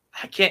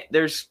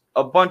 there's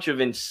a bunch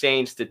of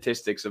insane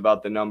statistics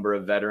about the number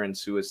of veteran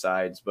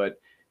suicides, but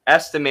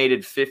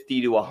estimated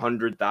 50 to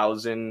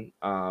 100,000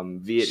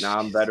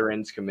 Vietnam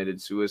veterans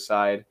committed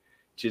suicide,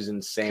 which is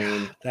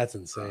insane. God, that's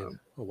insane.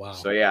 Oh, wow.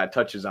 So yeah, it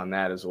touches on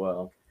that as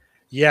well.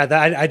 Yeah,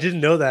 I didn't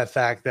know that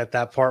fact,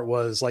 that part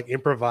was like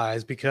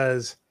improvised,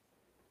 because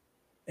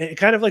it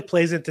kind of like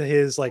plays into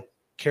his like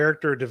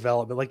character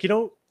development. Like, you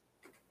don't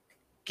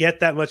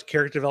get that much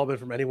character development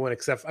from anyone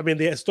except, I mean,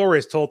 the story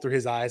is told through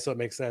his eyes, so it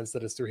makes sense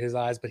that it's through his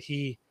eyes, but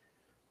he,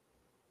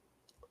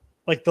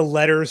 like, the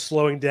letters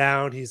slowing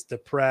down, he's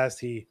depressed,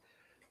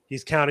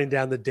 he's counting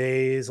down the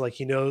days, like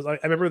he knows. I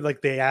remember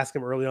like they asked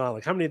him early on,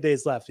 like, how many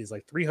days left? He's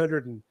like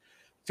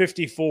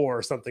 354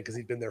 or something, because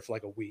he'd been there for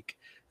like a week,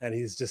 and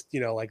he's just,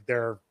 you know, like,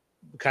 they're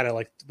kind of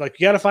like you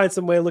got to find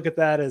some way to look at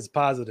that as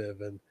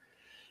positive, and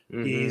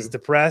he's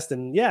depressed.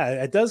 And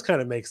yeah, it does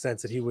kind of make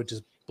sense that he would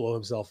just blow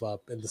himself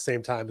up at the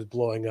same time as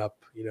blowing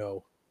up, you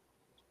know,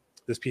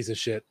 this piece of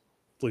shit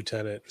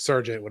lieutenant,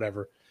 sergeant,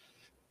 whatever.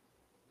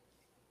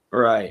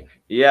 Right.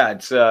 Yeah,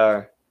 it's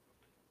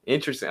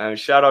interesting. I mean,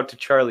 shout out to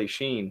Charlie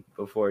Sheen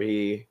before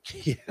he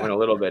went a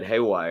little bit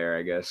haywire,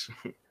 I guess.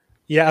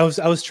 Yeah,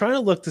 I was trying to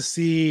look to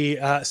see.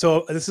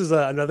 So this is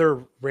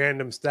another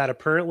random stat.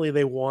 Apparently,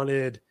 they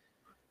wanted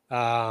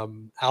Al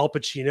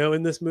Pacino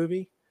in this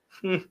movie,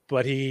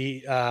 but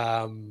he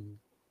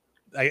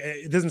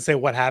it doesn't say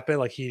what happened.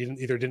 Like, he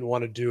didn't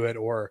want to do it,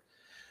 or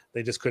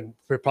they just couldn't.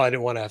 They probably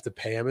didn't want to have to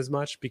pay him as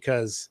much,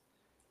 because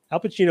Al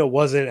Pacino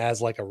wasn't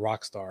as like a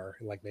rock star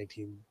in like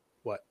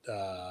what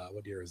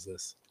year is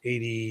this?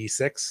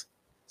 86.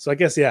 So I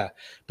guess, yeah.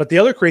 But the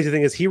other crazy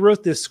thing is he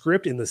wrote this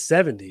script in the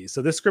 70s.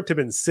 So this script had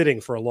been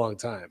sitting for a long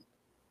time.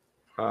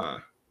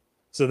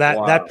 So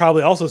that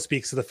probably also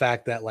speaks to the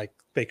fact that like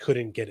they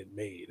couldn't get it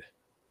made.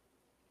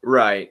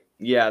 Right.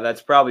 Yeah,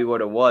 that's probably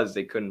what it was.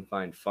 They couldn't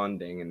find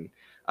funding,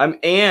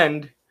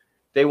 and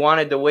they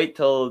wanted to wait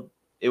till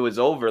it was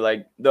over.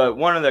 Like,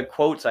 one of the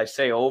quotes I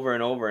say over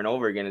and over and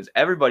over again is,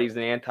 everybody's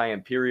an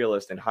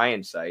anti-imperialist in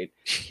hindsight.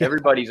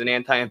 Everybody's an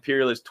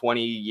anti-imperialist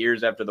 20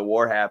 years after the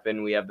war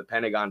happened. We have the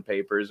Pentagon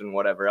Papers and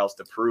whatever else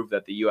to prove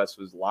that the U.S.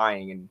 was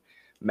lying and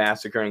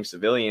massacring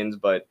civilians.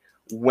 But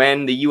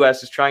when the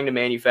U.S. is trying to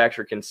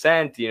manufacture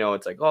consent, you know,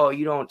 it's like, oh,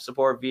 you don't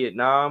support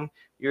Vietnam,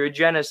 you're a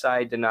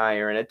genocide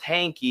denier and a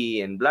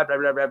tanky and blah, blah,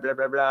 blah, blah, blah,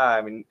 blah, blah.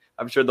 I mean,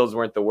 I'm sure those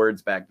weren't the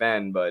words back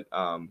then, but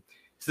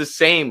it's the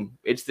same.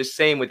 It's the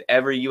same with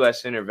every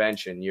U.S.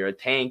 intervention. You're a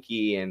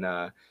tanky and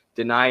a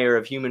denier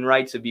of human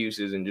rights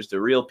abuses and just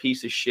a real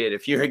piece of shit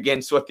if you're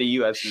against what the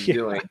U.S. is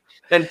doing.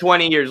 Then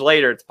 20 years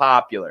later, it's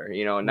popular.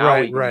 You know,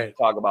 now we can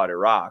talk about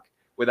Iraq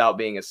without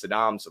being a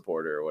Saddam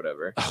supporter or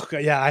whatever.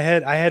 Okay, yeah, I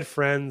had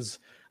friends.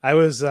 I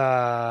was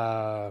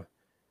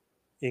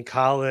in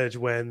college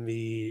when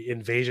the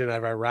invasion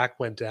of Iraq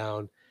went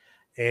down,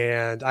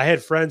 and I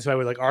had friends who I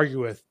would like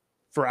argue with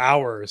for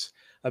hours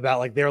about,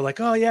 like, they were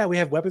like, oh yeah, we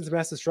have weapons of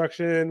mass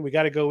destruction, we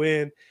got to go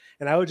in.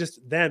 And I would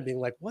just then being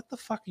like, what the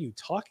fuck are you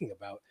talking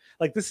about?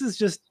 Like, this is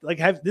just like,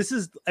 I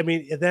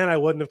mean, then I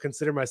wouldn't have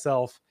considered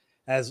myself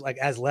as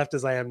left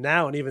as I am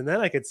now. And even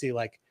then I could see,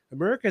 like,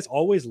 America is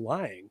always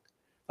lying.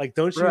 Like,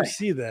 don't you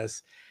see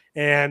this?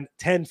 And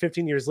 10,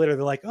 15 years later,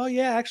 they're like, oh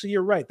yeah, actually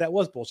you're right. That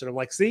was bullshit. I'm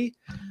like, see,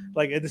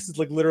 like this is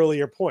like literally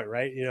your point,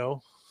 right? You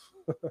know?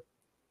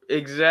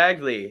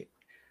 Exactly.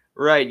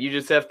 Right. You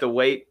just have to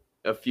wait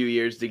a few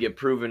years to get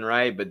proven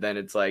right. But then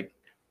it's like,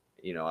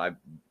 I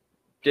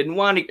didn't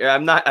want to,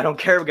 I don't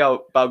care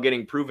about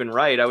getting proven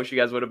right. I wish you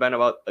guys would have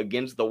been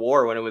against the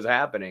war when it was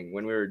happening,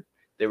 when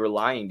they were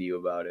lying to you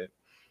about it.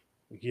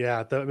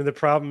 Yeah. The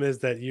problem is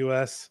that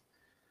US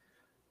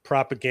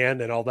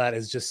propaganda and all that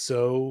is just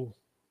so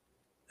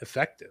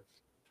effective.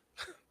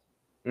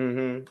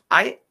 Mm-hmm.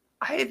 I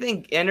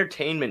think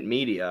entertainment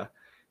media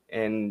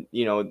and,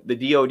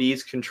 the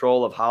DOD's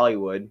control of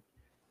Hollywood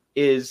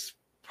is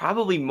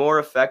probably more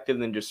effective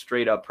than just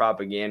straight up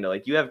propaganda.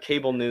 Like you have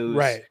cable news,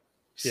 right?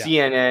 Yeah.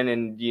 CNN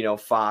and,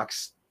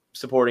 Fox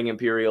supporting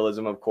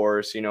imperialism, of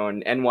course, and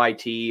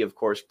NYT, of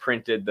course,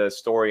 printed the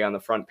story on the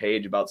front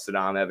page about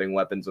Saddam having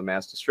weapons of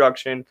mass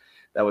destruction.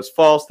 That was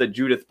false, that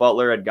Judith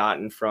Butler had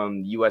gotten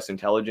from U.S.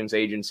 intelligence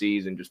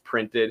agencies and just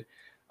printed.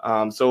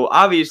 So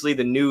obviously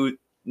the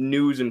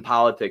news and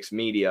politics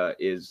media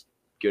is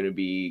going to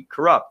be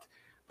corrupt.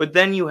 But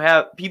then you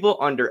have people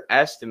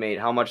underestimate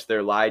how much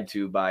they're lied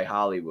to by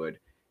Hollywood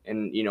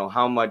and,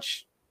 how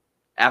much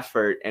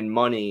effort and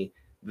money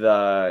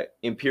the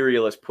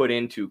imperialists put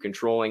into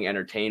controlling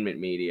entertainment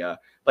media.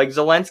 Like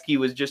Zelensky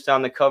was just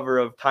on the cover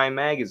of Time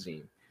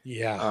magazine.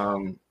 Yeah.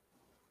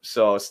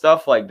 So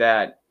stuff like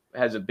that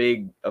has a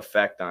big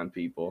effect on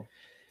people.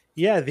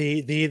 Yeah,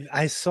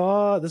 I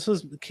saw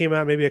came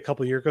out maybe a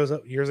couple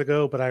years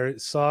ago, but I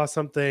saw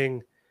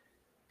something.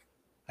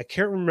 I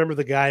can't remember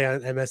the guy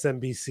on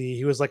MSNBC.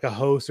 He was like a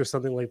host or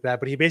something like that,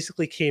 but he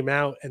basically came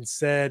out and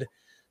said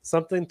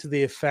something to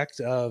the effect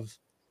of,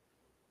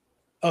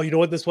 "Oh, you know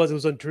what this was? It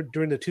was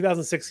during the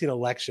 2016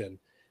 election.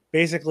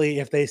 Basically,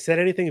 if they said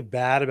anything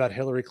bad about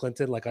Hillary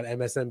Clinton, like on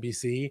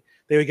MSNBC,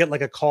 they would get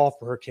like a call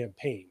for her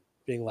campaign,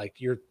 being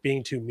like, "You're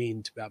being too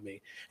mean about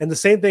me." And the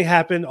same thing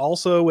happened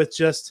also with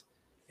just,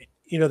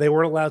 they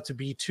weren't allowed to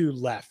be too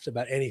left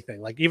about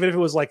anything. Like even if it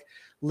was like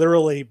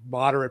literally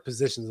moderate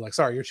positions, like,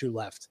 sorry, you're too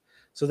left.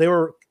 So they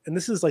were, and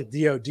this is like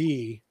DOD,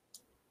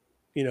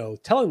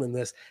 telling them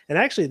this. And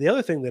actually, the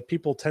other thing that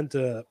people tend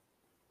to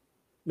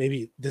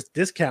maybe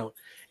discount,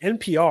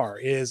 NPR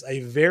is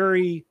a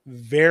very,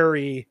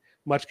 very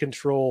much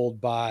controlled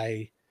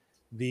by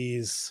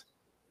these,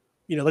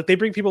 like they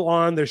bring people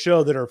on their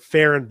show that are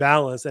fair and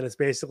balanced, and it's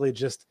basically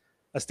just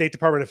a State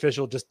Department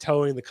official just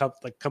towing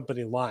the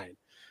company line.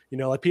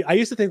 Like I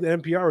used to think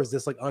that NPR was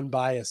this like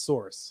unbiased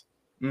source.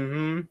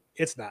 Mm-hmm.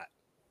 It's not.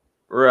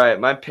 Right.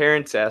 My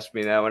parents asked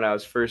me that when I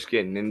was first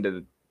getting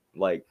into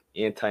like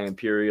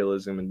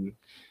anti-imperialism and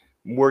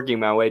working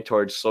my way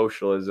towards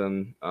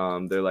socialism.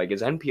 They're like,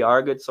 is NPR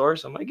a good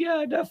source? I'm like,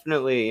 yeah,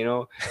 definitely.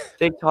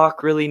 They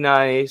talk really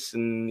nice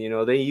and,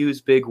 they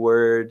use big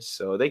words,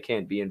 so they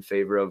can't be in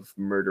favor of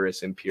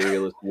murderous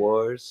imperialist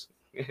wars.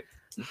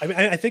 I mean,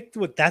 I think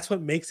that's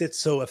what makes it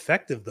so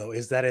effective, though,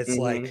 is that it's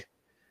like,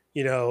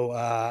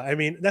 I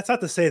mean, that's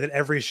not to say that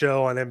every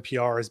show on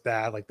NPR is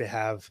bad. Like they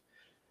have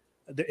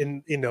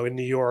in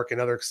New York and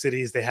other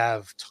cities, they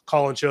have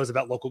call-in shows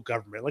about local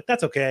government. Like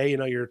that's okay.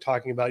 You're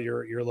talking about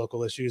your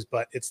local issues,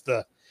 but it's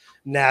the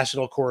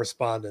national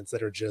correspondents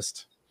that are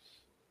just,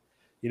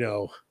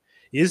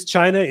 is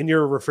China in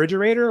your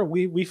refrigerator?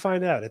 We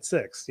find out at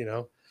 6,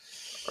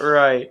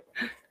 Right.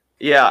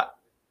 Yeah.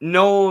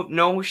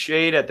 No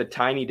shade at the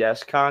Tiny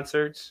Desk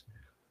concerts.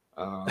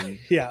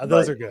 Yeah,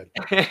 those are good.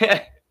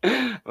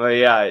 Well,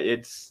 yeah,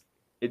 it's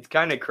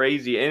kind of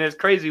crazy, and it's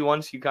crazy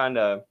once you kind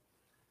of.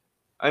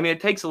 I mean,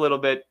 it takes a little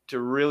bit to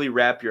really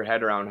wrap your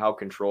head around how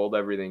controlled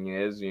everything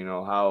is.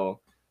 How,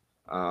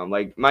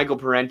 like Michael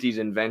Parenti's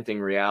 "Inventing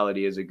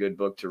Reality" is a good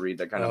book to read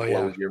that kind of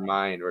blows your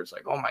mind. Where it's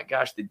like, oh my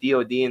gosh, the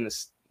DoD and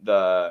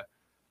the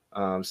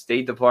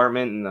State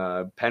Department and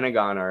the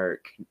Pentagon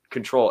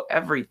control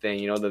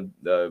everything.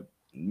 The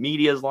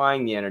media is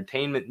lying, the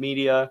entertainment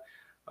media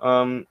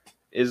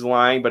is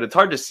lying, but it's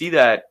hard to see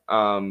that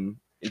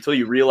until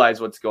you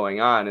realize what's going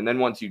on. And then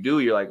once you do,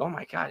 you're like, oh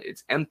my God,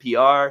 it's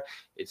NPR,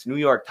 it's New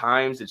York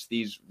Times, it's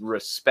these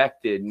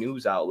respected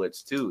news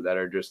outlets too that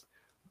are just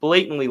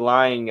blatantly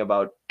lying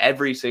about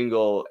every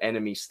single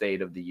enemy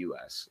state of the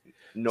U.S.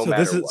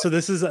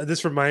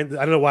 This reminds,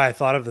 I don't know why I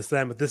thought of this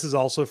then, but this is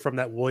also from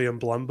that William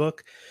Blum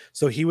book.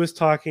 So he was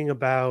talking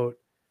about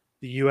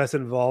the U.S.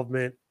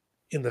 involvement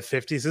in the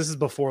 50s. This is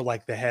before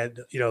like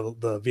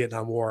the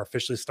Vietnam War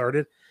officially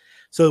started.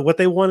 So what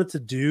they wanted to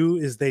do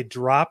is they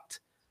dropped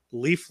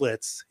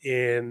leaflets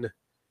in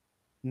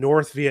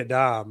North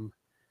Vietnam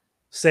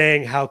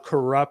saying how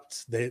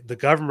corrupt the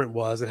government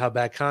was and how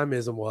bad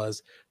communism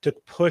was, to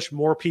push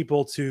more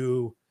people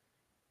to,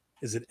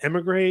 is it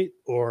emigrate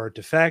or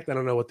defect? I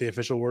don't know what the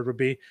official word would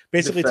be.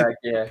 Basically,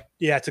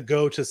 to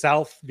go to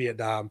South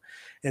Vietnam.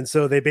 And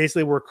so they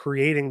basically were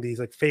creating these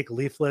like fake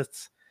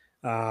leaflets,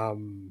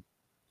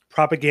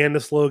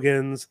 propaganda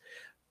slogans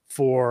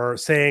for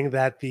saying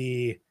that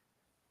the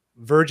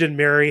Virgin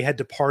Mary had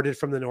departed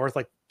from the North,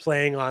 like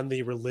playing on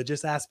the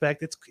religious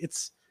aspect.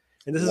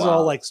 And this is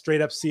all like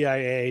straight up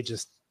CIA,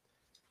 just,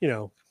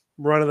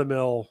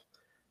 run-of-the-mill.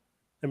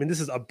 I mean,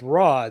 this is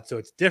abroad, so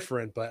it's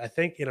different, but I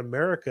think in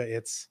America,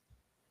 it's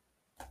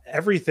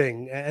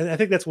everything. And I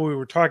think that's what we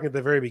were talking at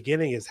the very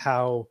beginning, is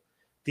how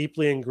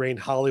deeply ingrained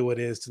Hollywood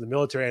is to the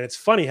military. And it's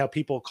funny how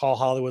people call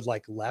Hollywood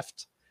like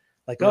left,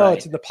 like, oh,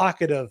 it's in the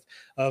pocket of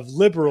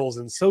liberals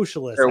and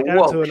socialists. I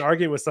got into an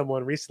argument with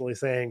someone recently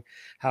saying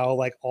how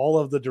like all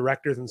of the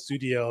directors and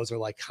studios are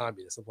like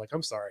communists. I'm like,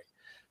 I'm sorry,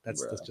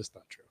 that's just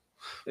not true.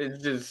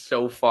 It's just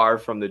so far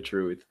from the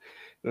truth.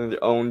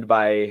 They're owned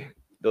by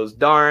those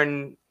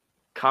darn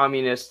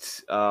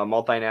communist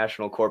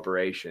multinational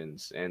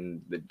corporations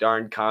and the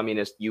darn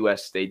communist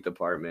U.S. State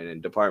Department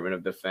and Department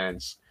of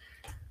Defense.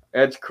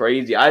 That's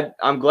crazy.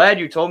 I'm glad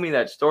you told me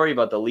that story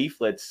about the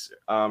leaflets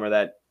or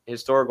that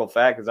historical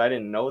fact, because I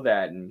didn't know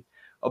that. And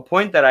a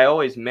point that I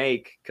always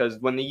make, because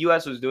when the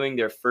U.S. was doing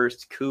their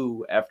first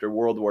coup after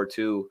World War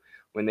II,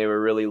 when they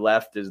were really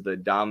left as the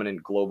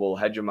dominant global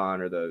hegemon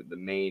or the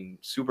main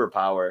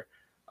superpower,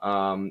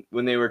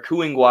 when they were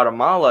coupping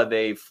Guatemala,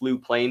 they flew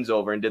planes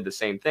over and did the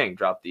same thing,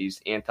 dropped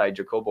these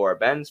anti-Jacobo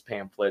Arbenz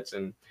pamphlets.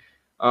 And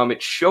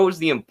it shows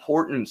the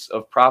importance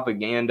of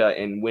propaganda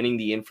and winning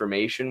the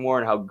information war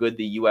and how good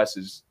the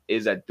U.S.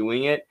 is at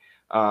doing it.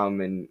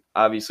 And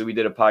obviously we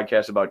did a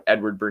podcast about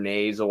Edward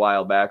Bernays a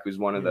while back, who's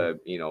one of the,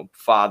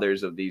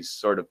 fathers of these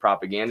sort of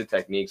propaganda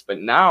techniques. But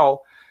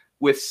now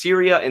with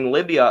Syria and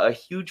Libya, a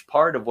huge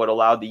part of what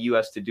allowed the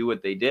U.S. to do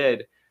what they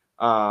did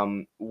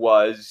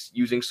was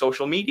using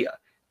social media,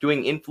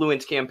 doing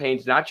influence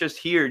campaigns, not just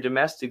here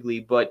domestically,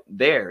 but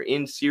there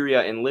in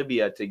Syria and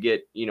Libya to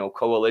get,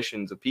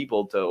 coalitions of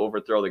people to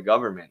overthrow the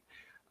government.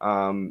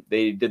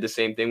 They did the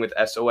same thing with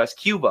SOS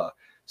Cuba.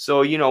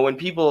 So, when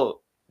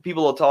people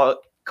will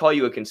call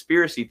you a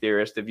conspiracy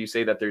theorist if you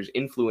say that there's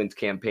influence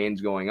campaigns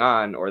going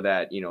on, or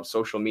that,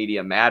 social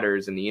media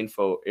matters and the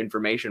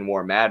information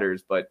war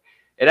matters, but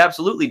it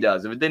absolutely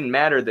does. If it didn't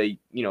matter, the,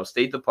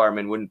 State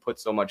Department wouldn't put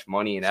so much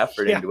money and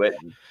effort into it.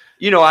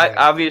 And,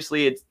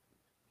 obviously it's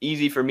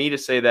easy for me to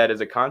say that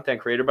as a content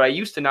creator, but I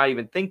used to not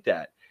even think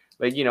that.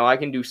 Like, I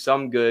can do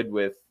some good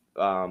with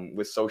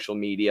social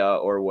media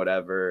or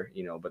whatever,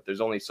 but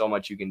there's only so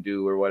much you can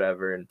do or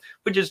whatever. And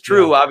which is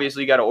true.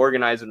 Obviously you got to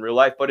organize in real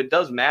life, but it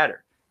does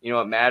matter.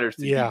 It matters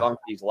to debunk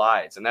these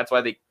lies. And that's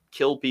why they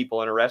kill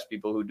people and arrest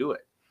people who do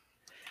it.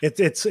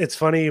 It's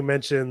funny you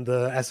mentioned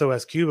the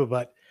SOS Cuba,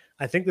 but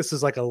I think this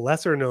is like a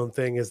lesser known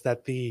thing, is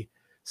that the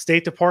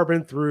State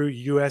Department through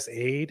US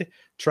Aid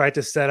tried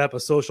to set up a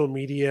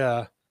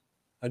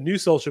new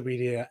social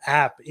media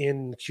app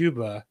in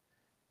Cuba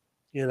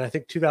in, I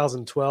think,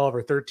 2012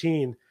 or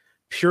 13,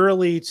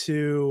 purely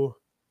to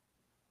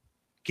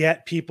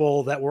get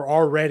people that were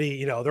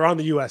already, they're on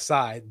the US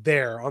side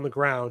there on the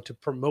ground to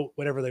promote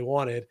whatever they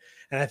wanted.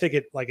 And I think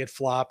it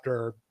flopped,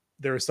 or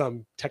there was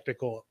some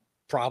technical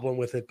problem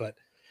with it, but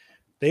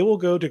they will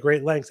go to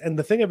great lengths. And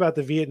the thing about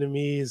the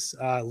Vietnamese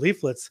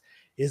leaflets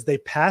is they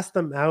pass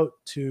them out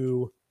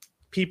to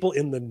people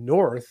in the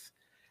North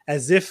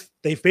as if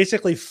they've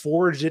basically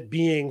forged it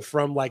being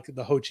from like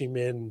the Ho Chi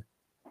Minh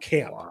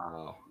camp.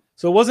 Wow.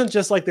 So it wasn't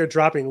just like they're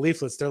dropping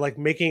leaflets. They're like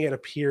making it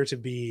appear to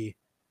be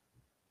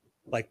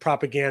like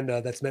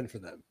propaganda that's meant for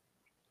them.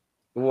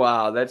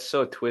 Wow. That's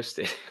so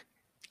twisted.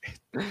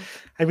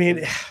 I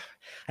mean,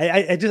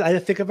 I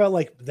think about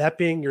like that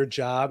being your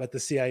job at the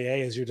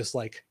CIA, is you're just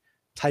like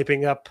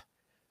typing up.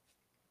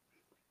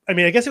 I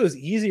mean, I guess it was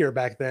easier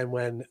back then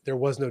when there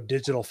was no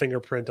digital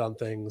fingerprint on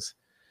things.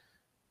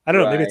 I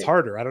don't know. Maybe it's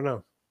harder. I don't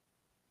know.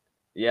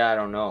 Yeah, I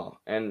don't know.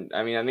 And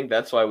I mean, I think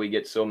that's why we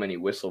get so many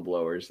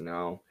whistleblowers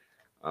now.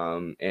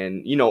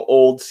 And,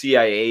 old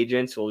CIA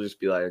agents will just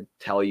be like,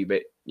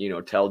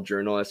 tell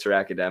journalists or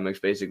academics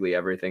basically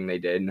everything they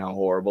did and how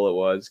horrible it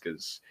was.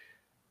 Cause,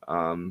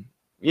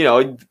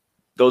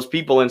 those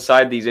people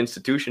inside these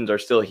institutions are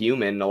still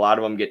human. A lot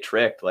of them get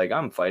tricked. Like,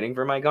 I'm fighting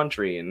for my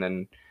country. And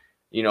then,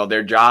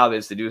 their job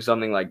is to do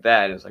something like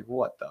that. And it's like,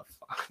 what the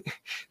fuck?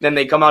 Then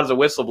they come out as a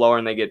whistleblower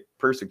and they get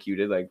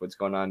persecuted. Like what's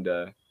going on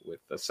with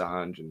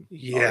Assange. And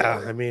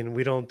I mean,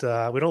 we don't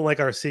like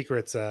our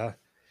secrets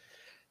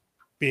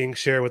being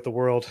shared with the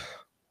world.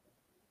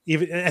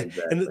 Even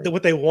exactly. And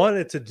what they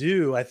wanted to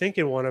do, I think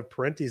in one of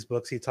Parenti's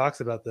books, he talks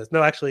about this.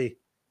 No, actually,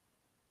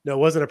 no, it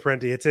wasn't a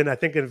Parenti. It's I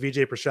think in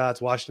Vijay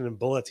Prashad's Washington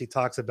Bullets, he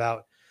talks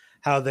about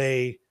how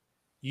they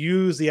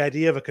use the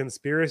idea of a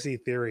conspiracy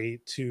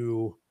theory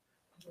to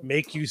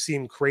make you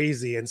seem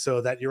crazy, and so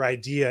that your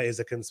idea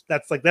is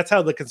that's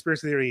how the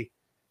conspiracy theory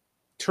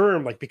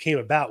term became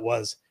about,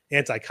 was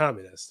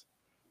anti-communist.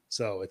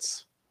 So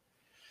it's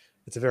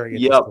a very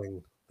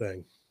interesting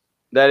thing.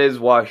 That is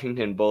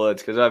Washington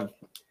Bullets, because I've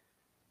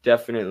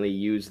definitely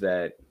used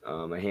that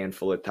a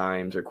handful of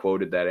times, or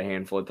quoted that a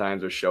handful of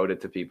times, or showed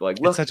it to people. Like,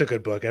 look, it's such a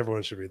good book.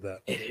 Everyone should read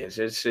that. It is.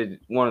 It's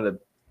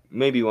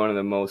maybe one of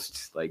the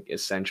most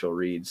essential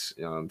reads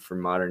for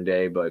modern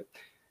day. But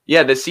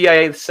Yeah, the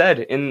CIA said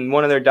in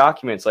one of their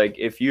documents, like,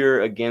 if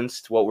you're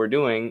against what we're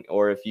doing,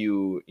 or if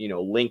you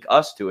link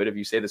us to it, if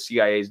you say the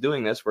CIA is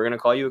doing this, we're going to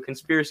call you a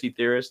conspiracy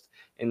theorist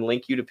and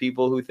link you to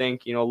people who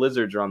think,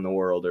 lizards run the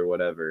world or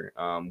whatever,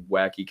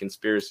 wacky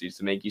conspiracies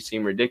to make you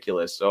seem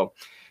ridiculous. So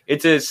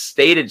it's a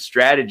stated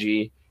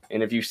strategy.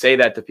 And if you say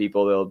that to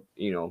people,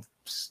 they'll,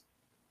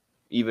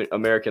 even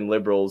American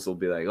liberals will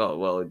be like, oh,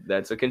 well,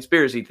 that's a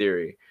conspiracy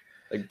theory.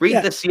 Like,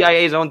 read the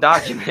CIA's own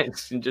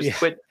documents and just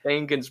quit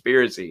saying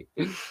conspiracy.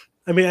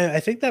 I mean, I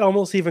think that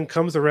almost even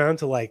comes around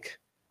to like,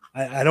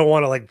 I don't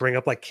want to like bring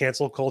up like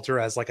cancel culture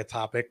as like a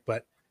topic,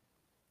 but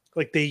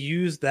like they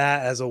use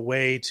that as a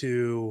way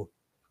to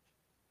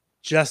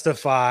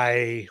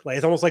justify, like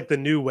it's almost like the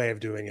new way of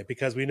doing it,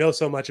 because we know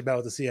so much about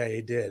what the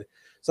CIA did.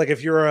 It's like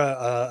if you're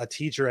a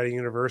teacher at a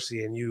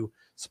university and you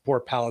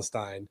support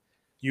Palestine,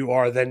 you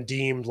are then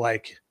deemed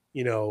like,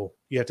 you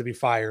have to be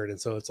fired.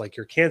 And so it's like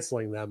you're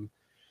canceling them.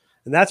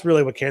 And that's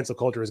really what cancel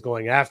culture is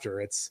going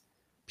after. It's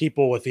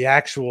people with the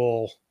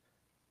actual,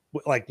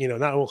 like,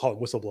 not, we'll call it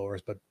whistleblowers,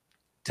 but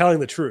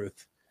telling the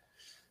truth.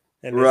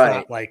 And it's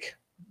not like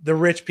the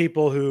rich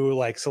people who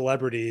like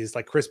celebrities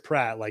like Chris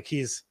Pratt, like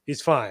he's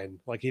fine.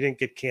 Like he didn't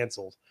get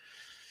canceled.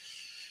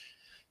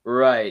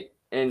 Right.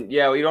 And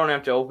yeah, we don't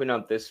have to open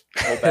up this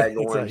whole bag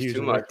of worms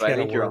too much, but I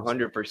think you're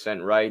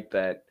 100% right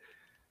that,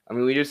 I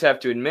mean, we just have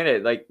to admit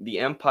it. Like, the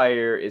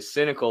empire is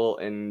cynical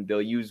and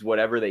they'll use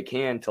whatever they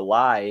can to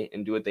lie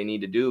and do what they need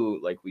to do,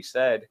 like we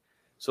said.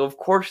 So, of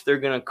course, they're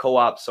going to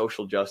co-opt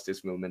social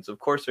justice movements. Of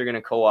course, they're going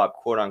to co-opt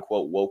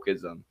quote-unquote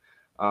wokeism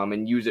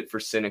and use it for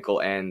cynical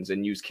ends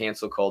and use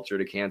cancel culture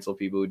to cancel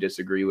people who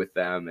disagree with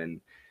them and,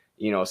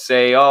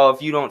 say, oh,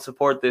 if you don't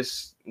support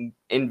this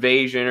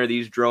invasion or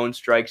these drone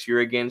strikes,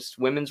 you're against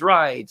women's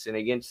rights and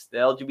against the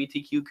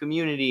LGBTQ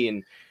community.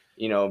 And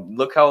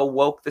look how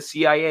woke the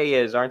CIA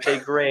is. Aren't they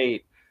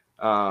great?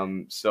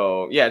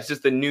 So yeah, it's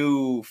just a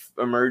new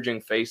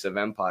emerging face of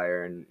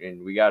empire,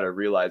 and we got to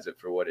realize it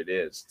for what it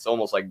is. It's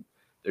almost like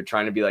they're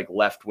trying to be like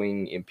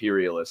left-wing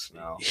imperialists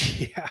now.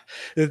 Yeah,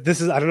 I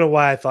don't know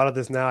why I thought of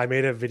this now. I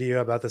made a video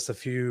about this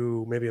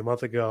maybe a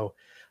month ago,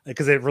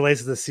 because it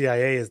relates to the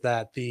CIA, is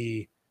that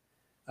the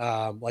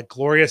like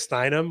Gloria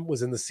Steinem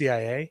was in the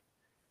CIA,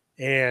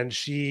 and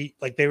she,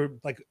 like, they were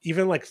like,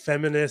 even like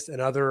feminists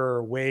and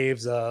other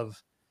waves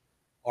of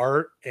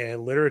art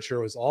and literature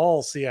was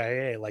all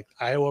CIA. Like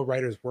Iowa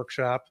Writers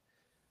Workshop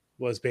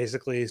was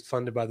basically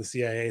funded by the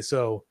CIA.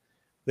 So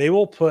they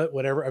will put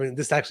whatever. I mean,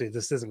 this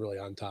isn't really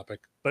on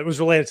topic, but it was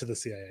related to the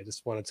CIA. I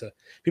just wanted to,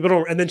 people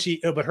don't, and then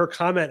but her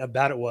comment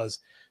about it was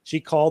she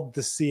called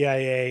the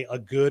CIA a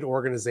good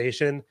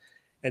organization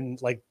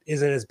and like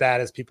isn't as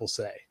bad as people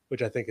say,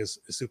 which I think is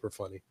super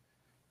funny.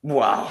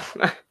 Wow.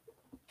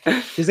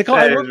 She's like, oh,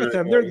 I work with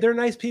them. They're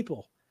nice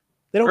people.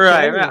 They don't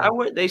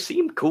right. They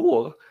seem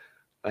cool.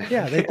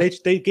 Yeah,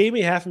 they gave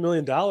me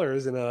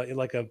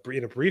 $500,000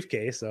 in a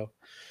briefcase. So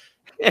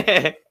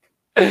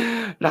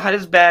not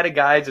as bad a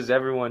guys as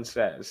everyone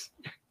says.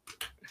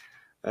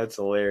 That's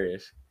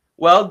hilarious.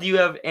 Well, do you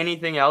have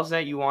anything else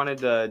that you wanted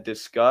to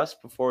discuss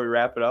before we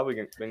wrap it up?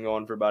 We've been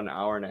going for about an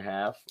hour and a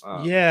half.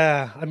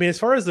 Yeah, I mean, as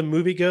far as the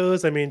movie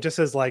goes, I mean, just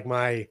as like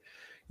my,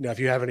 if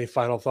you have any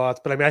final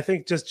thoughts, but I mean, I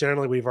think just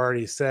generally we've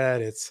already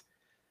said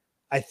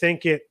I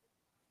think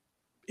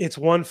its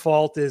one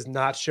fault is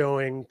not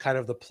showing kind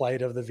of the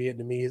plight of the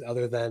Vietnamese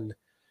other than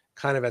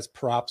kind of as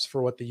props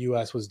for what the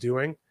U.S. was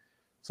doing.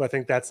 So I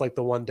think that's like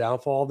the one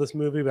downfall of this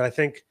movie. But I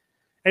think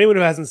anyone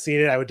who hasn't seen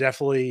it, I would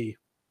definitely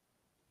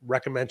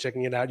recommend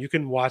checking it out. You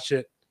can watch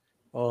it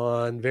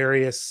on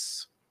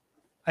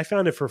I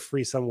found it for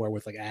free somewhere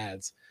with like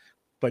ads,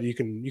 but you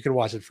can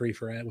watch it free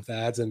with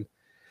ads and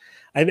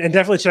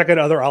definitely check out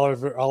other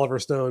Oliver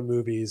Stone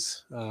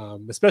movies,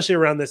 especially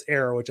around this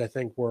era, which I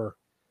think were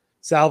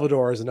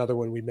Salvador is another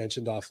one we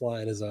mentioned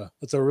offline.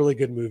 It's a really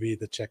good movie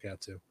to check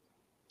out too.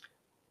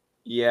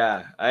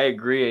 Yeah, I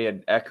agree.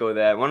 I'd echo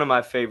that. One of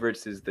my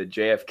favorites is the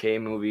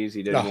JFK movies.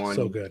 He did one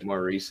so good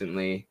more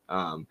recently.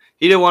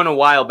 He did one a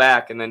while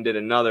back and then did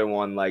another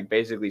one, like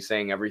basically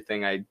saying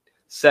everything I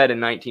said in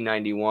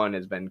 1991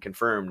 has been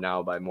confirmed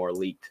now by more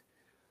leaked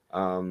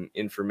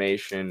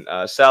information.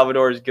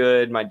 Salvador is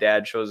good. My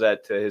dad shows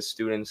that to his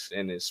students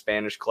in his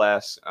Spanish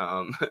class.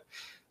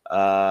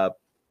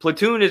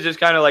 Platoon is just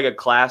kind of like a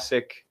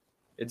classic.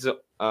 It's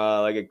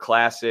like a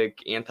classic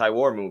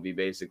anti-war movie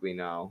basically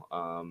now.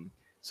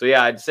 So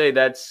yeah, I'd say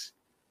that's,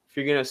 if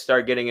you're gonna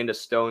start getting into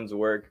Stone's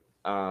work,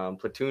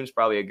 Platoon's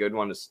probably a good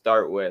one to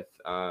start with.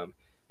 And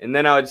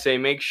then I would say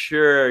make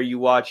sure you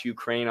watch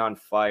Ukraine on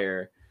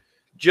Fire,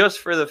 just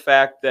for the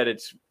fact that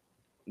it's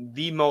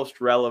the most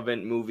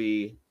relevant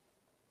movie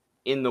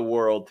in the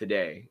world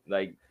today,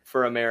 like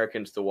for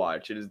Americans to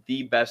watch. It is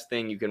the best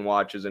thing you can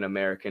watch as an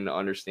American to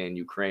understand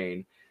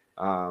Ukraine.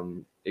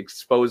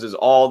 Exposes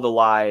all the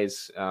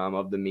lies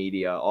of the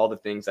media, all the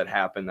things that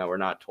happen that we're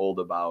not told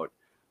about.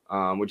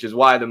 Which is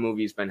why the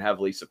movie's been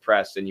heavily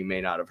suppressed and you may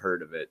not have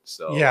heard of it.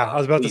 So yeah, I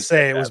was about to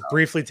say it was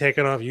briefly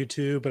taken off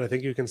YouTube, but I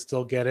think you can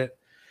still get it.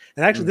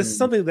 And actually, this is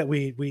something that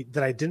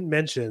that I didn't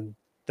mention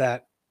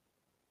that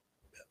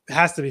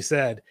has to be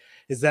said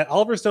is that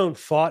Oliver Stone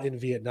fought in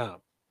Vietnam.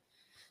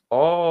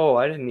 Oh,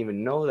 I didn't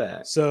even know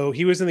that. So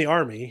he was in the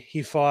Army.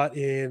 He fought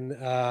in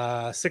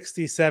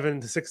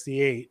 67 to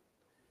 68.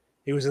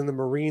 He was in the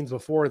Marines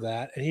before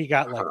that, and he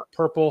got like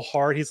Purple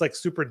Heart. He's like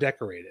super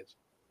decorated.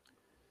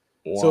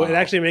 Wow. So it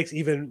actually makes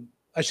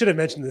I should have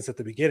mentioned this at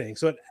the beginning.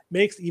 So it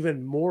makes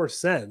even more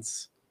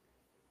sense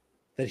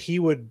that he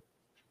would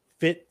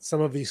fit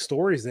some of these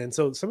stories in.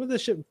 So some of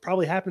this shit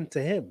probably happened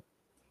to him.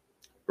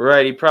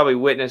 Right. He probably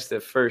witnessed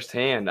it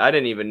firsthand. I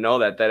didn't even know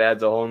that. That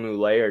adds a whole new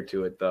layer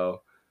to it,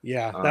 though.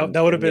 Yeah,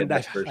 that would have been.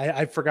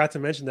 I forgot to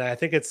mention that. I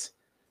think it's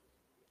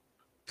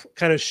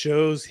kind of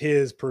shows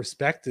his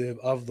perspective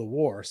of the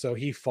war. So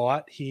he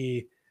fought.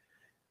 He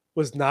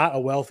was not a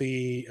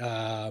wealthy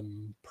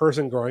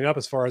person growing up,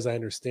 as far as I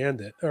understand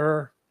it,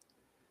 or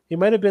he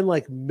might have been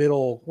like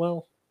middle.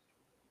 Well,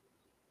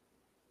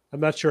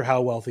 I'm not sure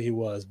how wealthy he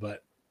was,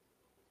 but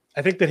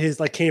I think that his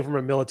like came from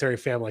a military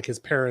family. Like his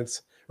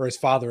parents or his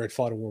father had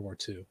fought in World War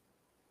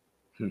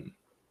II.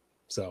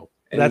 So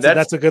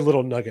that's a good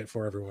little nugget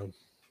for everyone.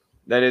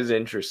 That is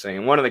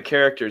interesting. One of the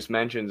characters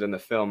mentions in the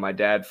film, my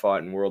dad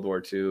fought in World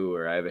War II,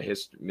 or I have a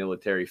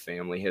military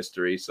family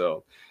history.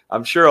 So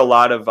I'm sure a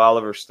lot of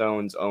Oliver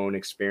Stone's own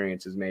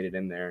experiences made it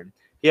in there. And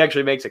he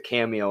actually makes a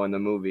cameo in the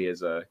movie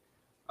as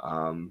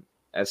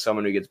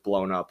someone who gets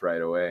blown up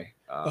right away.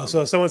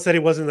 So someone said he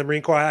wasn't in the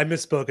Marine Corps. I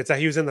misspoke. It's that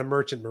he was in the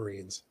Merchant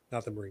Marines,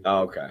 not the Marine Corps.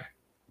 Oh, okay.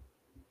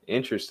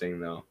 Interesting,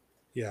 though.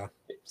 Yeah.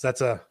 So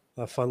that's a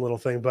fun little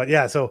thing. But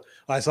yeah, so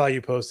I saw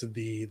you posted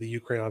the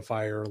Ukraine on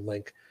Fire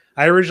link.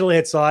 I originally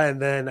had saw it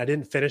and then I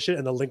didn't finish it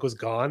and the link was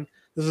gone.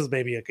 This was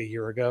maybe like a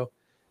year ago.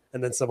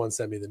 And then someone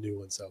sent me the new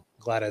one. So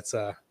glad it's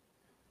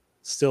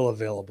still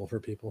available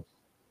for people.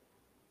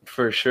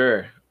 For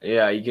sure.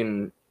 Yeah,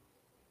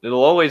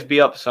 it'll always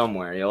be up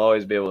somewhere. You'll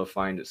always be able to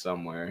find it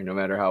somewhere, no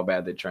matter how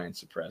bad they try and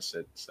suppress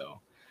it. So,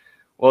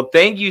 well,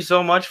 thank you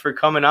so much for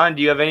coming on.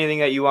 Do you have anything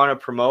that you want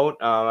to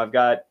promote? I've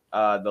got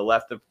the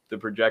Left of the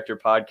Projector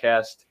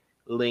podcast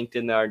linked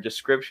in our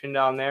description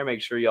down there.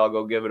 Make sure y'all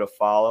go give it a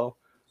follow.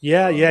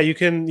 Yeah, you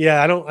can.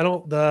 Yeah,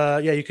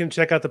 you can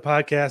check out the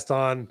podcast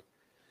on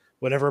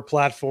whatever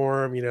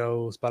platform,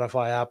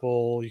 Spotify,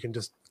 Apple. You can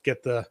just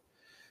get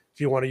if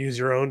you want to use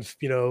your own,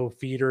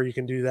 feeder, you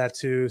can do that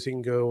too. So you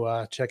can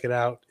go check it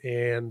out.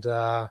 And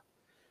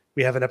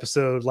we have an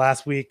episode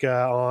last week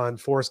on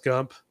Forrest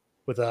Gump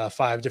with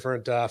 5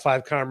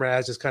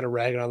 comrades just kind of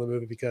ragging on the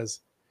movie because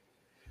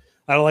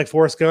I don't like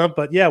Forrest Gump.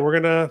 But yeah, we're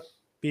going to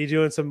be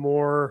doing some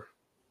more.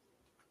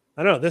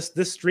 I don't know.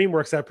 This stream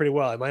works out pretty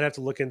well. I might have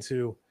to look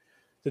into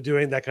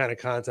doing that kind of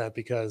content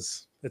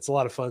because it's a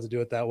lot of fun to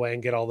do it that way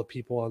and get all the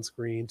people on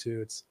screen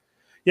too.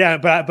 I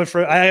got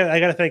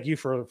to thank you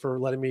for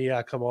letting me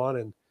come on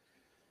and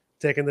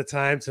taking the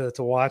time to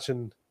watch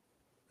and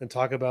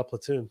talk about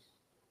Platoon.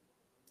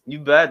 You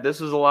bet. This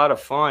was a lot of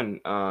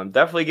fun.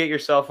 Definitely get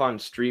yourself on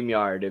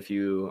StreamYard if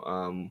you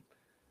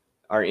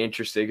are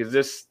interested,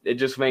 because it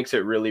just makes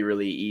it really,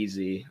 really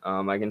easy.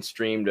 I can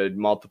stream to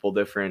multiple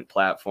different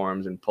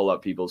platforms and pull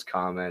up people's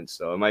comments,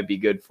 so it might be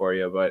good for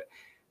you. But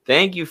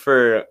thank you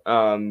for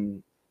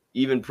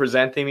even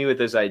presenting me with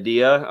this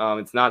idea.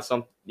 It's not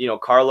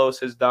Carlos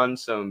has done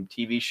some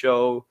TV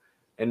show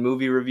and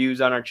movie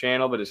reviews on our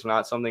channel, but it's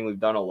not something we've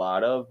done a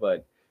lot of.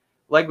 But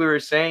like we were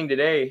saying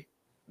today,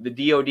 the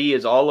DOD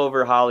is all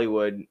over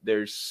Hollywood.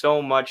 There's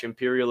so much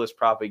imperialist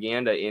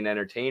propaganda in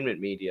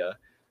entertainment media.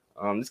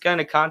 This kind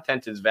of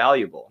content is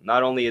valuable.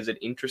 Not only is it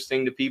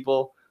interesting to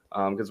people,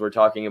 because we're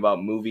talking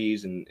about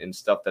movies and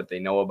stuff that they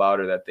know about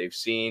or that they've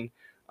seen,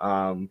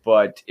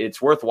 but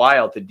it's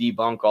worthwhile to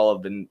debunk all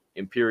of the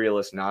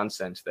imperialist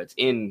nonsense that's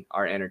in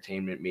our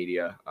entertainment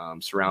media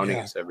surrounding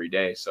us every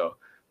day. So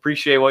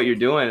appreciate what you're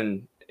doing.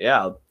 And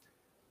yeah,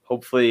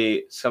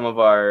 hopefully some of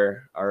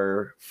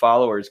our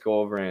followers go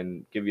over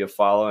and give you a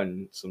follow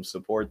and some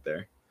support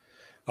there.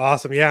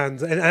 Awesome. Yeah.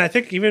 And I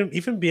think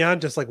even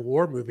beyond just like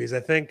war movies, I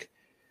think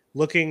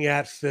looking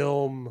at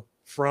film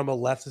from a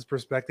leftist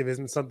perspective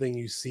isn't something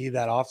you see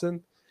that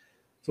often.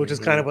 So which is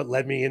kind of what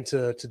led me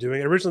into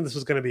doing it. Originally, this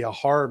was going to be a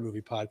horror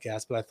movie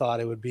podcast, but I thought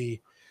it would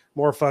be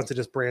more fun to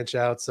just branch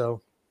out.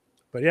 So,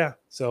 but yeah.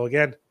 So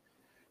again,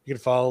 you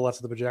can follow Left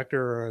of the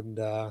Projector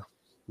and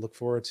look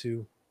forward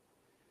to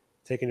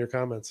taking your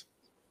comments.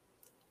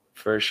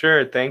 For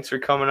sure. Thanks for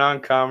coming on,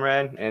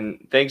 comrade.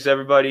 And thanks to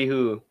everybody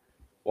who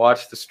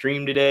watched the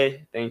stream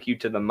today. Thank you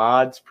to the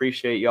mods.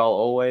 Appreciate y'all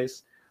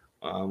always.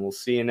 We'll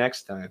see you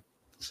next time.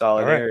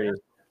 Solidarity. All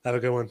right. Have a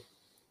good one.